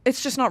 Yeah.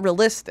 It's just not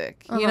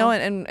realistic,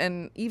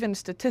 and even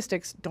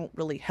statistics don't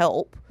really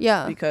help.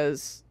 Yeah.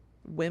 Because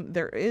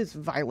there is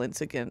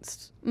violence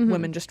against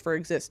women just for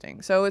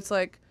existing. So it's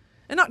like,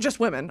 and not just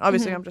women.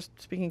 Obviously, I'm just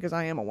speaking because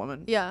I am a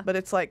woman. Yeah. But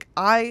it's like,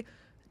 I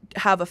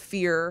have a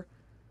fear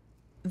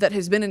that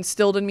has been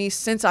instilled in me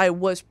since I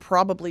was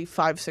probably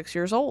 5-6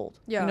 years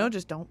old. Yeah.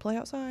 Just don't play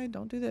outside.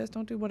 Don't do this.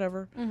 Don't do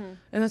whatever. And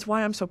that's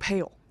why I'm so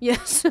pale.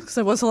 Yes. Because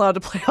I wasn't allowed to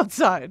play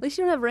outside. At least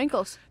you don't have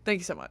wrinkles. Thank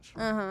you so much.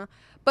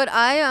 But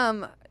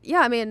I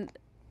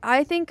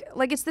think,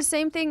 like, it's the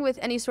same thing with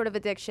any sort of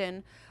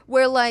addiction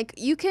where, like,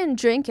 you can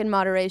drink in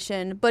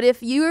moderation, but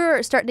if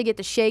you're starting to get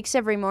the shakes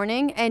every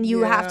morning and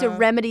you have to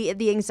remedy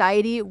the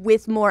anxiety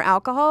with more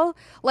alcohol,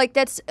 like,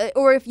 that's,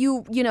 or if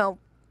you're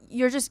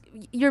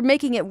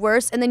making it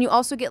worse, and then you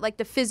also get, like,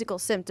 the physical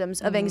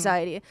symptoms of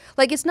anxiety.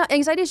 Like,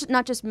 anxiety is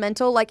not just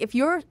mental. Like, if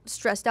you're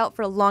stressed out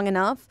for long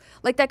enough,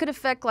 like, that could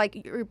affect,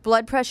 like, your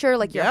blood pressure,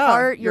 like, your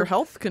heart, your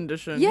health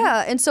condition.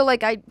 Yeah, and so,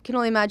 like, I can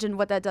only imagine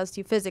what that does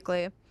to you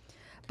physically.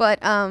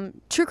 But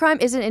true crime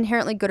isn't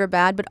inherently good or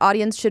bad, but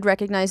audience should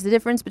recognize the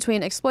difference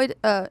between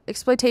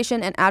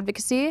exploitation and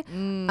advocacy.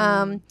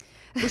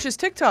 Which is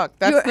TikTok.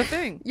 That's the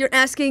thing. You're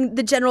asking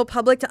the general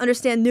public to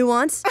understand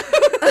nuance.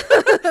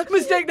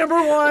 Mistake number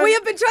one. We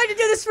have been trying to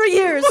do this for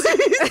years.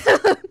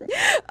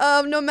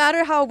 No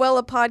matter how well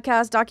a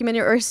podcast,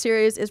 documentary, or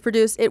series is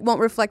produced, it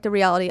won't reflect the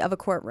reality of a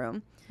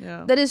courtroom.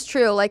 Yeah. That is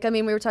true. Like,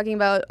 we were talking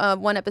about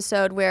one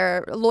episode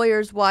where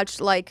lawyers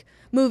watch, like,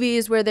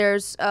 movies where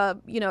there's, a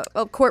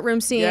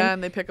courtroom scene. Yeah,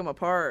 and they pick them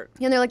apart.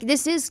 And they're like,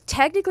 this is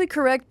technically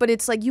correct, but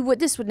it's like,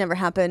 this would never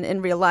happen in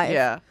real life.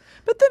 Yeah.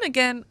 But then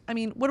again,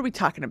 what are we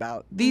talking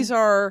about? It's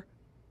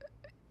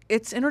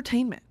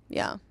entertainment.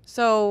 Yeah.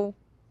 So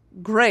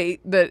great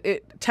that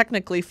it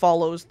technically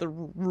follows the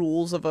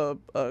rules of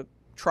a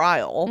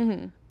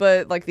trial,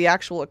 but, like, the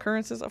actual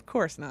occurrences, of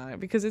course not,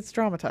 because it's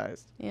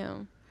dramatized. Yeah.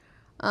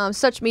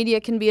 Such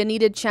media can be a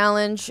needed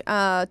challenge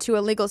to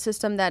a legal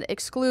system that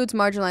excludes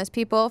marginalized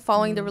people.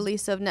 Following the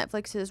release of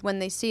Netflix's When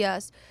They See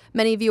Us,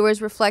 many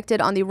viewers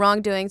reflected on the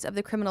wrongdoings of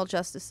the criminal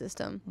justice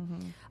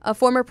system. A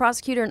former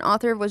prosecutor and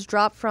author was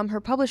dropped from her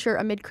publisher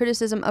amid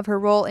criticism of her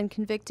role in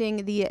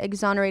convicting the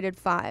exonerated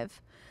 5.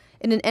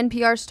 In an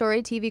NPR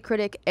story, TV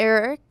critic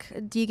Eric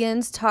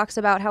Deegans talks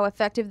about how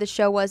effective the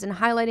show was in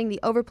highlighting the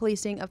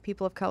over-policing of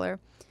people of color.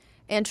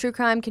 And true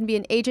crime can be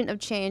an agent of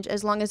change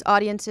as long as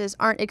audiences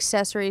aren't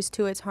accessories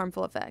to its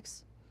harmful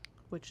effects.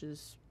 Which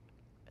is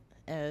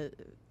a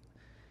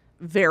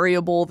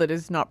variable that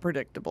is not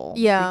predictable.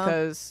 Yeah.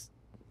 Because,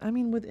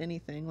 with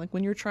anything, like,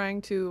 when you're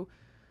trying to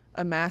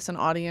amass an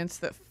audience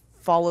that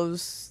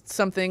follows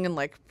something and,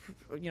 like,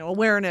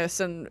 awareness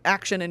and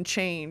action and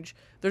change,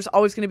 there's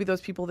always going to be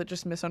those people that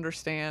just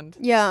misunderstand.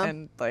 Yeah.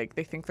 And, like,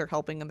 they think they're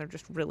helping and they're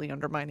just really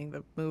undermining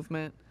the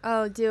movement.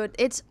 Oh, dude,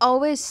 it's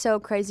always so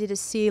crazy to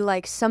see,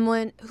 like,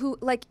 someone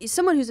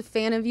who's a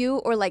fan of you,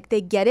 or, like,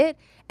 they get it,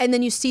 and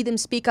then you see them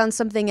speak on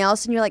something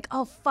else and you're like,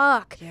 oh,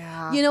 fuck.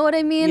 Yeah. You know what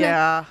I mean?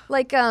 Yeah.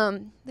 Like, there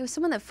was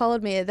someone that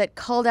followed me that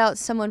called out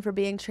someone for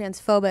being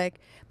transphobic,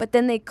 but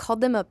then they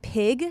called them a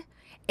pig,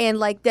 and,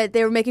 like, that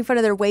they were making fun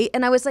of their weight,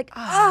 and I was like,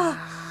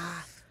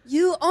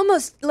 you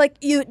almost, like,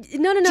 no.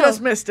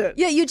 Just missed it.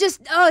 Yeah,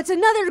 it's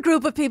another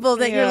group of people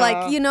that you're like,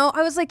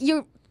 I was like,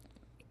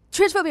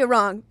 transphobia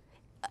wrong.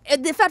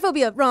 The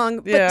fatphobia wrong,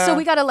 but so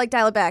we gotta like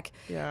dial it back.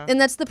 Yeah. And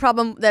that's the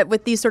problem that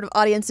with these sort of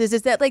audiences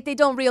is that like they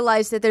don't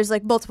realize that there's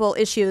like multiple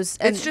issues.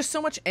 And It's just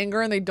so much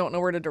anger and they don't know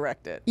where to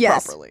direct it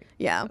Yes. properly.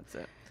 Yeah. That's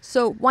it.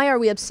 So why are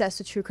we obsessed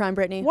with true crime,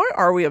 Brittany? Why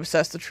are we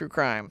obsessed with true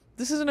crime?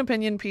 This is an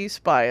opinion piece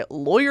by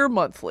Lawyer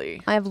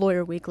Monthly. I have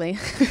Lawyer Weekly.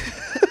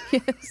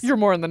 Yes. You're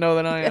more in the know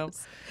than I am.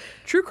 Yes.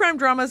 True crime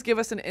dramas give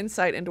us an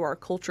insight into our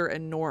culture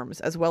and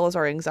norms, as well as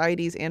our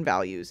anxieties and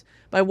values.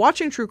 By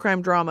watching true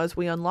crime dramas,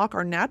 we unlock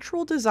our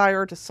natural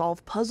desire to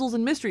solve puzzles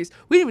and mysteries.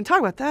 We didn't even talk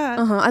about that.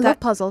 I love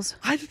puzzles.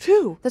 I do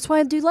too. That's why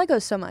I do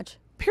Legos so much.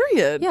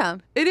 Period. Yeah.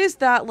 It is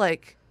that,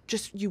 like,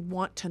 just you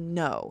want to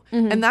know.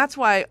 And that's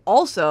why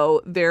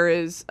also there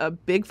is a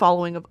big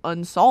following of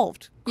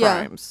unsolved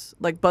crimes.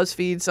 Like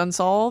BuzzFeed's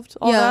Unsolved,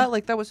 all that.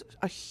 Like that was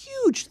a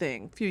huge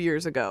thing a few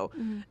years ago.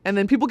 And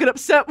then people get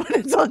upset when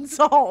it's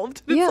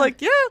unsolved. It's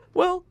like, yeah,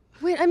 well.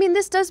 Wait, I mean,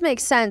 this does make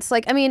sense.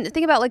 Like, I mean,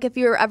 think about like if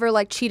you're ever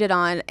like cheated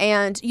on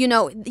and, you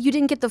know, you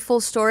didn't get the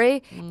full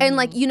story and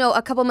like, you know,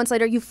 a couple months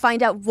later you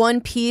find out one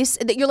piece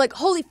that you're like,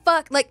 holy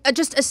fuck, like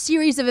just a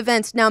series of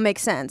events now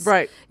makes sense.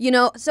 Right. You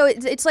know, so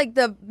it's like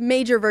the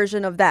major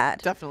version of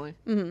that. Definitely.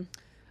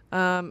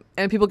 And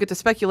people get to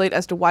speculate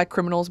as to why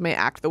criminals may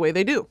act the way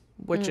they do,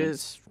 which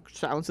is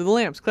Silence of the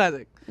Lambs,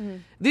 classic.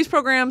 These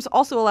programs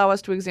also allow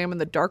us to examine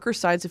the darker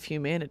sides of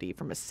humanity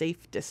from a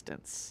safe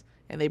distance.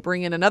 And they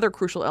bring in another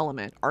crucial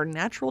element, our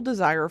natural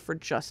desire for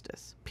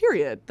justice.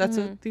 Period. That's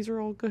these are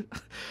all good.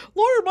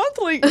 Lawyer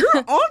Monthly, you're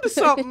onto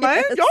something,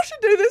 man. Y'all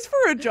should do this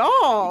for a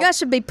job. You guys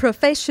should be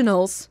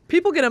professionals.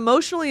 People get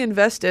emotionally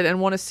invested and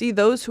want to see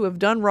those who have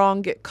done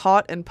wrong get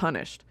caught and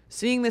punished.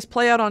 Seeing this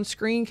play out on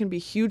screen can be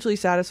hugely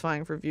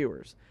satisfying for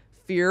viewers.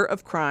 Fear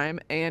of crime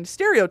and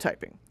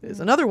stereotyping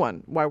is another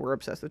one why we're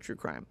obsessed with true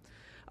crime.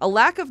 A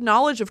lack of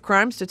knowledge of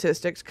crime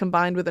statistics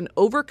combined with an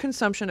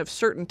overconsumption of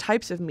certain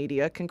types of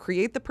media can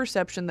create the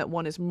perception that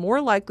one is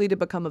more likely to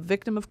become a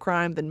victim of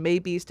crime than may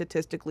be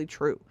statistically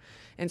true.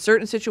 In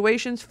certain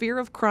situations, fear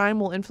of crime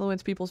will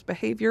influence people's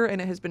behavior, and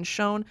it has been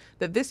shown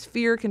that this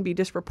fear can be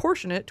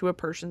disproportionate to a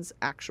person's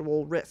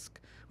actual risk,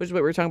 which is what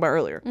we were talking about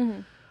earlier.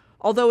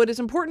 Although it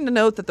is important to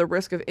note that the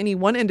risk of any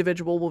one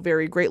individual will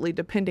vary greatly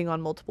depending on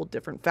multiple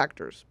different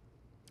factors.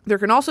 There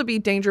can also be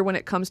danger when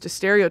it comes to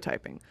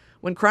stereotyping.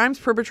 When crimes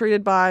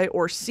perpetrated by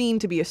or seen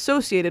to be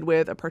associated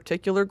with a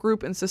particular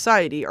group in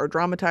society are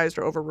dramatized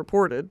or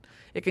overreported,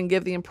 it can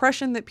give the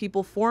impression that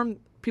people from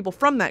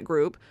that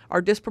group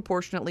are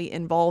disproportionately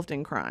involved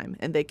in crime,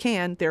 and they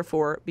can,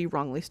 therefore, be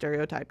wrongly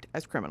stereotyped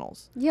as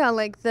criminals. Yeah,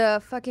 like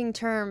the fucking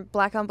term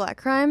black on black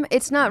crime.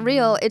 It's not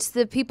real. It's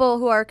the people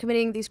who are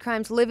committing these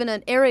crimes live in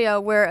an area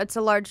where it's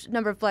a large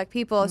number of black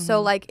people.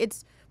 So, like,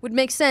 would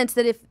make sense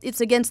that if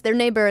it's against their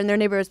neighbor and their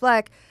neighbor is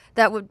black,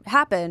 that would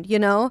happen, you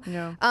know?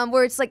 Yeah.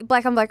 Where it's like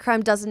black on black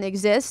crime doesn't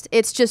exist.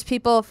 It's just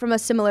people from a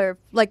similar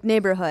like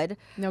neighborhood.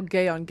 No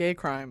gay on gay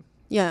crime.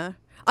 Yeah.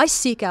 I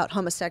seek out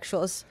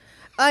homosexuals.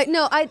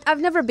 I've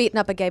never beaten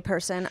up a gay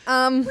person.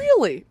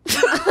 Really?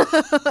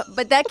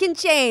 But that can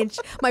change.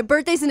 My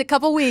birthday's in a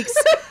couple weeks.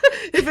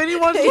 If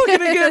anyone's looking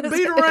to get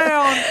beat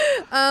around.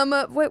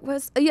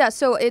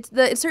 So it's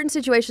in certain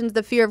situations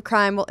the fear of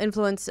crime will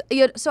influence.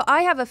 So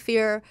I have a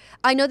fear.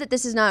 I know that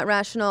this is not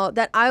rational.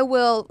 That I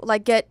will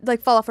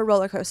fall off a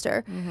roller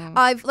coaster.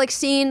 I've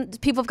seen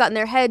people have gotten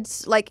their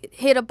heads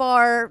hit a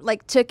bar,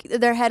 took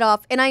their head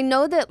off, and I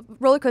know that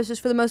roller coasters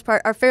for the most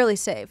part are fairly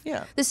safe.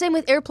 Yeah. The same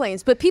with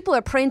airplanes, but people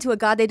are praying to a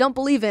god they don't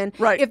believe in.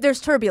 Right. If there's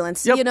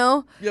turbulence, Yep. you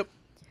know. Yep.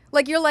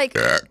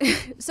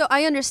 So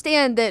I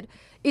understand that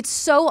it's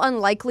so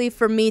unlikely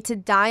for me to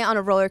die on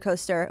a roller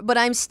coaster, but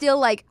I'm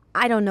still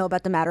I don't know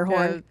about the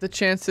Matterhorn. Yeah, the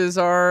chances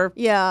are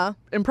Yeah.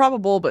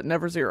 improbable, but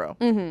never zero.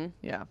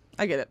 Yeah,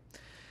 I get it.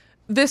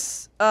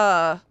 This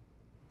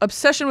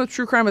obsession with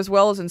true crime as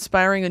well is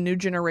inspiring a new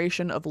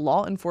generation of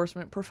law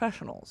enforcement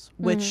professionals,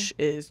 which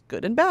is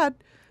good and bad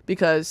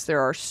because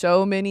there are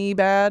so many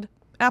bad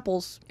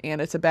apples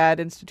and it's a bad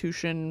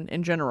institution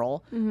in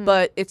general.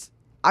 But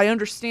I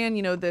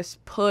understand, this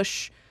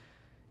push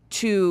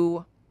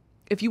to,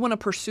 if you want to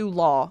pursue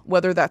law,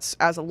 whether that's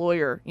as a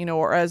lawyer,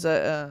 or as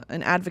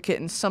an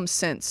advocate in some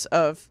sense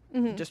of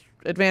just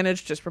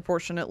advantage,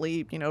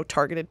 disproportionately,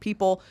 targeted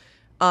people.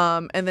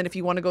 And then if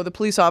you want to go the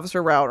police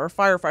officer route or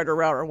firefighter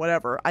route or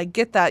whatever, I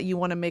get that you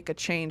want to make a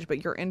change,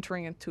 but you're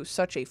entering into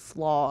such a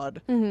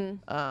flawed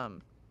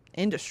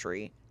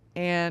industry.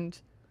 And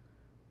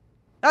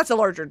that's a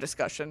larger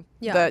discussion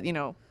that,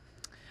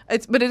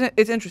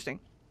 it's interesting.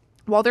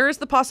 While there is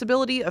the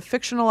possibility of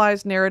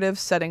fictionalized narratives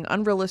setting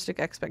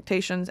unrealistic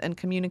expectations and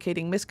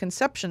communicating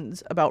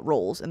misconceptions about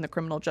roles in the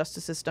criminal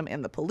justice system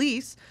and the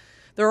police,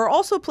 there are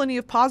also plenty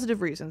of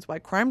positive reasons why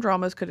crime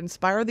dramas could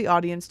inspire the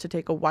audience to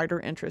take a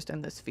wider interest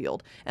in this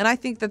field. And I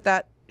think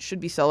that should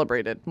be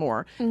celebrated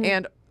more,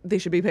 and they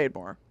should be paid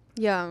more.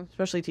 Yeah.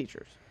 Especially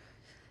teachers.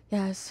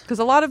 Yes. Because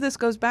a lot of this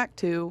goes back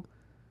to,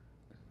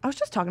 I was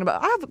just talking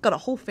about, I've got a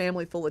whole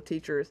family full of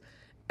teachers,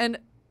 and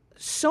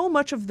so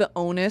much of the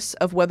onus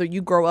of whether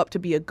you grow up to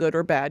be a good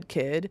or bad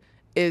kid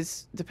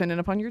is dependent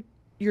upon your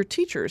your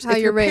teachers. How if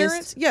you're your raised.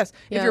 parents, yes,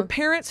 Yeah. if your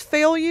parents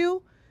fail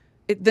you,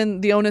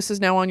 then the onus is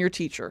now on your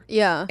teacher.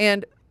 Yeah.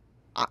 And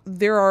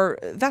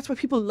that's what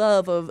people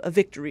love of a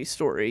victory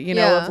story, you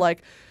know, Yeah. of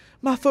like,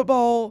 my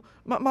football,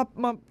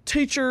 my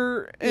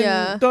teacher and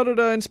Yeah.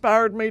 da-da-da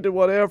inspired me to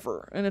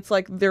whatever. And it's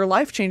like, they're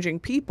life-changing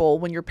people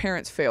when your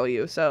parents fail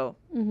you. So,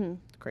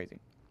 crazy.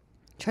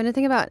 Trying to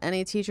think about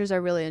any teachers I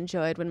really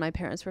enjoyed when my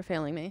parents were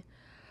failing me.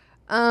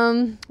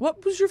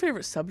 What was your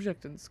favorite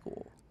subject in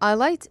school? I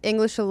liked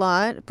English a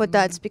lot, but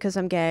that's because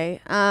I'm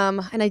gay.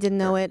 And I didn't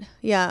know it.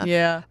 Yeah.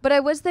 Yeah. But I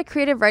was the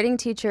creative writing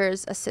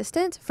teacher's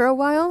assistant for a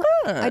while.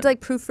 I'd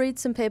like proofread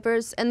some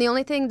papers, and the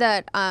only thing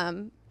that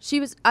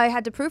I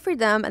had to proofread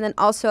them, and then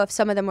also if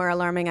some of them were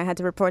alarming, I had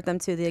to report them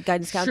to the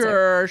guidance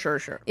counselor.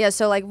 Sure. Yeah,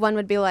 so like one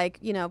would be like,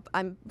 you know,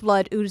 I'm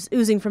blood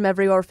oozing from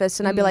every orifice,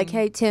 and I'd be like,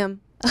 hey, Tim,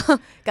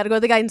 gotta go to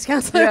the guidance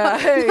counselor. Yeah,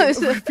 hey,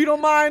 if you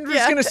don't mind, we're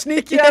just going to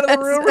sneak you out of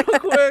the room real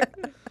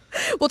quick.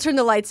 We'll turn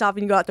the lights off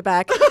and you go out the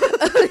back.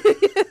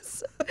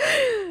 Yes.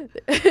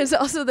 There's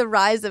also the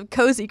rise of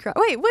cozy crime.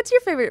 Wait, what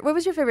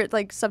was your favorite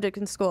like subject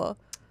in school?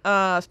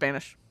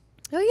 Spanish.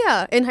 Oh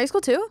yeah, in high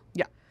school too?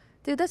 Yeah.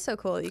 Dude, that's so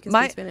cool that you can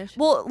speak Spanish.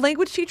 Well,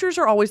 language teachers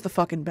are always the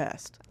fucking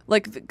best.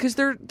 Like, because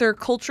they're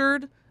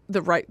cultured,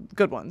 the right,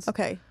 good ones.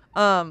 Okay.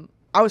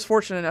 I was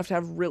fortunate enough to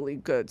have really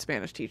good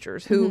Spanish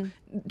teachers who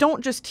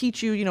don't just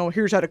teach you, you know,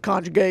 here's how to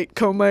conjugate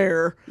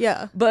comer.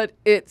 Yeah. But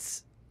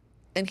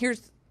and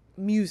here's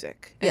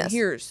music, and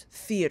here's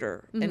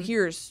theater, and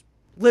here's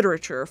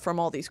literature from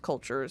all these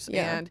cultures,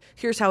 and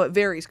here's how it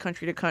varies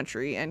country to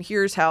country, and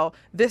here's how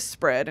this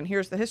spread, and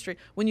here's the history.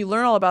 When you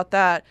learn all about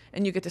that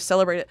and you get to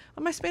celebrate it.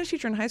 My Spanish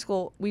teacher in high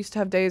school, we used to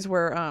have days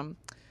where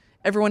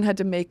everyone had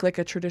to make like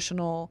a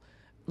traditional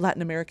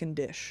Latin American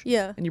dish.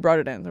 Yeah. And you brought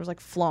it in. There was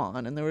like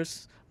flan, and there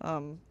was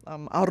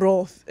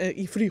arroz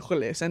y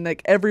frijoles, and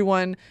like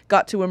everyone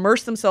got to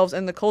immerse themselves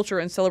in the culture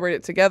and celebrate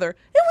it together.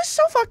 It was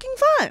so fucking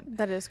fun.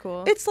 That is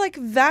cool. It's like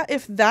that.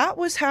 If that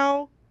was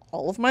how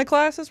all of my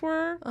classes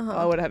were,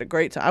 I would have had a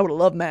great time. I would have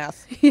loved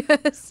math.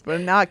 Yes.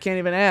 But now I can't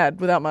even add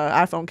without my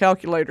iPhone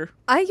calculator.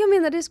 I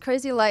mean, that is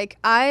crazy. Like,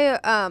 all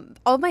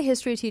of my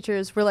history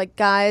teachers were like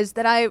guys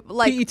that I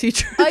like. PE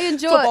teacher. I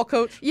enjoy. Football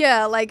coach.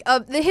 Yeah, like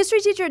the history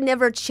teacher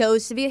never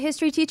chose to be a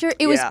history teacher.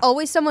 It was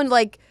always someone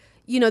like,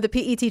 you know, the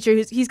PE teacher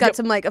he's got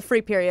some like a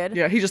free period.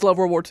 Yeah, he just loved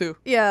World War II.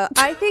 Yeah,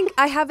 I think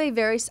I have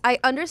I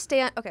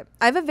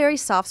have a very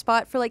soft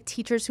spot for like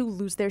teachers who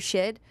lose their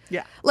shit.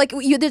 Yeah. Like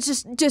they're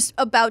just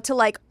about to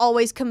like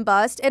always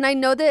combust, and I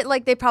know that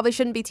like they probably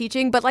shouldn't be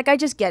teaching, but like I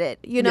just get it,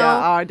 you know?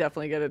 Yeah, I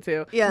definitely get it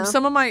too. Yeah.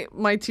 Some of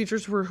my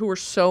teachers who were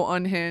so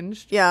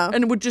unhinged. Yeah.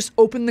 And would just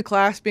open the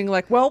class being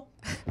like, well,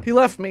 he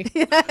left me.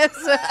 Yes.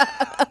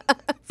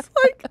 It's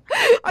like,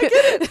 I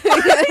get it.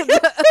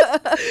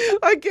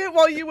 I get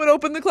why you would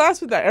open the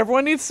class with that.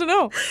 Everyone needs to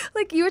know.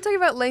 Like you were talking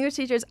about language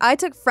teachers. I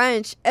took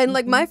French, and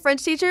like my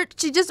French teacher,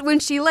 she just, when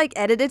she like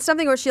edited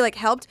something or she like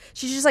helped,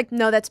 she's just like,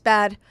 no, that's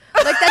bad.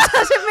 Like that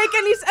doesn't make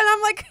any sense. And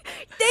I'm like,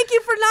 thank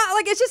you for not,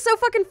 like, it's just so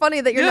fucking funny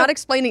that you're not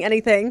explaining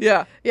anything.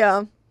 Yeah.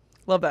 Yeah.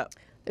 Love that.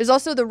 There's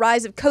also the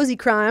rise of cozy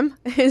crime.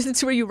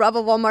 It's where you rob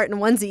a Walmart in a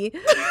onesie.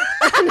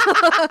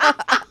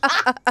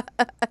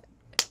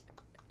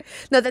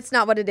 No, that's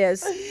not what it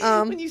is.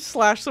 When you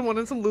slash someone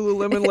in some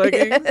Lululemon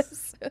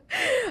leggings.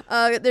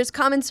 Yes. There's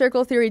Common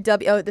Circle Theory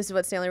W. Oh, this is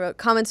what Stanley wrote.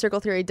 Common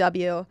Circle Theory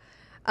W.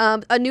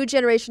 A new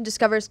generation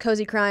discovers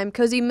cozy crime.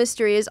 Cozy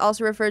mysteries,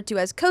 also referred to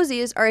as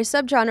cozies, are a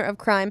subgenre of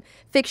crime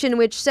fiction in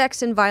which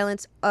sex and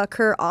violence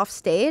occur off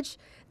stage.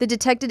 The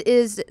detective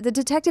is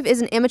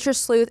an amateur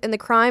sleuth, and the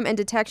crime and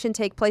detection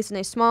take place in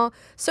a small,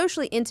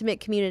 socially intimate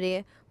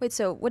community. Wait,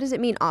 so what does it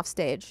mean off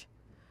stage?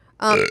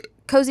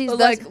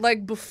 Cozies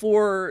like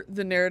before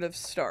the narrative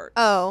starts.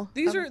 Oh.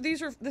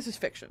 This is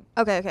fiction.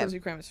 Okay. Cozy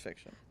crime is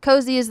fiction.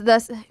 Cozy is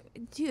thus,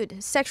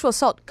 sexual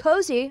assault.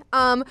 Cozy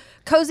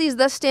is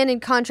thus stand in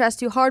contrast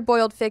to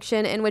hard-boiled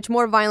fiction in which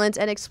more violence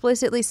and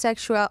explicit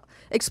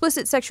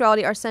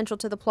sexuality are central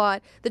to the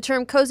plot. The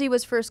term cozy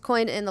was first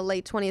coined in the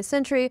late 20th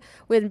century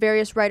when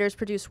various writers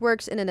produced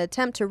works in an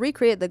attempt to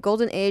recreate the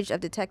golden age of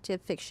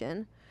detective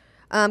fiction.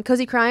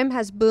 Cozy crime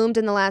has boomed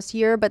in the last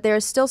year, but there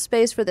is still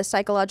space for the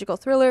psychological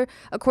thriller,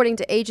 according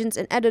to agents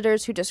and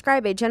editors who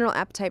describe a general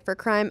appetite for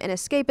crime and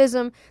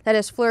escapism that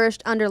has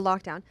flourished under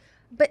lockdown.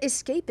 But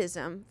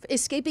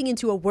escaping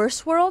into a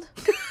worse world?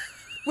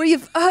 Where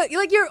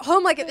you're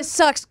home, like, it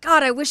sucks.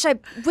 God, I wish I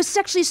was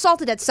sexually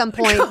assaulted at some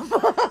point. Come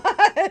on.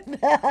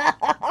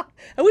 I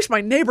wish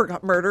my neighbor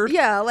got murdered.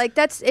 Yeah, like,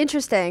 that's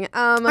interesting.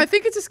 I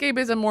think it's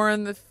escapism more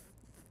in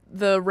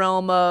the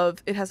realm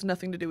of it has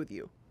nothing to do with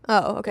you.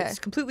 Oh, okay. It's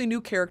completely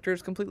new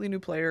characters, completely new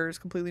players,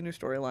 completely new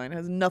storyline. It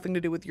has nothing to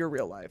do with your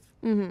real life.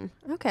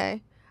 Mm-hmm.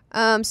 Okay.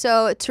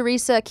 So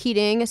Teresa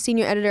Keating, a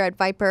senior editor at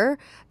Viper,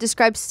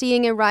 describes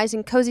seeing a rise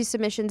in cozy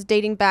submissions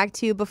dating back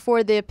to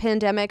before the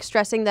pandemic,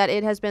 stressing that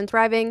it has been a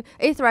thriving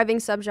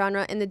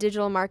subgenre in the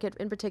digital market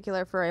in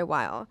particular for a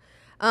while.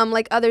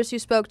 Like others who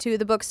spoke to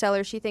the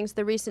bookseller, she thinks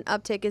the recent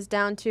uptick is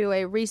down to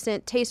a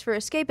recent taste for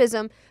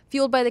escapism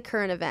fueled by the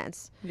current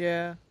events.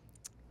 Yeah.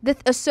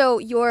 So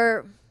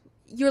you're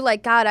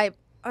like, God,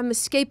 I'm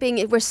escaping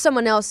it where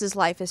someone else's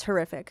life is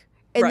horrific,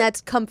 and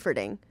that's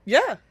comforting.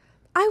 Yeah.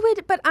 I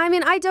would, but I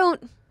mean, I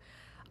don't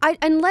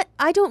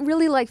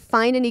really like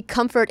find any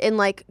comfort in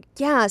like,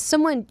 yeah,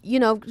 someone, you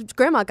know,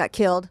 grandma got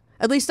killed.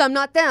 At least I'm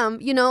not them,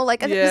 you know,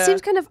 like it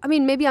seems kind of, I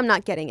mean, maybe I'm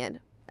not getting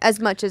it as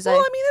much as Well,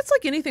 I mean, it's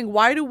like anything.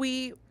 Why do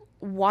we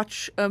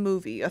watch a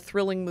movie, a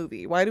thrilling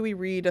movie? Why do we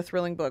read a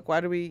thrilling book?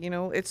 Why do we, you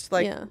know, it's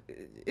like,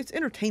 it's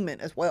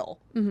entertainment as well,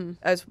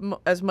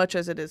 as much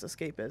as it is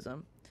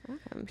escapism.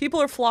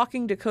 People are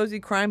flocking to cozy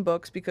crime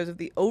books because of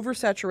the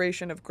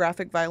oversaturation of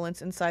graphic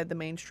violence inside the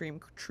mainstream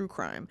true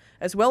crime,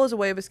 as well as a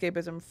way of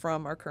escapism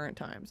from our current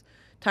times.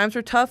 Times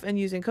are tough, and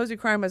using cozy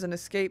crime as an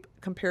escape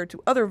compared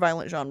to other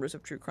violent genres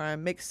of true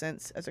crime makes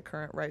sense as a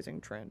current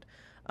rising trend.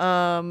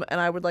 And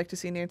I would like to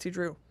see Nancy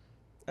Drew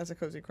as a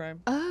cozy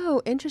crime.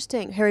 Oh,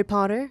 interesting. Harry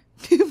Potter.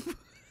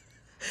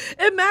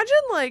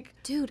 Imagine, like...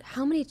 Dude,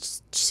 how many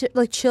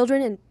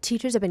children and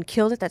teachers have been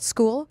killed at that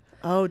school?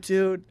 Oh,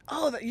 dude.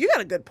 Oh, you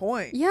got a good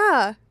point.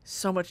 Yeah.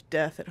 So much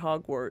death at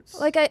Hogwarts.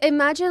 Like, I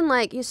imagine,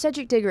 like,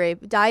 Cedric Diggory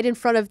died in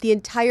front of the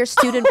entire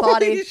student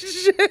body. Holy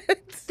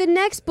shit. The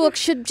next book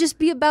should just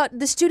be about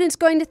the students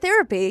going to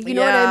therapy. You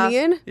know what I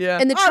mean? Yeah.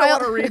 And the I don't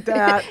want to read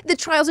that. The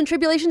trials and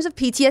tribulations of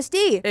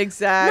PTSD.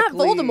 Exactly.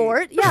 Not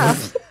Voldemort. Yeah.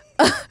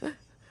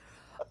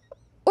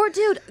 Or,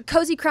 dude,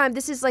 cozy crime.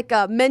 This is like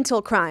a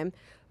mental crime.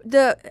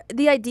 The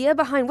idea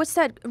behind, what's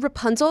that,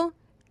 Rapunzel?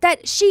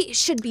 That she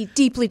should be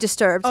deeply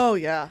disturbed. Oh,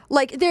 yeah.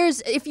 Like,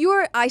 if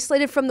you're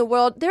isolated from the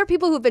world, there are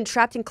people who've been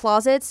trapped in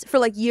closets for,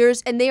 like,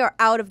 years, and they are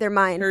out of their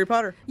mind. Harry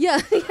Potter.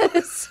 Yeah.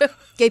 Yes.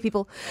 Gay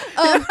people.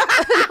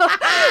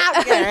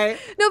 Okay.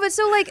 No, but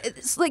so, like,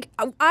 it's like,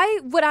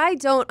 what I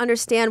don't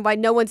understand why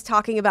no one's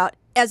talking about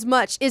as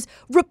much is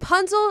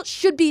Rapunzel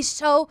should be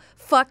so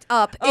fucked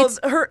up. Oh,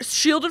 her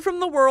shielded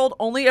from the world,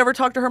 only ever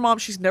talked to her mom.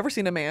 She's never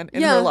seen a man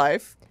in her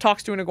life.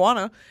 Talks to an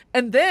iguana.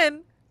 And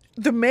then...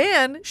 the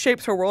man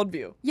shapes her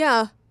worldview.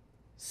 Yeah.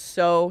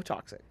 So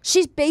toxic.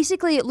 She's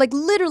basically, like,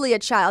 literally a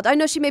child. I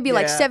know she may be,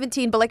 like,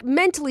 17, but, like,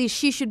 mentally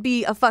she should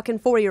be a fucking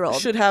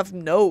 4-year-old. Should have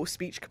no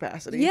speech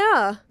capacity.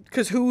 Yeah.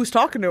 Because who's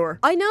talking to her?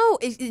 I know.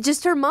 It's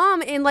just her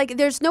mom, and, like,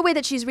 there's no way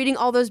that she's reading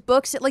all those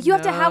books. Like, you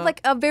have to have,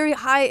 like, a very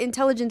high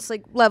intelligence,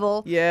 like,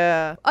 level.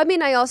 Yeah. I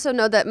mean, I also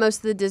know that most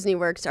of the Disney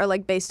works are,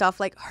 like, based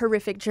off, like,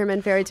 horrific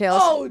German fairy tales.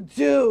 Oh,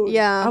 dude.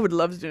 Yeah. I would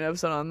love to do an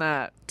episode on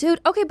that.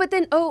 Dude, okay, but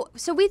then,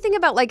 so we think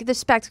about, like, the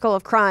spectacle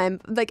of crime,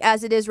 like,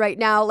 as it is right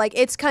now, like,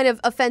 it's kind of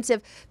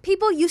offensive.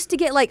 People used to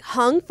get, like,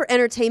 hung for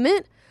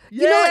entertainment.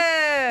 Yeah. You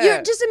know,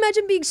 like, just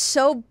imagine being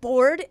so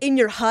bored in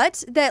your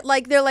hut that,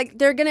 like,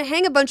 they're gonna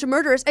hang a bunch of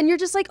murderers, and you're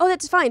just like, oh,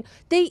 that's fine.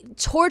 They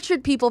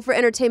tortured people for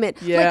entertainment.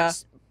 Yeah.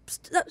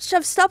 Like,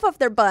 shove stuff up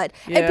their butt.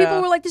 Yeah. And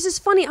people were like, this is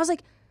funny. I was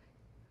like,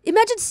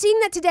 imagine seeing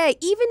that today.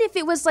 Even if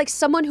it was, like,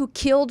 someone who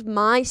killed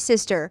my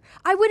sister,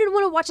 I wouldn't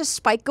want to watch a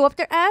spike go up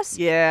their ass.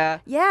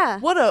 Yeah. Yeah.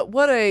 What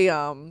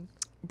a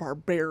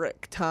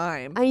barbaric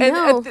time. I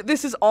know. And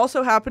this is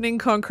also happening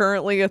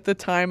concurrently at the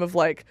time of,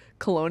 like,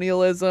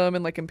 colonialism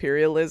and, like,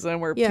 imperialism,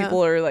 where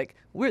people are like,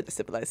 we're the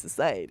civilized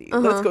society.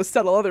 Let's go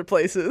settle other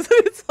places.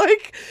 It's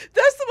like,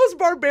 that's the most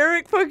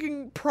barbaric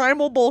fucking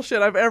primal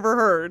bullshit I've ever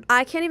heard.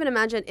 I can't even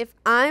imagine if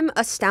I'm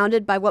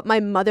astounded by what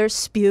my mother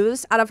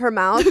spews out of her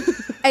mouth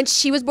and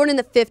she was born in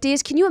the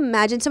 50s. Can you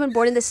imagine someone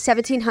born in the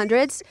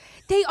 1700s?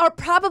 They are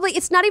probably,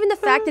 it's not even the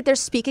fact that they're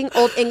speaking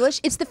Old English.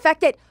 It's the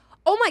fact that,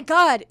 oh my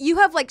God, you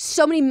have like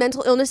so many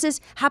mental illnesses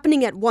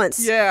happening at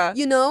once. Yeah.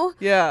 You know?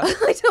 Yeah.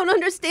 I don't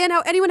understand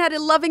how anyone had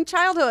a loving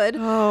childhood.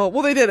 Oh,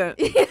 well, they didn't.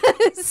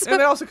 Yes. And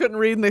they also couldn't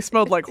read, and they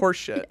smelled like horse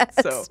shit. Yes.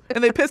 So,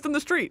 and they pissed in the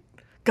street.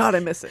 God,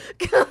 I miss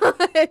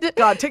it.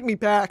 God, take me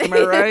back. Am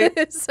I right?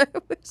 Yes, I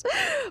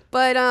wish.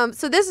 But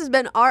so this has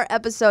been our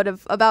episode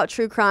about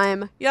true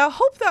crime. Yeah, I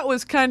hope that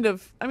was kind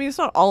of, I mean, it's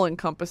not all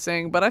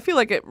encompassing, but I feel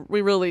like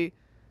we really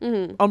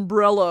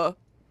umbrella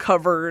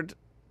covered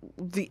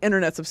the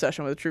internet's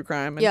obsession with true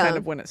crime and kind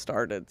of when it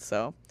started.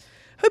 So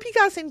hope you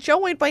guys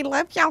enjoyed. We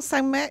love y'all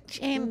so much.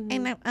 And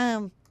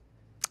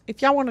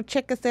if y'all want to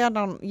check us out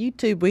on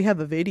YouTube, we have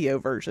a video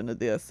version of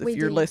this if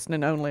you're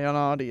listening only on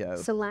audio.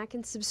 So like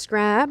and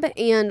subscribe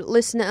and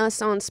listen to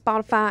us on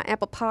Spotify,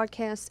 Apple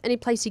Podcasts, any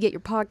place you get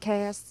your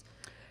podcasts.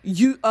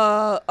 You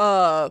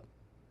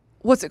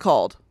what's it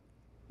called?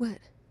 What?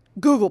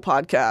 Google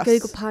Podcasts.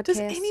 Google Podcasts. Does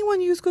anyone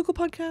use Google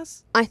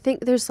Podcasts? I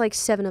think there's like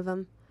 7 of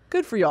them.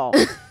 Good for y'all.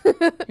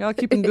 Y'all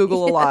keeping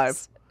Google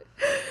alive.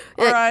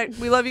 All right.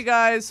 We love you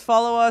guys.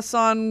 Follow us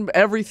on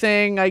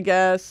everything, I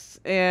guess.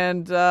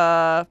 And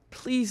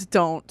please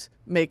don't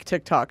make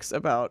TikToks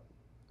about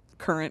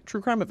current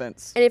true crime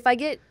events. And if I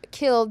get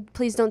killed,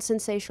 please don't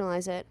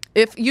sensationalize it.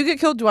 If you get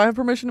killed, do I have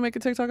permission to make a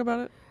TikTok about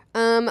it?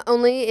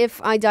 Only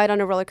if I died on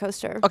a roller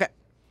coaster. Okay.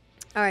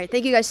 All right.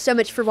 Thank you guys so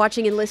much for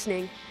watching and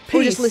listening. Peace.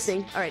 Or just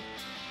listening. All right.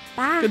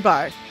 Bye.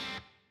 Goodbye.